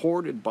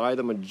supported by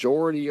the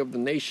majority of the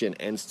nation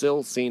and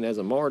still seen as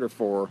a martyr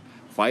for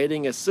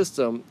fighting a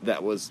system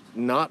that was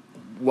not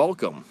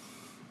welcome.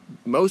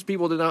 Most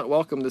people did not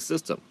welcome the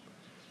system.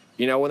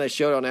 When they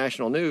showed on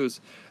national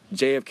news,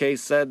 JFK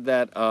said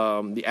that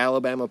the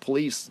Alabama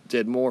police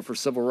did more for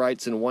civil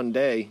rights in one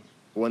day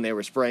when they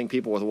were spraying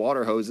people with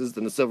water hoses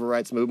than the civil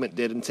rights movement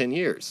did in 10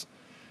 years.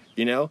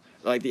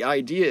 The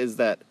idea is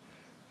that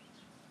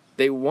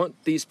they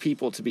want these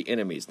people to be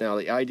enemies. Now,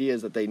 the idea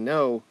is that they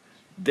know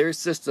their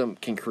system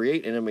can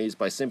create enemies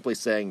by simply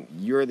saying,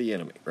 you're the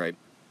enemy, right?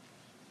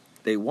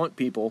 They want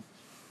people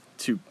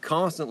to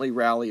constantly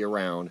rally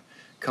around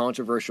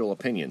controversial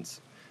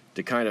opinions,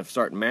 to kind of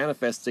start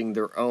manifesting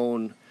their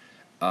own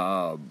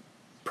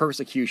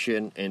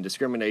persecution and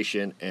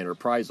discrimination and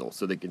reprisal.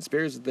 So the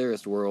conspiracy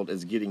theorist world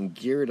is getting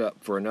geared up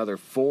for another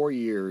 4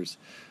 years,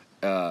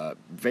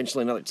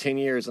 eventually another 10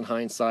 years in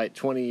hindsight,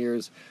 20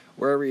 years,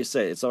 wherever you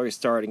say. It's always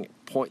starting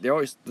point.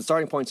 The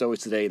starting point's always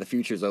today. The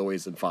future's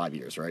always in 5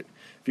 years, right?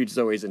 The future's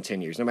always in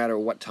 10 years, no matter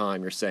what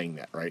time you're saying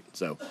that, right?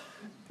 So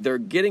they're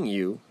getting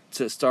you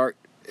to start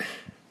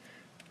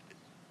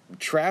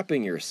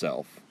trapping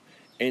yourself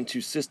into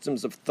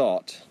systems of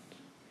thought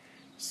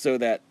so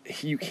that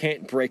you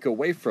can't break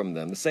away from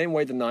them. The same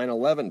way the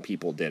 9/11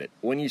 people did it.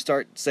 When you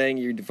start saying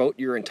you devote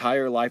your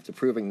entire life to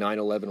proving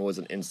 9/11 was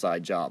an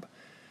inside job,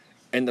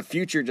 and the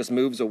future just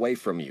moves away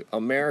from you.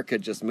 America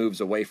just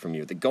moves away from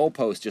you. The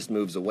goalpost just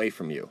moves away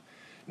from you.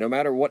 No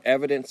matter what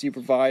evidence you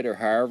provide or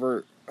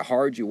however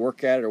hard you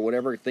work at it or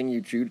whatever thing you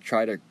do to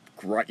try to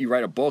you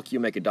write a book, you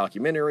make a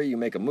documentary, you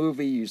make a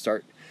movie, you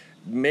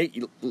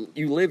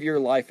live your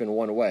life in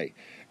one way.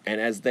 And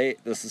as the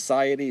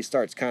society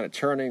starts kind of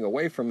turning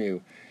away from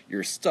you,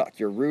 you're stuck.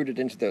 You're rooted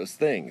into those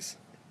things.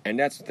 And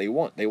that's what they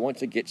want. They want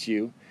to get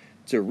you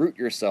to root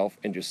yourself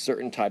into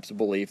certain types of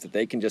belief that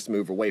they can just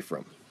move away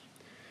from.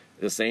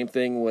 The same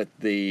thing with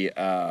the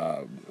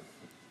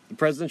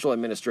presidential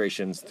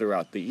administrations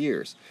throughout the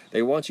years.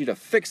 They want you to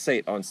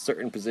fixate on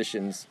certain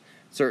positions,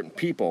 certain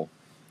people,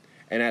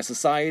 and as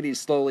society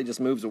slowly just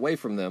moves away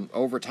from them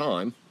over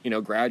time,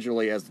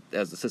 gradually as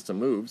the system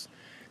moves,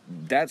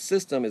 that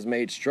system is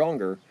made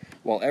stronger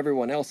while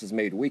everyone else is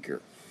made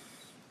weaker,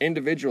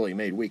 individually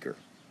made weaker,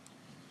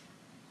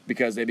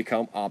 because they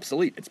become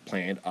obsolete. It's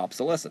planned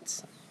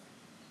obsolescence.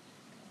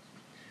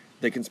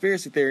 The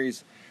conspiracy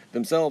theories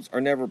themselves are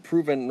never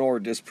proven nor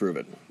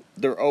disproven.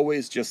 They're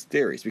always just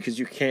theories because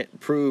you can't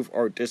prove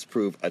or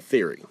disprove a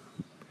theory.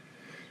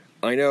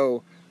 I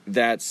know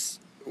that's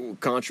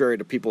contrary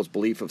to people's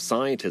belief of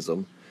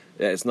scientism,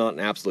 that it's not an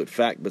absolute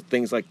fact, but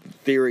things like the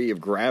theory of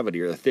gravity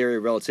or the theory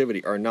of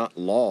relativity are not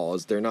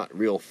laws, they're not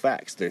real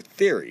facts, they're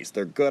theories,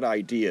 they're good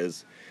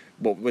ideas,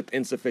 but with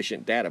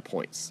insufficient data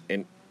points,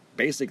 and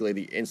basically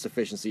the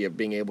insufficiency of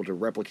being able to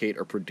replicate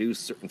or produce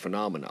certain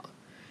phenomena.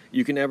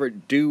 You can never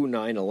do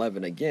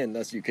 9/11 again,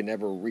 thus you can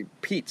never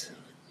repeat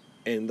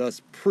and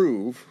thus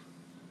prove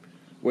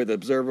with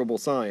observable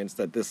science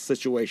that this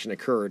situation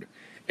occurred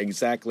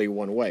exactly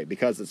one way,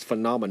 because it's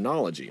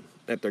phenomenology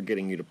that they're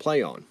getting you to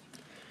play on.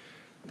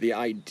 The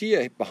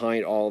idea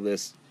behind all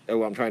this,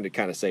 what I'm trying to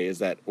kind of say, is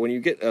that when you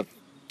get a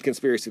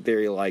conspiracy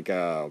theory like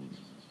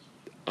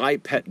I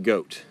Pet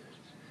Goat,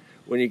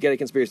 when you get a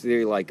conspiracy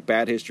theory like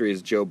Bad History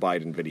is Joe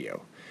Biden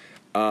video,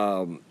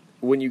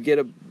 when you get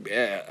an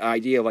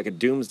idea of like a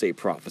doomsday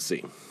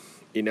prophecy,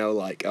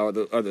 or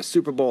the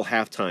Super Bowl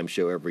halftime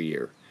show every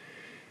year,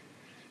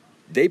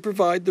 they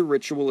provide the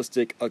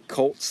ritualistic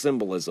occult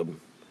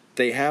symbolism.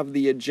 They have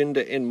the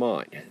agenda in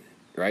mind,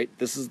 right?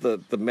 This is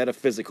the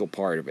metaphysical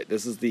part of it.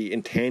 This is the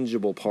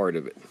intangible part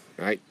of it,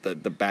 right? The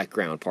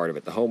background part of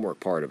it, the homework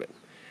part of it.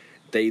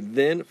 They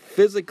then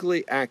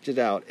physically act it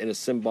out in a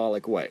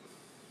symbolic way,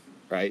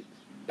 right?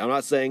 I'm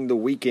not saying The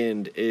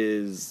Weeknd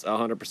is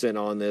 100%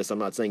 on this. I'm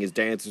not saying his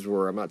dancers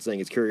were. I'm not saying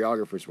his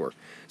choreographers were.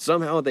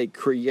 Somehow they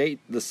create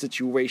the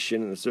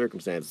situation and the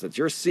circumstances that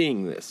you're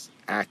seeing this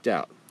act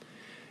out.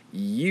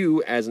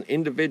 You, as an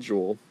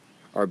individual,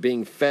 are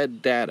being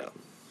fed data.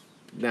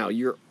 Now,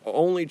 your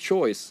only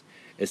choice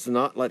is to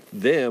not let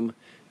them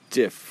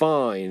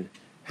define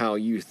how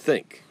you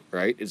think,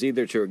 right? It's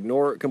either to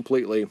ignore it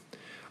completely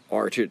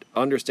or to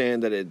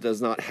understand that it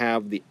does not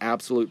have the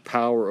absolute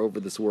power over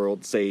this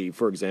world, say,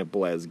 for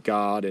example, as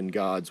God and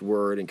God's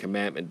word and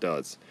commandment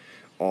does,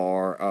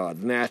 or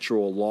the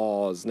natural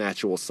laws,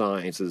 natural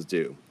sciences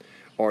do,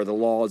 or the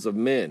laws of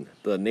men,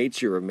 the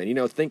nature of men. You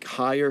know, think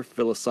higher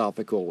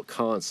philosophical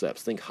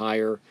concepts, think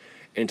higher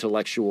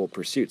intellectual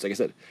pursuits. Like I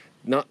said,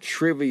 not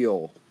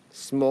trivial,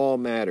 small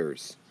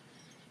matters.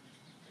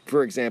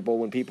 For example,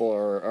 when people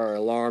are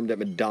alarmed at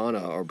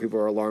Madonna, or people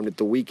are alarmed at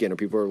The Weeknd, or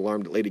people are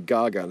alarmed at Lady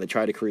Gaga, and they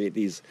try to create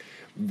these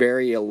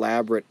very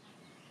elaborate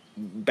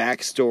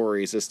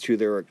backstories as to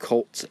their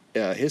occult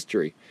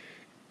history,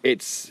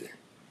 it's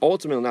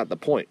ultimately not the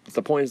point.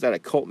 The point is that a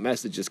cult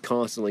message is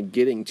constantly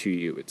getting to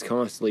you. It's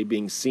constantly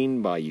being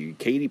seen by you.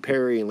 Katy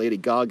Perry and Lady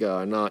Gaga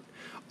are not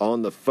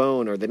on the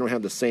phone, or they don't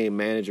have the same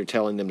manager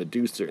telling them to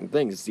do certain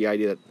things. It's the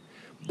idea that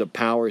the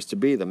powers to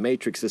be, the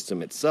matrix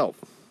system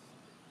itself,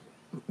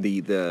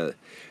 the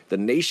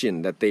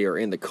nation that they are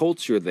in, the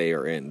culture they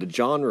are in, the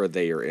genre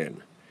they are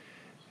in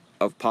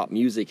of pop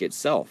music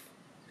itself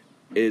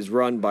is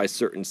run by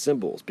certain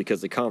symbols, because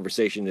the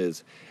conversation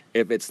is,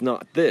 if it's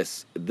not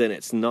this, then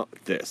it's not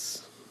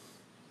this.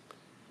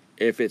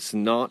 If it's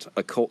not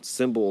occult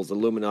symbols,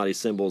 Illuminati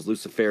symbols,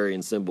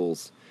 Luciferian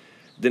symbols,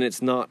 then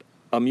it's not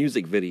a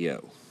music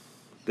video.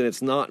 Then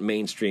it's not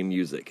mainstream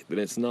music. Then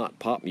it's not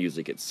pop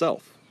music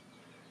itself.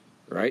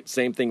 Right?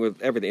 Same thing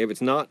with everything. If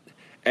it's not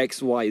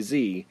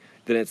XYZ,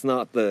 then it's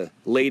not the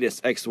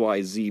latest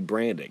XYZ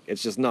branding.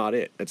 It's just not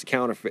it. It's a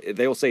counterfeit.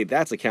 They'll say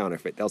that's a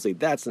counterfeit. They'll say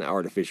that's an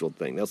artificial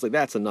thing. They'll say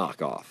that's a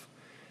knockoff.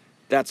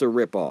 That's a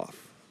ripoff.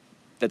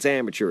 That's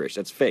amateurish.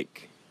 That's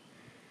fake.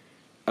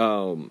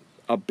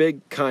 A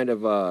big kind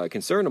of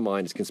concern of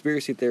mine is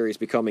conspiracy theories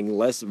becoming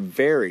less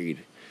varied,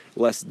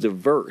 less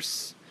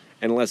diverse,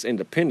 and less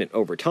independent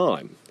over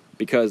time,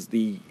 because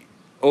the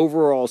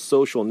overall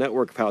social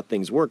network of how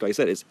things work, like I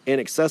said, is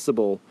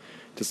inaccessible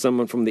to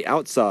someone from the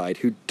outside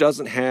who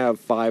doesn't have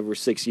 5 or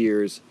 6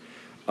 years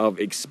of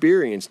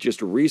experience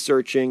just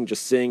researching,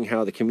 just seeing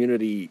how the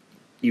community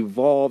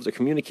evolves or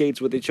communicates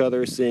with each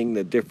other, seeing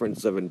the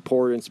difference of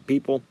importance of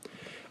people.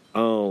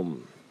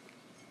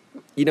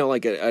 You know,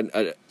 like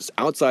an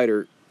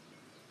outsider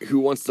who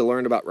wants to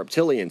learn about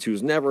reptilians,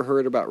 who's never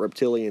heard about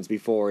reptilians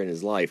before in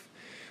his life,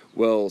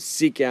 will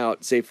seek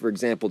out, say, for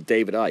example,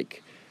 David Icke,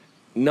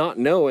 not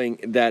knowing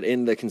that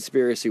in the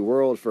conspiracy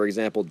world, for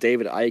example,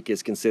 David Icke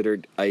is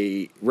considered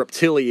a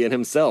reptilian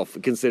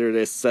himself, considered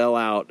a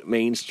sellout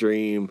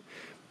mainstream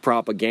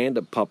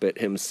propaganda puppet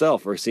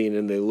himself, or seen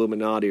in the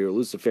Illuminati or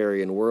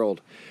Luciferian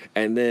world.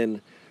 And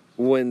then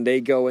when they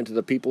go into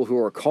the people who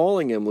are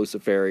calling him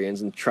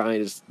Luciferians and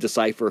trying to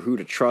decipher who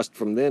to trust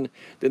from then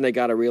they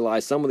got to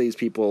realize some of these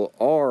people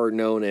are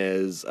known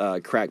as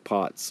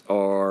crackpots,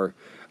 or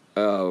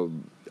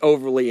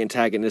overly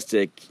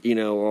antagonistic, you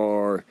know,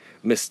 or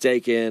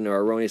mistaken or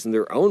erroneous in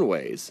their own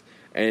ways.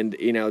 And,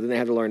 you know, then they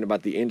have to learn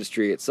about the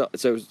industry itself.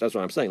 So that's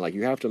what I'm saying. Like,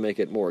 you have to make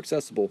it more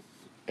accessible.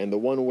 And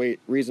the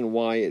reason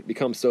why it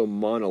becomes so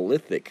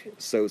monolithic,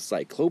 so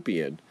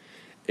cyclopean,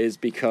 is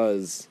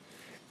because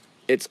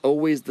it's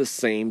always the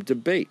same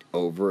debate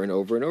over and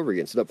over and over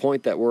again. To the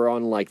point that we're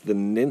on, like, the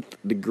nth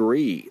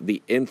degree,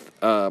 the nth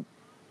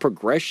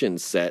progression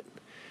set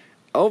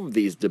of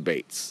these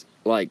debates.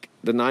 Like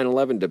the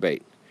 9/11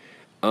 debate.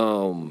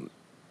 I'm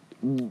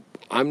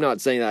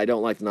not saying that I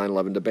don't like the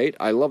 9/11 debate.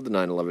 I love the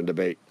 9/11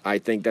 debate. I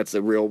think that's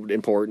a real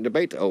important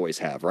debate to always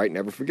have, right?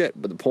 Never forget.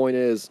 But the point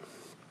is,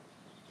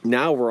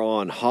 now we're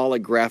on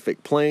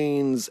holographic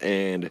planes,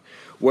 and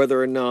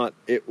whether or not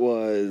it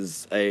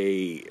was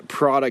a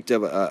product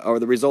of or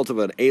the result of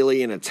an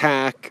alien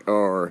attack,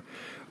 or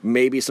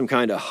maybe some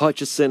kind of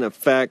Hutchison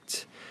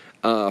effect,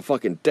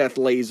 fucking death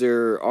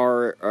laser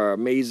or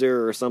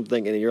maser or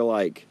something, and you're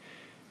like,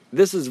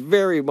 this is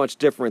very much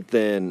different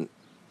than,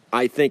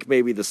 I think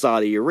maybe the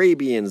Saudi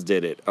Arabians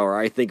did it, or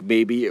I think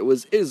maybe it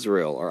was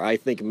Israel, or I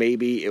think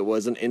maybe it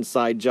was an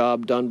inside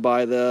job done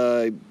by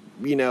the,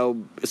 you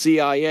know,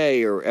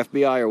 CIA or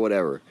FBI or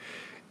whatever.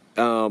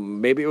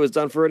 Maybe it was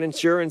done for an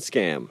insurance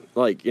scam.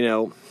 Like, you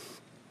know,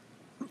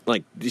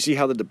 like, do you see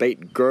how the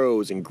debate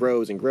grows and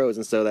grows and grows?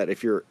 And so that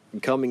if you're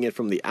coming in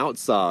from the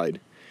outside,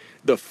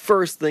 the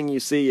first thing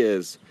you see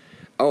is,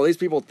 oh, these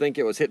people think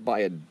it was hit by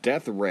a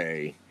death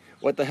ray.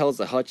 What the hell is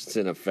the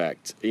Hutchison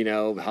effect? You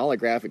know,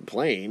 holographic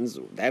planes,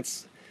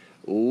 that's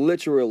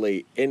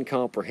literally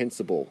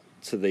incomprehensible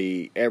to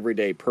the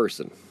everyday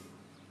person.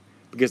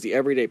 Because the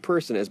everyday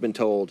person has been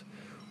told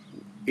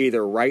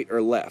either right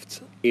or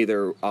left,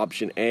 either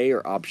option A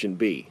or option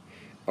B,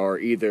 or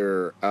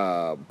either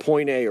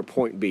point A or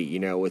point B, you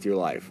know, with your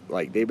life.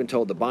 Like, they've been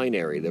told the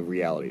binary, the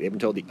reality. They've been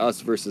told the us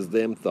versus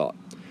them thought.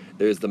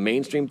 There's the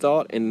mainstream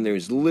thought, and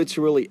there's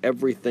literally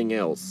everything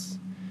else,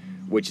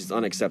 which is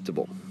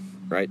unacceptable.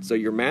 Right? So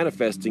you're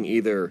manifesting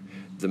either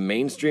the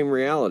mainstream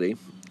reality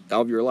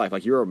of your life,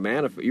 like you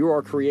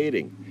are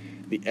creating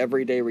the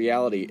everyday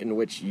reality in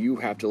which you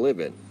have to live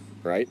in,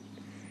 right?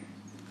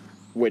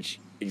 Which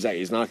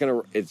Exactly. It's not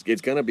gonna.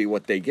 It's gonna be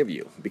what they give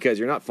you, because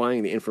you're not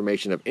finding the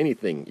information of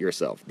anything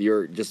yourself.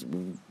 You're just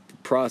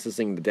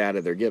processing the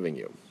data they're giving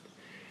you,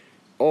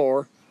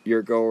 or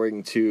you're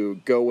going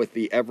to go with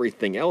the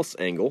everything else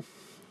angle,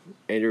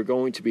 and you're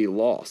going to be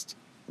lost,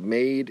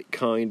 made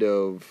kind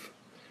of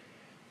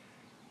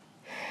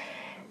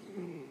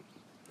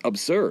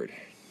absurd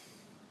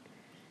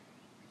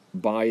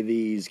by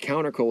these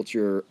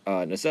counterculture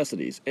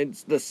necessities.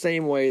 It's the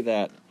same way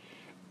that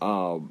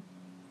the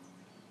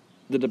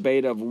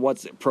debate of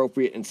what's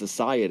appropriate in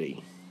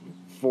society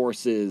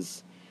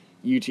forces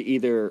you to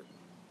either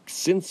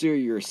censor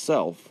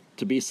yourself,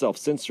 to be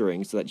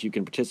self-censoring so that you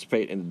can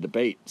participate in the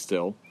debate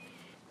still,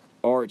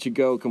 or to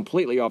go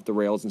completely off the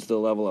rails into the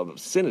level of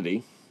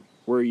obscenity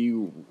where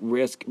you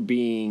risk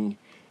being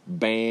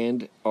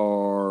banned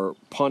or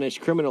punished,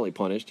 criminally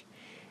punished,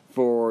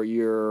 for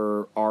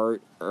your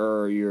art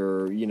or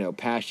your,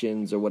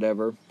 passions or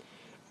whatever.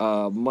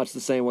 Much the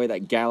same way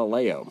that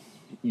Galileo,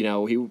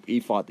 he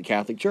fought the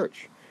Catholic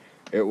Church.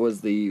 It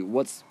was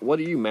what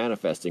are you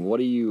manifesting? What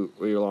are your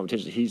long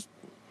intention?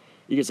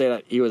 You could say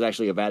that he was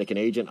actually a Vatican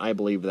agent. I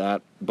believe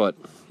that. But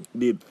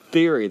the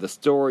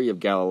story of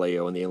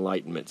Galileo and the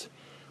Enlightenment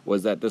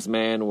was that this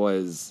man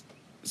was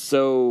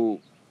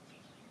so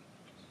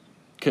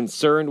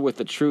concerned with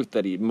the truth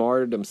that he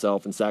martyred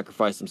himself and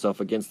sacrificed himself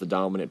against the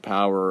dominant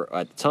power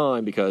at the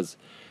time, because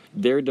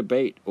their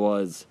debate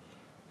was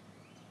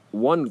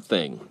one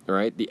thing,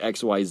 right? The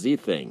XYZ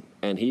thing.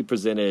 And he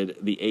presented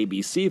the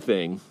ABC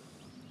thing.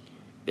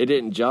 It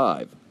didn't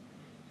jive.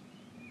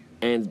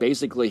 And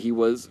basically he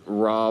was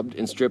robbed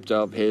and stripped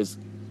of his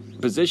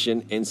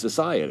position in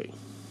society.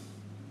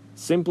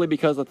 Simply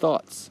because of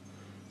thoughts.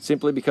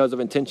 Simply because of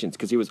intentions.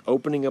 Because he was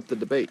opening up the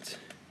debate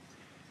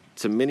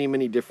to many,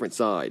 many different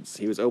sides.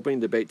 He was opening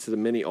the debate to the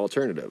many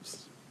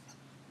alternatives.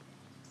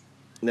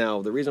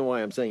 Now, the reason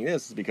why I'm saying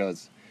this is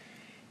because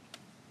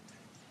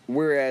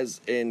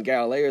whereas in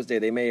Galileo's day,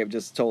 they may have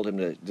just told him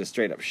to just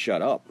straight up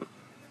shut up.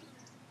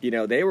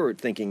 They were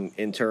thinking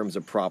in terms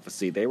of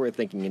prophecy. They were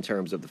thinking in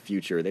terms of the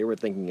future. They were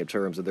thinking in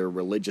terms of their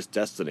religious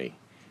destiny,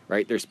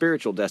 right? Their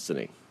spiritual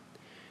destiny.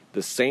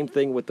 The same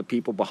thing with the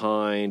people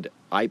behind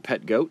I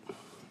Pet Goat.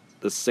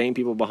 The same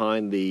people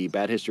behind the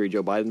Bad History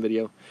Joe Biden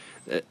video.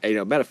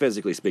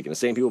 Metaphysically speaking, the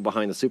same people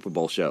behind the Super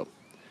Bowl show.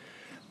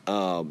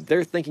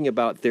 They're thinking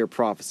about their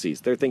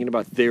prophecies. They're thinking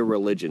about their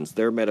religions,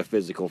 their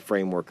metaphysical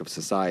framework of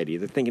society.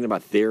 They're thinking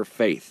about their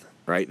faith,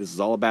 right? This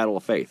is all a battle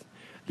of faith.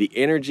 The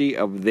energy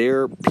of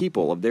their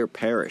people, of their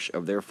parish,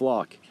 of their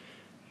flock,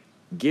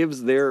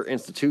 gives their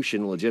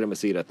institution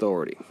legitimacy and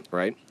authority,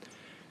 right?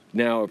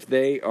 Now, if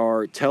they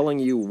are telling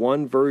you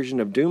one version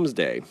of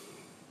doomsday,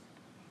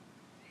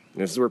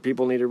 this is where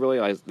people need to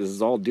realize this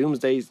is all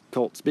doomsday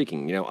cult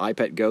speaking. I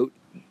Pet Goat,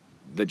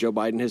 the Joe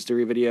Biden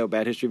history video,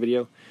 bad history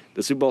video,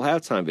 the Super Bowl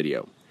halftime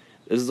video.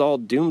 This is all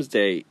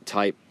doomsday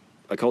type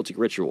occultic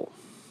ritual,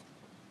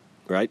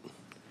 right?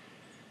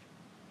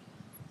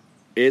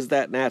 Is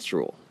that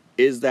natural?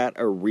 Is that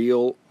a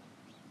real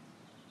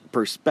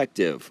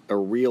perspective, a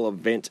real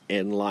event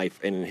in life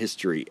and in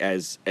history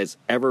as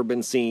ever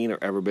been seen or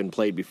ever been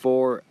played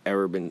before,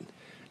 ever been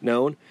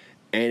known?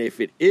 And if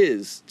it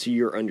is, to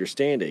your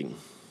understanding,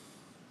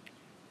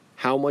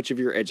 how much of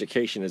your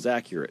education is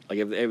accurate? Like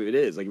if it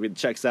is, like if it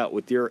checks out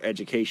with your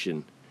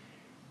education,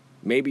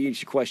 maybe you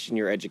should question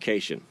your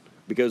education,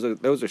 because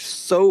those are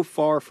so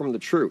far from the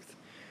truth.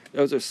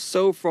 Those are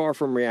so far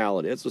from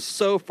reality. Those are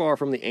so far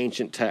from the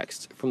ancient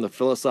text, from the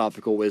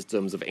philosophical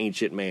wisdoms of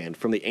ancient man,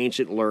 from the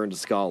ancient learned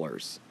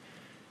scholars.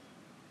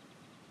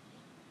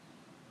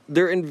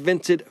 They're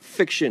invented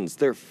fictions.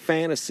 They're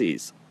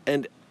fantasies.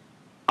 And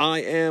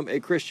I am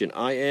a Christian.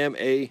 I am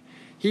a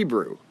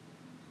Hebrew.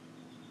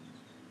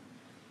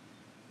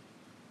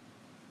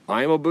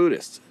 I am a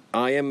Buddhist.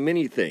 I am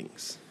many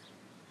things.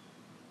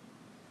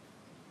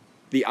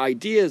 The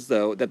idea is,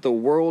 though, that the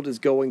world is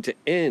going to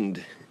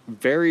end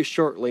very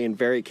shortly and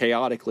very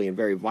chaotically and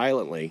very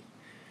violently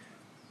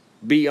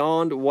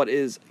beyond what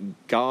is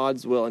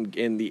God's will and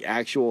in the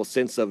actual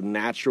sense of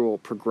natural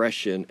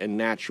progression and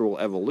natural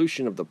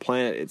evolution of the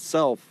planet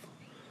itself,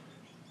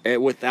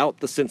 without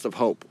the sense of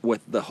hope,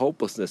 with the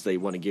hopelessness they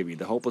want to give you,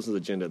 the hopelessness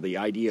agenda, the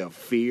idea of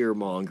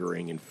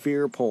fear-mongering and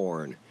fear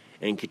porn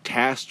and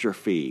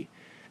catastrophe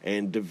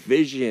and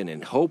division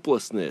and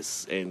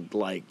hopelessness and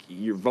like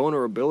your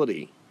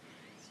vulnerability.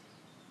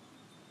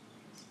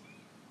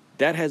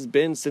 That has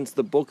been since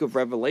the book of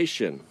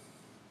Revelation.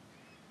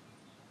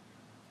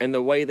 And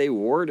the way they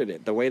worded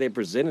it, the way they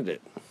presented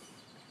it.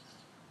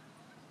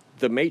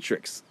 The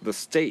matrix, the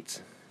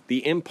state,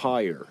 the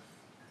empire,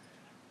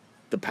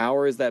 the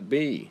powers that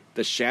be,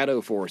 the shadow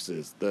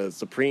forces, the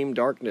supreme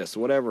darkness,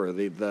 whatever,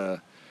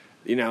 the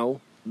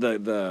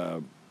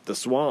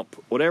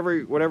swamp,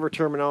 whatever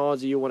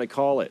terminology you want to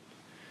call it.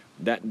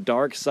 That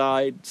dark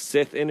side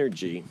Sith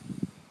energy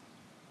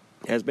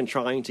has been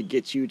trying to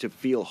get you to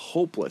feel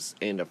hopeless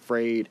and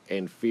afraid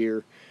and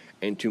fear,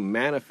 and to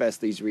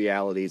manifest these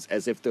realities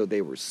as if though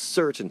they were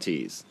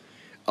certainties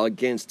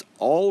against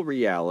all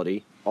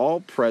reality,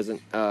 all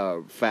present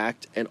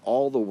fact, and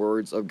all the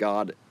words of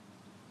God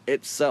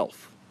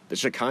itself, the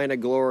Shekinah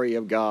glory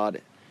of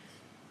God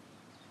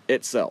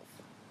itself,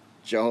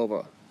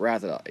 Jehovah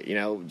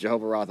Rapha,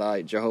 Jehovah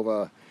Rapha,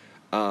 Jehovah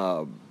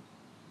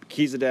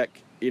Kizedek,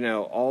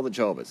 all the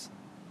Jehovahs.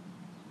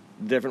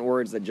 Different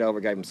words that Jehovah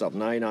gave himself,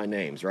 99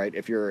 names, right?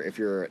 If you're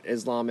an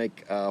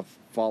Islamic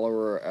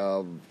follower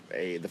of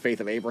the faith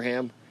of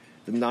Abraham,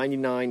 the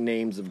 99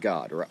 names of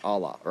God, or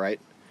Allah, right?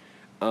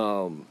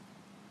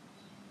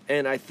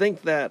 And I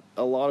think that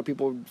a lot of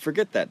people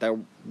forget that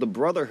the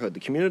brotherhood, the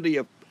community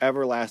of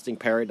everlasting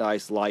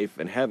paradise, life,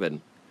 and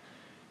heaven,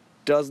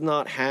 does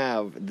not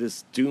have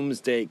this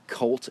doomsday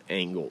cult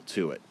angle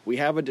to it. We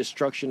have a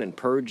destruction and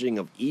purging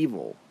of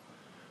evil,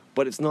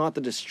 but it's not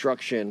the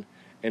destruction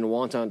and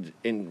wanton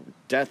in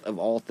death of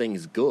all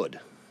things good.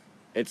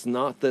 It's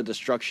not the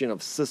destruction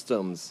of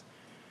systems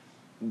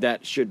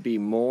that should be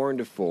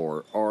mourned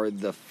for, or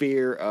the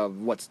fear of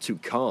what's to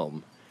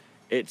come.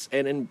 It's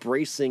an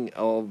embracing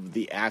of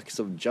the acts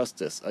of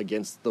justice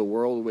against the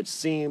world, which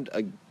seemed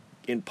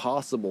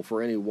impossible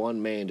for any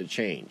one man to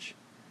change.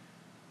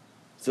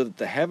 So that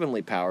the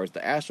heavenly powers,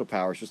 the astral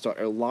powers, should start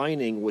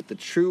aligning with the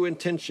true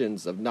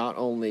intentions of not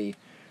only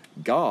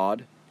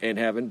God in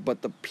heaven,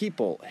 but the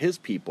people, his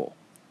people,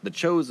 the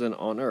chosen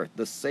on earth,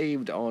 the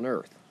saved on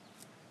earth.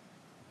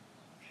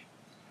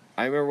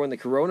 I remember when the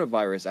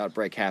coronavirus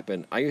outbreak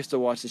happened, I used to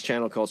watch this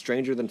channel called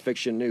Stranger Than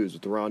Fiction News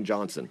with Ron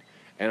Johnson.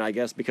 And I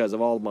guess because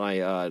of all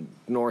my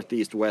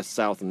Northeast, West,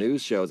 South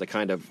news shows, I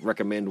kind of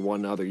recommend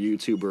one other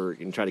YouTuber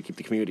and try to keep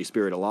the community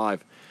spirit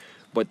alive.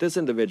 But this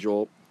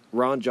individual,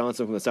 Ron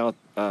Johnson from the South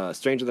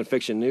Stranger Than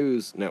Fiction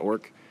News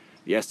Network,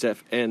 the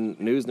SFN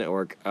News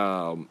Network,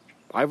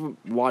 I've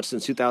watched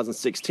since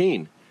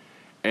 2016.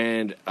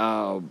 And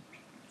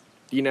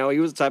he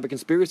was the type of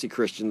conspiracy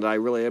Christian that I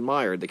really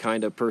admired, the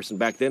kind of person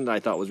back then that I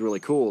thought was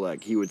really cool.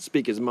 Like, he would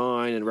speak his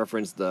mind and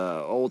reference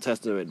the Old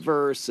Testament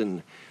verse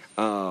and,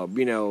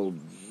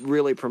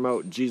 really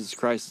promote Jesus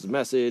Christ's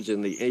message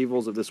and the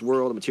evils of this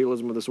world, the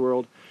materialism of this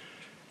world.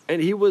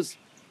 And he was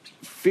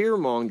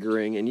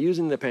fear-mongering and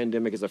using the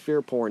pandemic as a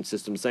fear porn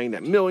system, saying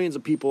that millions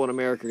of people in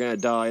America are going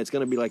to die. It's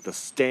going to be like The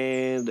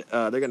Stand.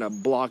 They're going to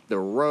block the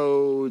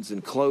roads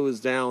and close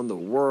down the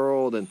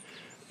world. And,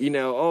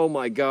 oh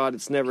my God,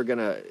 it's never going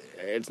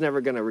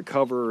to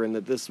recover, and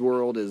that this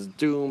world is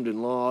doomed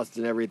and lost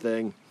and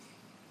everything.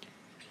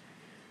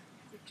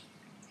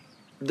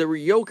 The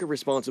yoke of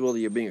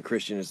responsibility of being a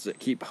Christian is to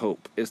keep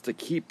hope, is to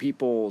keep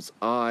people's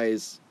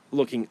eyes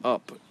looking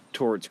up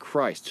towards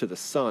Christ, to the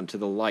sun, to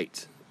the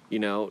light,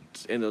 in the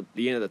end of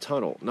the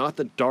tunnel, not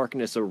the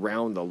darkness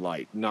around the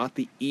light, not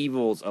the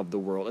evils of the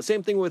world. The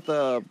same thing with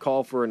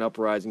Call for an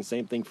Uprising,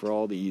 same thing for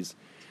all these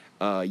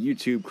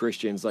YouTube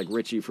Christians like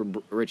Richie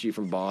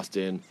from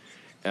Boston,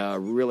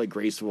 really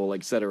graceful,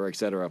 etc.,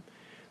 etc.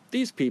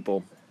 These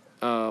people,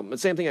 the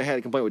same thing I had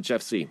a complaint with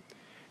Jeff C.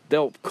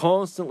 They'll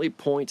constantly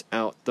point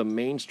out the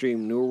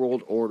mainstream New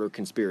World Order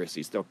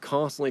conspiracies. They'll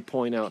constantly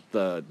point out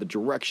the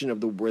direction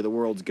of where the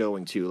world's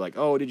going to. Like,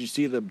 oh, did you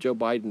see the Joe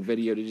Biden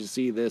video? Did you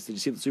see this? Did you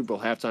see the Super Bowl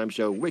halftime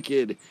show?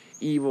 Wicked,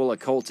 evil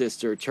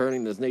occultists are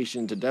turning this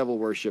nation to devil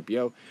worship,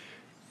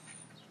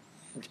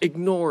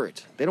 Ignore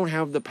it. They don't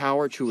have the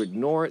power to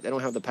ignore it. They don't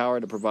have the power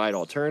to provide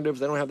alternatives.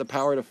 They don't have the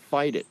power to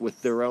fight it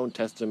with their own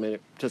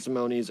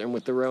testimonies and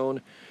with their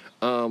own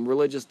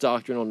religious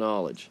doctrinal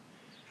knowledge.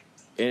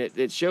 And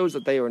it shows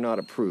that they are not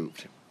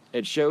approved.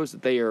 It shows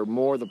that they are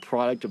more the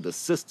product of the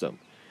system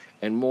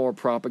and more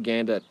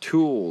propaganda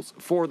tools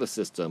for the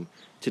system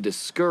to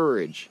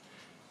discourage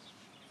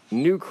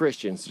new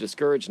Christians, to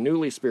discourage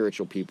newly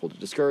spiritual people, to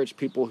discourage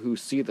people who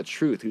see the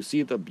truth, who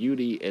see the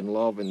beauty and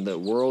love in the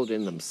world,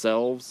 in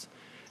themselves,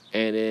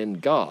 and in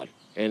God,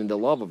 and in the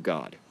love of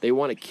God. They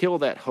want to kill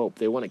that hope.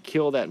 They want to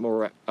kill that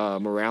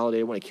morality.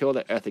 They want to kill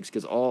that ethics,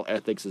 because all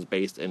ethics is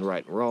based in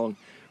right and wrong,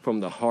 from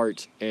the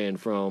heart and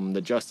from the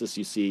justice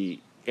you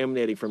see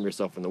emanating from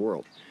yourself in the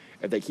world.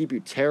 If they keep you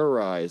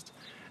terrorized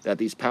that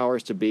these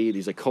powers to be,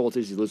 these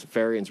occultists, these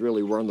Luciferians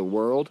really run the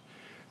world,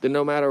 then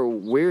no matter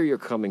where you're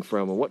coming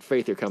from and what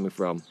faith you're coming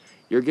from,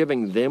 you're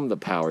giving them the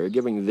power, you're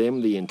giving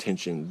them the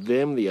intention,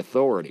 them the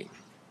authority.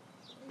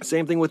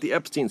 Same thing with the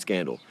Epstein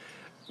scandal.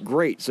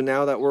 Great, so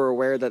now that we're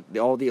aware that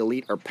all the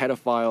elite are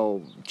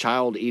pedophile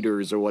child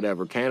eaters or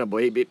whatever,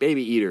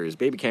 baby eaters,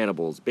 baby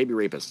cannibals, baby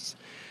rapists,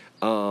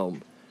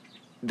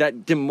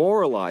 that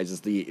demoralizes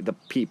the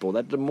people,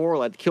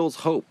 that kills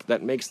hope,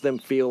 that makes them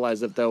feel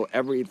as if though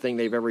everything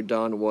they've ever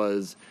done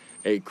was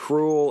a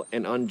cruel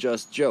and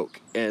unjust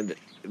joke. And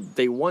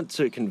they want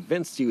to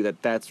convince you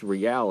that that's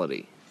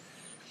reality,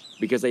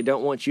 because they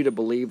don't want you to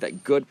believe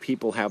that good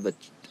people have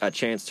a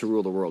chance to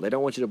rule the world. They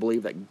don't want you to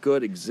believe that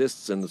good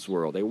exists in this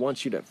world. They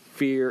want you to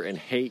fear and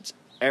hate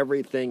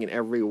everything and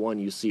everyone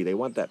you see. They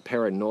want that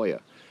paranoia,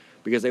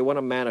 because they want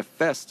to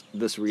manifest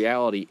this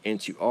reality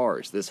into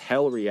ours, this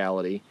hell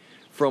reality,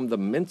 from the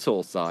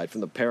mental side,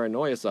 from the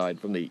paranoia side,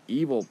 from the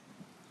evil,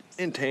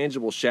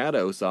 intangible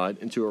shadow side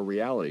into a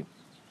reality.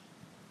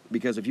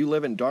 Because if you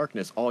live in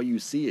darkness, all you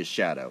see is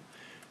shadow.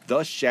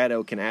 Thus,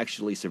 shadow can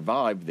actually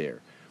survive there.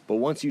 But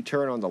once you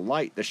turn on the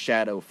light, the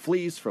shadow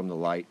flees from the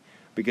light,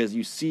 because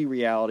you see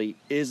reality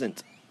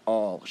isn't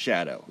all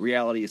shadow.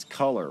 Reality is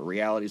color.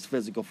 Reality is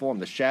physical form.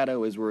 The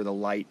shadow is where the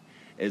light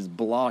is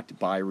blocked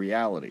by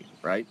reality,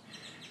 right?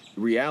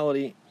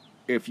 Reality,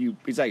 if you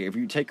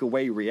take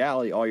away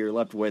reality, all you're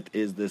left with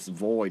is this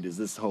void, is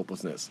this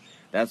hopelessness.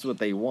 That's what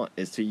they want,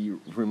 is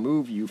to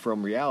remove you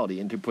from reality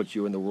and to put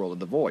you in the world of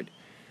the void.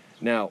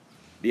 Now,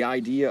 the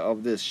idea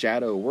of this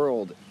shadow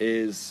world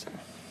is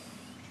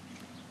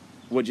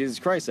what Jesus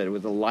Christ said,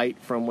 with the light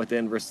from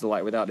within versus the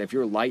light without. If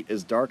your light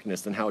is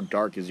darkness, then how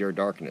dark is your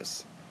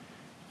darkness?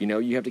 You know,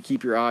 you have to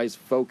keep your eyes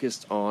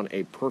focused on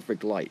a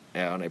perfect light,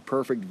 on a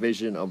perfect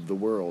vision of the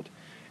world,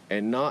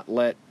 and not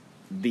let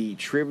the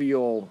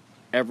trivial,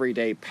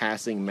 everyday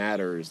passing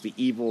matters, the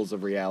evils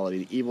of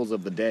reality, the evils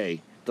of the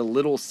day, the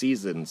little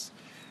seasons,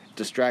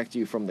 distract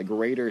you from the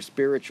greater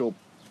spiritual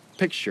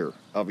picture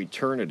of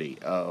eternity,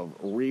 of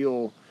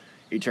real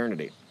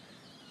eternity.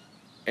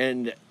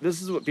 And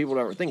this is what people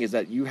don't think, is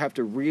that you have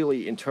to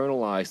really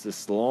internalize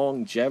this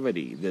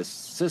longevity, this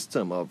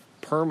system of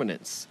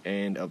permanence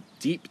and of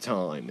deep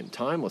time and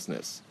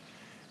timelessness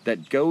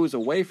that goes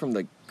away from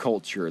the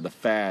culture, the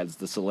fads,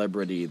 the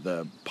celebrity,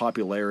 the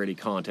popularity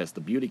contest,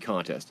 the beauty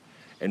contest,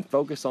 and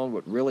focus on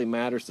what really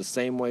matters, the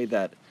same way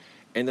that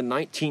in the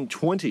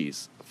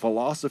 1920s,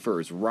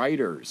 philosophers,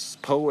 writers,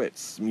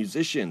 poets,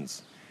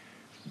 musicians,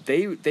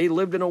 they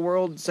lived in a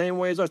world the same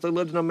way as us. They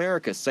lived in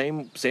America,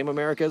 same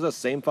America as us,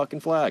 same fucking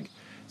flag,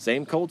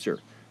 same culture,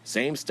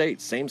 same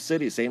states, same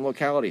cities, same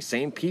locality,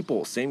 same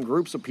people, same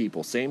groups of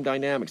people, same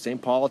dynamics, same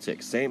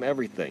politics, same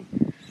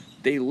everything.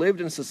 They lived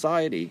in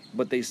society,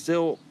 but they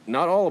still,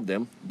 not all of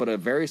them, but a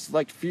very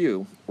select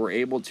few, were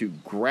able to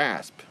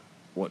grasp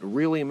what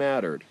really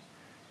mattered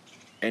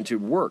and to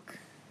work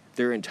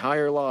their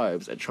entire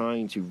lives at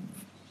trying to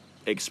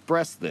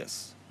express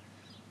this.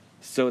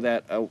 So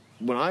that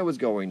when I was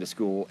going to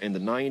school in the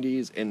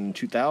 90s and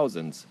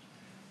 2000s,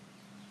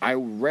 I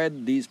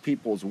read these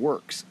people's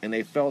works, and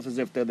they felt as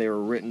if they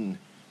were written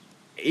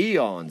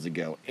eons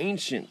ago,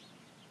 ancient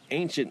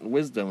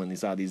wisdom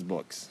inside these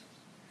books.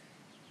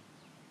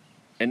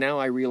 And now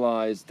I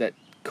realize that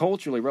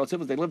culturally,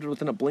 relatively, they lived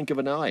within a blink of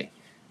an eye.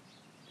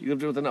 You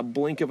lived within a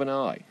blink of an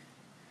eye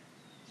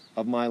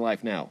of my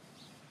life now.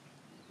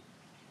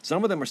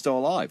 Some of them are still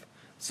alive.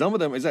 Some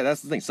of them,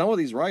 that's the thing, some of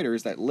these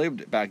writers that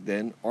lived back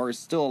then are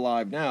still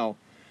alive now.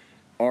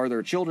 Are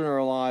their children are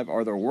alive?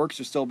 Are their works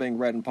are still being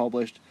read and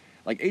published?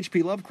 Like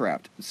H.P.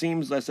 Lovecraft, it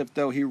seems as if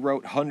though he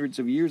wrote hundreds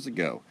of years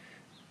ago.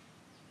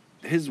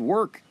 His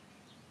work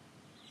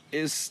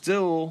is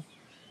still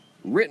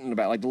written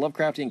about, like the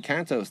Lovecraftian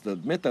cantos, the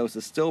mythos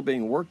is still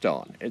being worked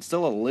on. It's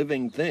still a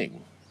living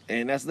thing.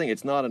 And that's the thing,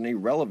 it's not an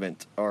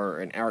irrelevant or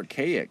an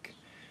archaic,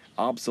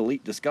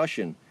 obsolete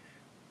discussion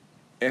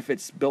if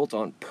it's built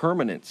on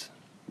permanent,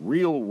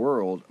 real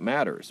world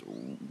matters,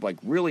 like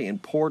really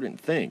important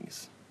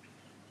things.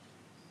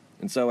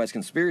 And so as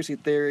conspiracy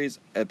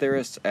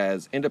theorists,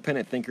 as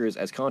independent thinkers,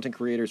 as content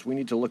creators, we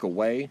need to look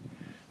away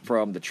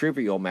from the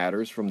trivial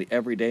matters, from the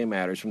everyday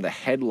matters, from the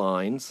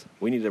headlines.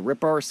 We need to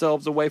rip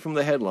ourselves away from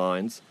the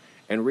headlines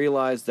and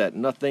realize that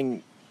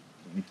nothing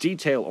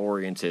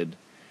detail-oriented,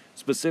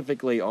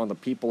 specifically on the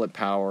people at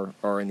power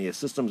or in the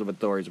systems of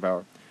authorities of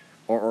power,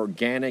 are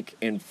organic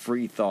and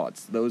free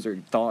thoughts. Those are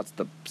thoughts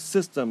the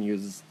system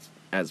uses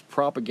as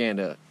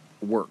propaganda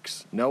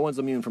works. No one's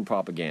immune from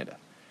propaganda.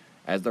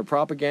 As their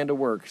propaganda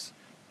works,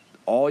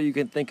 all you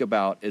can think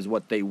about is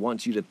what they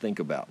want you to think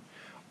about.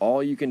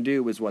 All you can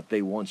do is what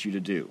they want you to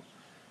do.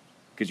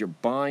 Because you're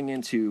buying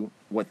into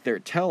what they're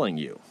telling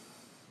you.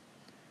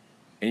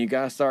 And you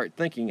got to start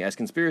thinking, as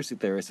conspiracy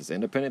theorists, as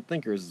independent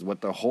thinkers, is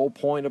what the whole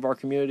point of our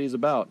community is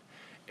about,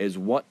 is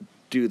what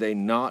do they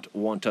not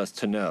want us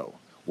to know?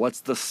 What's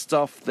the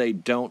stuff they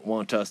don't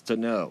want us to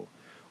know?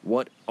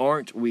 What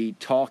aren't we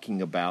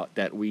talking about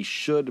that we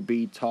should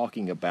be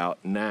talking about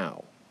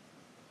now?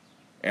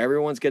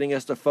 Everyone's getting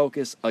us to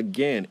focus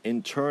again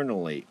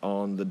internally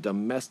on the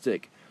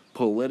domestic,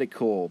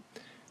 political,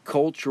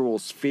 cultural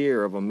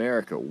sphere of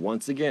America.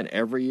 Once again,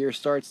 every year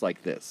starts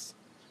like this.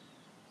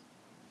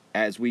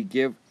 As we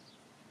give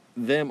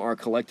them our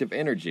collective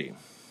energy,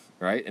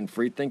 right? And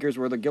free thinkers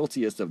were the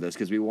guiltiest of this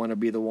because we want to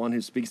be the one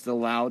who speaks the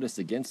loudest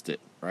against it,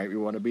 right? We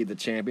want to be the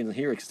champions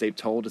here because they've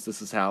told us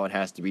this is how it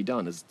has to be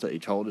done. They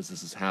told us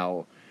this is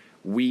how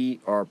we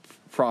are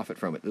profit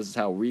from it. This is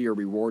how we are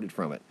rewarded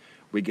from it.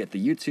 We get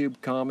the YouTube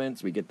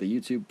comments, we get the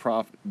YouTube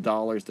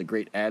dollars, the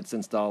great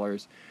AdSense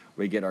dollars.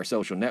 We get our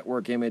social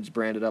network image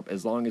branded up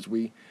as long as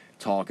we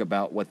talk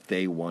about what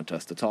they want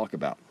us to talk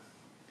about.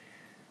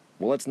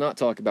 Well, let's not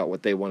talk about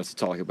what they want us to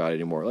talk about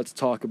anymore. Let's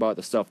talk about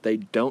the stuff they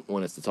don't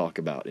want us to talk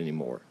about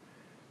anymore.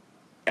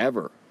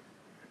 Ever.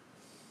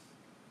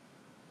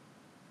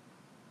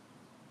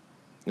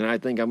 And I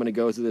think I'm going to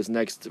go through this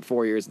next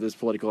 4 years of this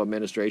political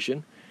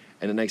administration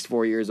and the next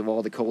 4 years of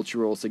all the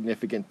cultural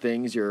significant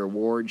things, your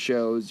award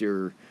shows,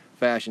 your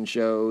fashion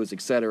shows,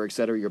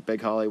 etc., your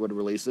big Hollywood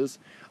releases.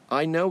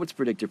 I know it's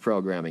predictive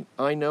programming.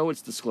 I know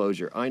it's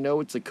disclosure. I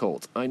know it's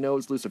occult. I know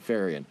it's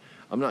Luciferian.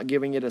 I'm not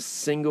giving it a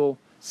single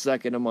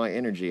second of my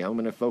energy. I'm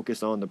going to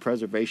focus on the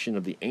preservation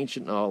of the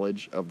ancient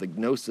knowledge of the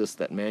gnosis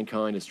that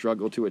mankind has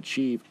struggled to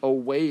achieve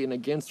away and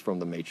against from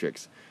the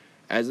Matrix,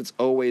 as it's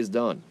always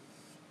done.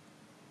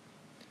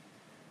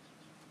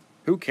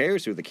 Who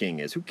cares who the king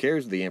is? Who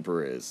cares who the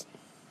emperor is?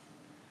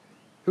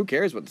 Who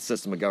cares what the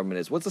system of government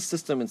is? What's the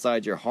system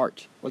inside your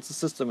heart? What's the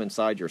system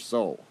inside your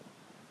soul?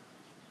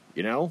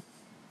 You know?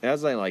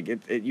 As I like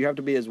it, you have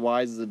to be as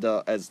wise as a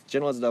dove, as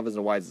gentle as a dove, as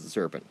wise as a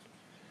serpent.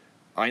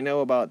 I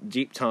know about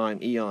deep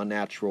time, eon,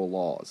 natural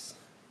laws.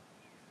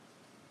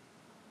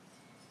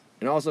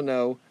 And also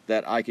know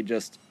that I could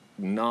just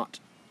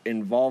not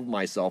involve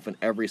myself in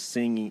every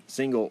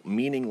single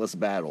meaningless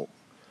battle,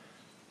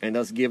 and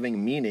thus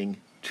giving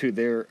meaning to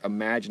their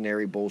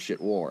imaginary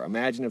bullshit war.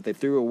 Imagine if they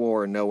threw a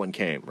war and no one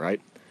came,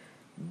 right?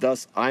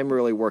 Thus, I'm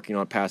really working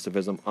on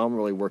pacifism. I'm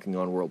really working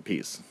on world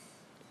peace.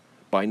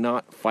 By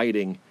not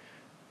fighting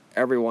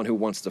everyone who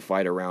wants to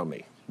fight around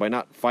me. By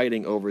not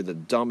fighting over the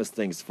dumbest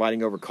things,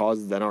 fighting over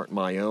causes that aren't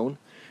my own,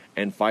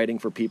 and fighting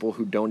for people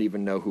who don't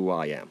even know who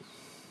I am.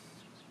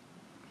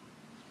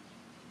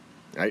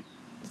 Right?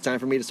 It's time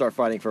for me to start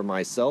fighting for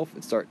myself.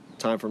 It's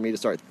time for me to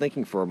start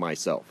thinking for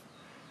myself.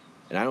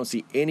 And I don't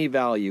see any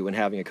value in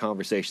having a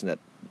conversation that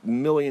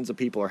millions of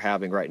people are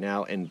having right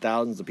now and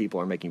thousands of people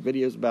are making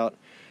videos about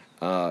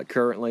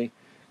currently.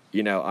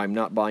 You know, I'm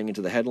not buying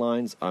into the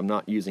headlines. I'm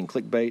not using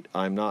clickbait.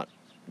 I'm not,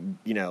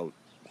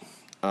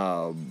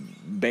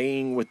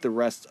 baying with the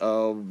rest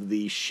of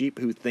the sheep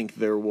who think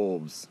they're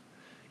wolves.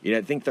 You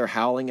know, think they're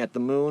howling at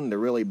the moon. They're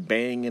really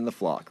baying in the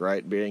flock,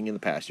 right? Baying in the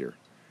pasture.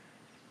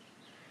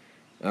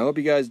 I hope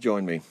you guys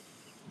join me.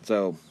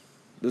 So,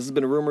 this has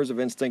been Rumors of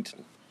Instinct.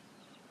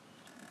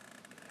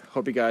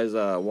 Hope you guys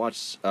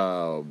watch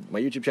my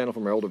YouTube channel for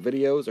my older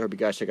videos. I hope you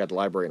guys check out the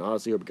library and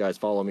Odyssey. I hope you guys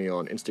follow me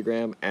on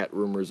Instagram at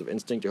Rumors of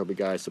Instinct. I hope you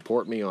guys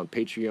support me on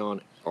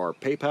Patreon or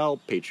PayPal,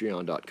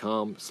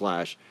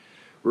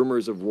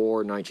 patreon.com/Rumors of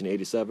War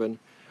 1987.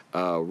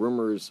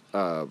 Rumors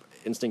of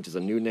Instinct is a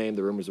new name.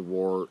 The Rumors of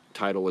War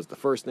title was the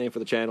first name for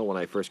the channel when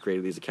I first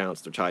created these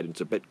accounts. They're tied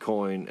into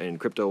Bitcoin and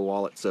crypto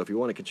wallets. So if you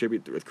want to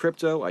contribute with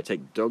crypto, I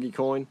take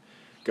Dogecoin,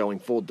 going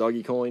full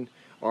Dogecoin.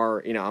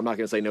 Or, I'm not going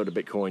to say no to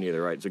Bitcoin either,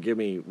 right? So give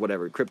me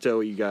whatever crypto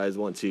you guys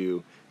want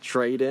to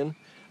trade in.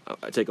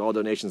 I take all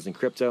donations in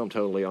crypto. I'm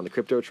totally on the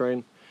crypto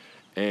train.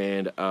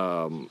 And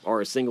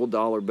or a single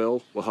dollar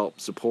bill will help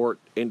support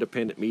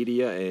independent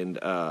media and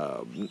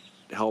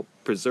help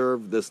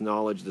preserve this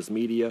knowledge, this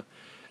media,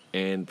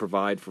 and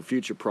provide for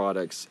future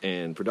products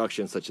and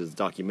productions such as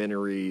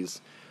documentaries,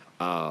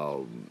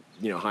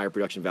 higher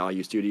production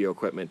value, studio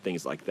equipment,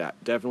 things like that.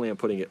 Definitely I'm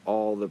putting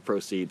all the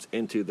proceeds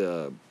into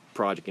the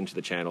project, into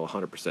the channel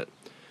 100%.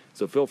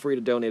 So feel free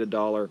to donate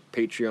 $1,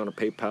 Patreon or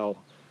PayPal,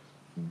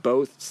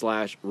 both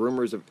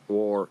 /Rumors of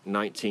War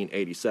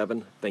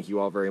 1987. Thank you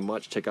all very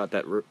much. Check out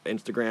that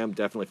Instagram.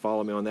 Definitely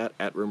follow me on that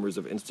at Rumors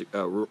of Instinct,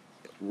 all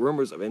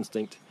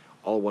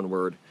one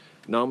word.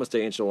 Namaste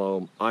and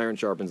Shalom. Iron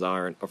sharpens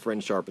iron. A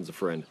friend sharpens a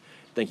friend.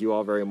 Thank you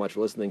all very much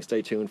for listening.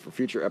 Stay tuned for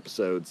future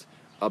episodes.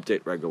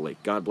 Update regularly.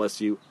 God bless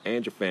you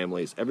and your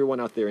families. Everyone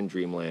out there in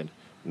Dreamland.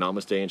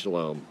 Namaste and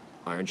Shalom.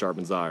 Iron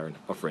sharpens iron.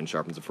 A friend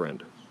sharpens a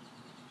friend.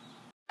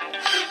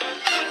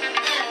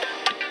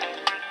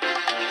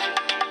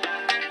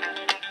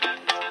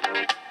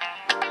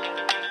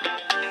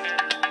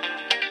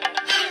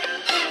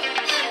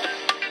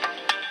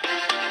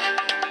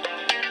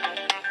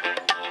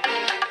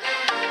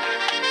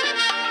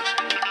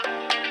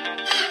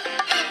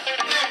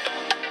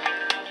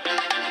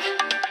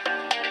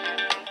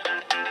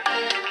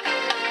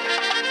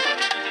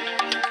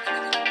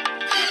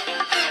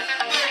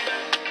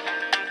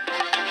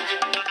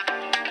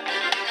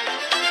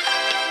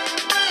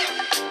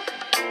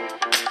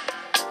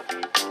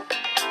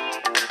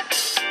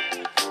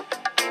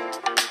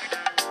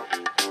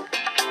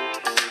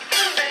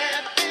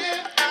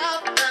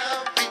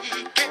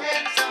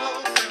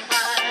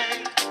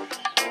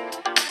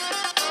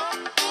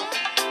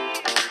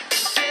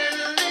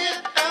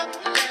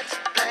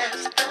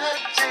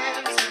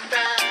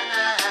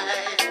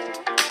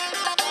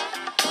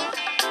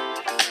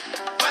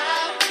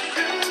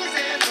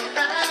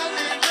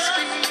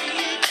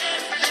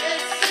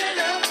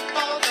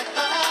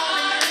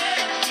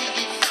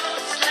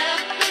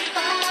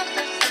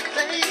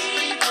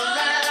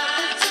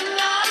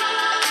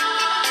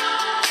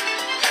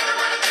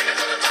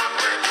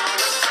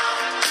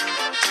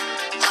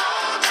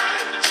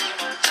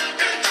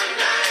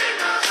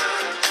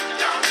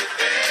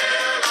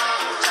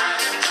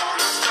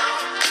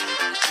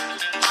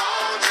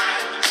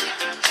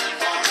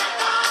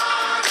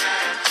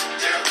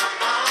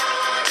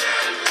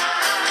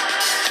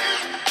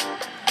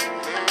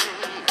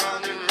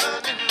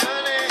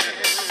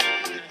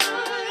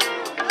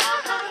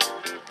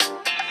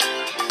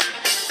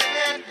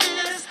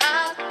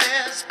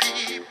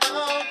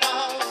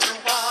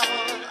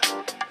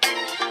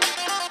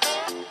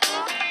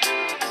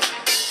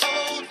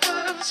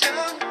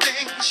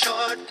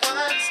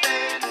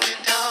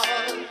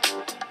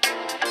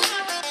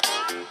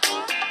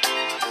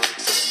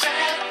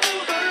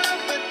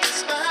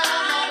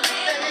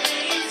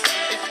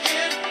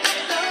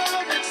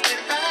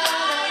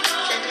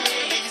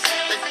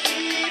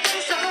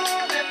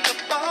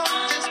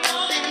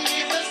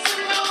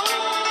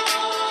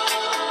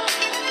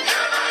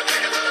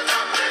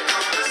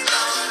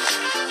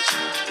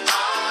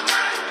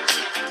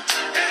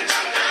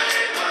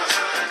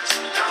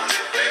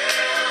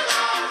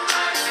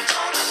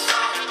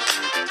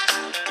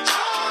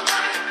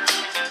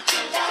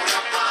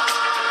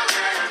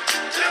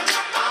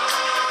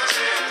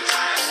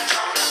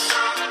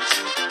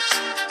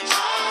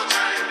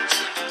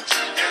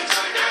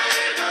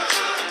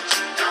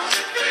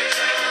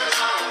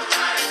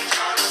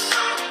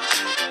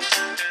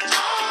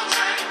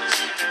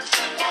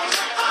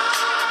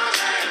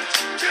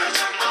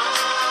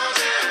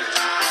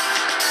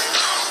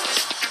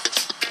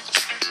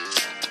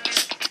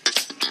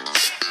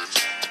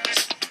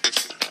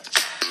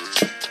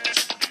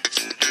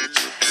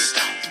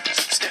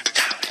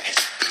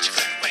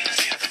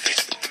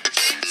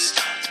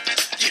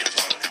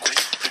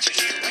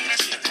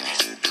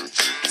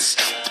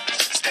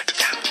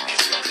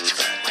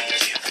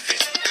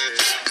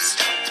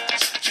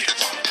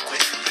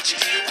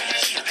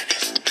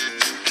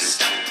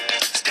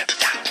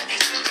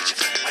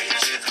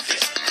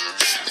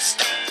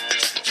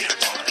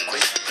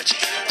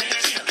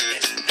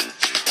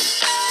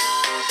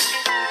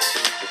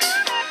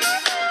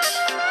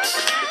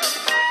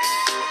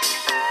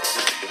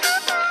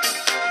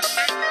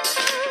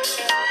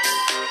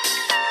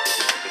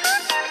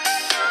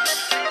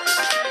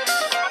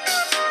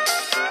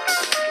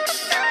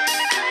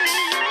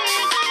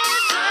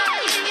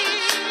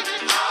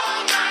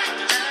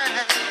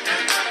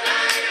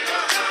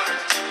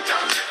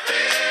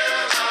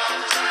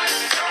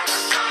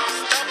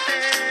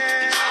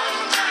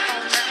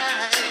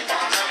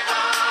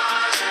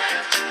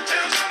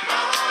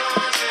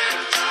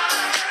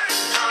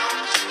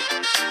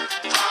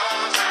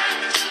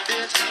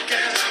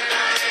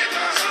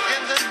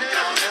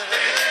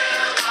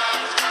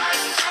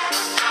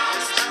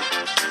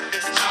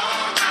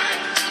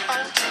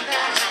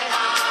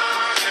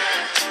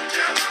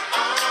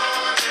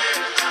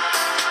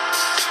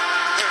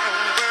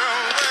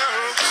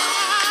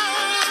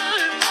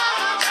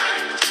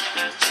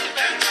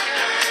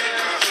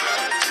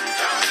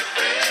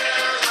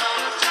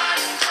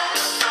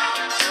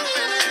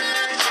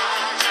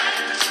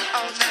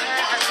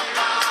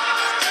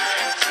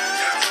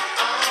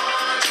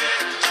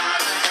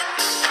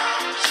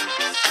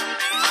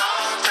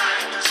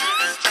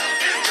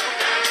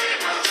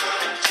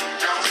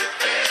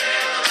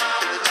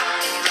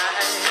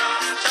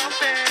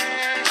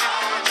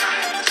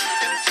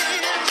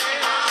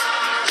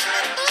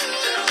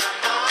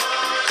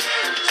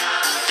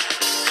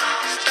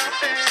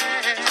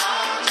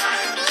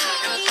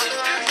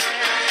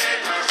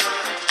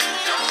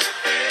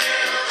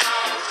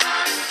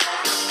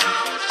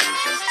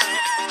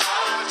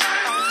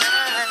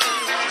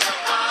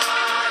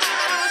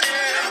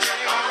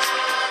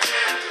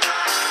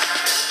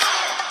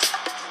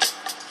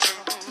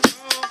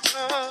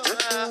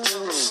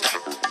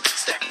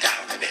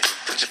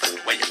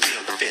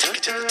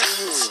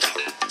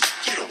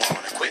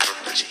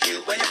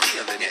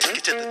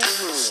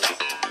 top. Stop.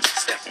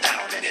 Step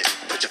down in it.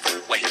 Put your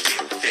foot where you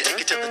feel fit.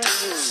 Take it to the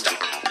top. Stop.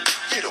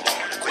 You don't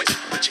wanna quit.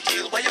 Put your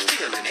heel where you're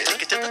feeling it.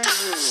 Take it to the top.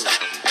 Stop.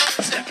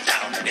 Step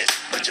down in it.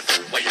 Put your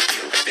foot where you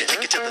feel fit.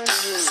 Take it to the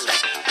top.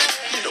 Stop.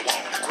 You don't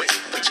wanna quit.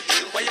 Put your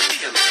heel where you're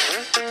feeling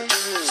it.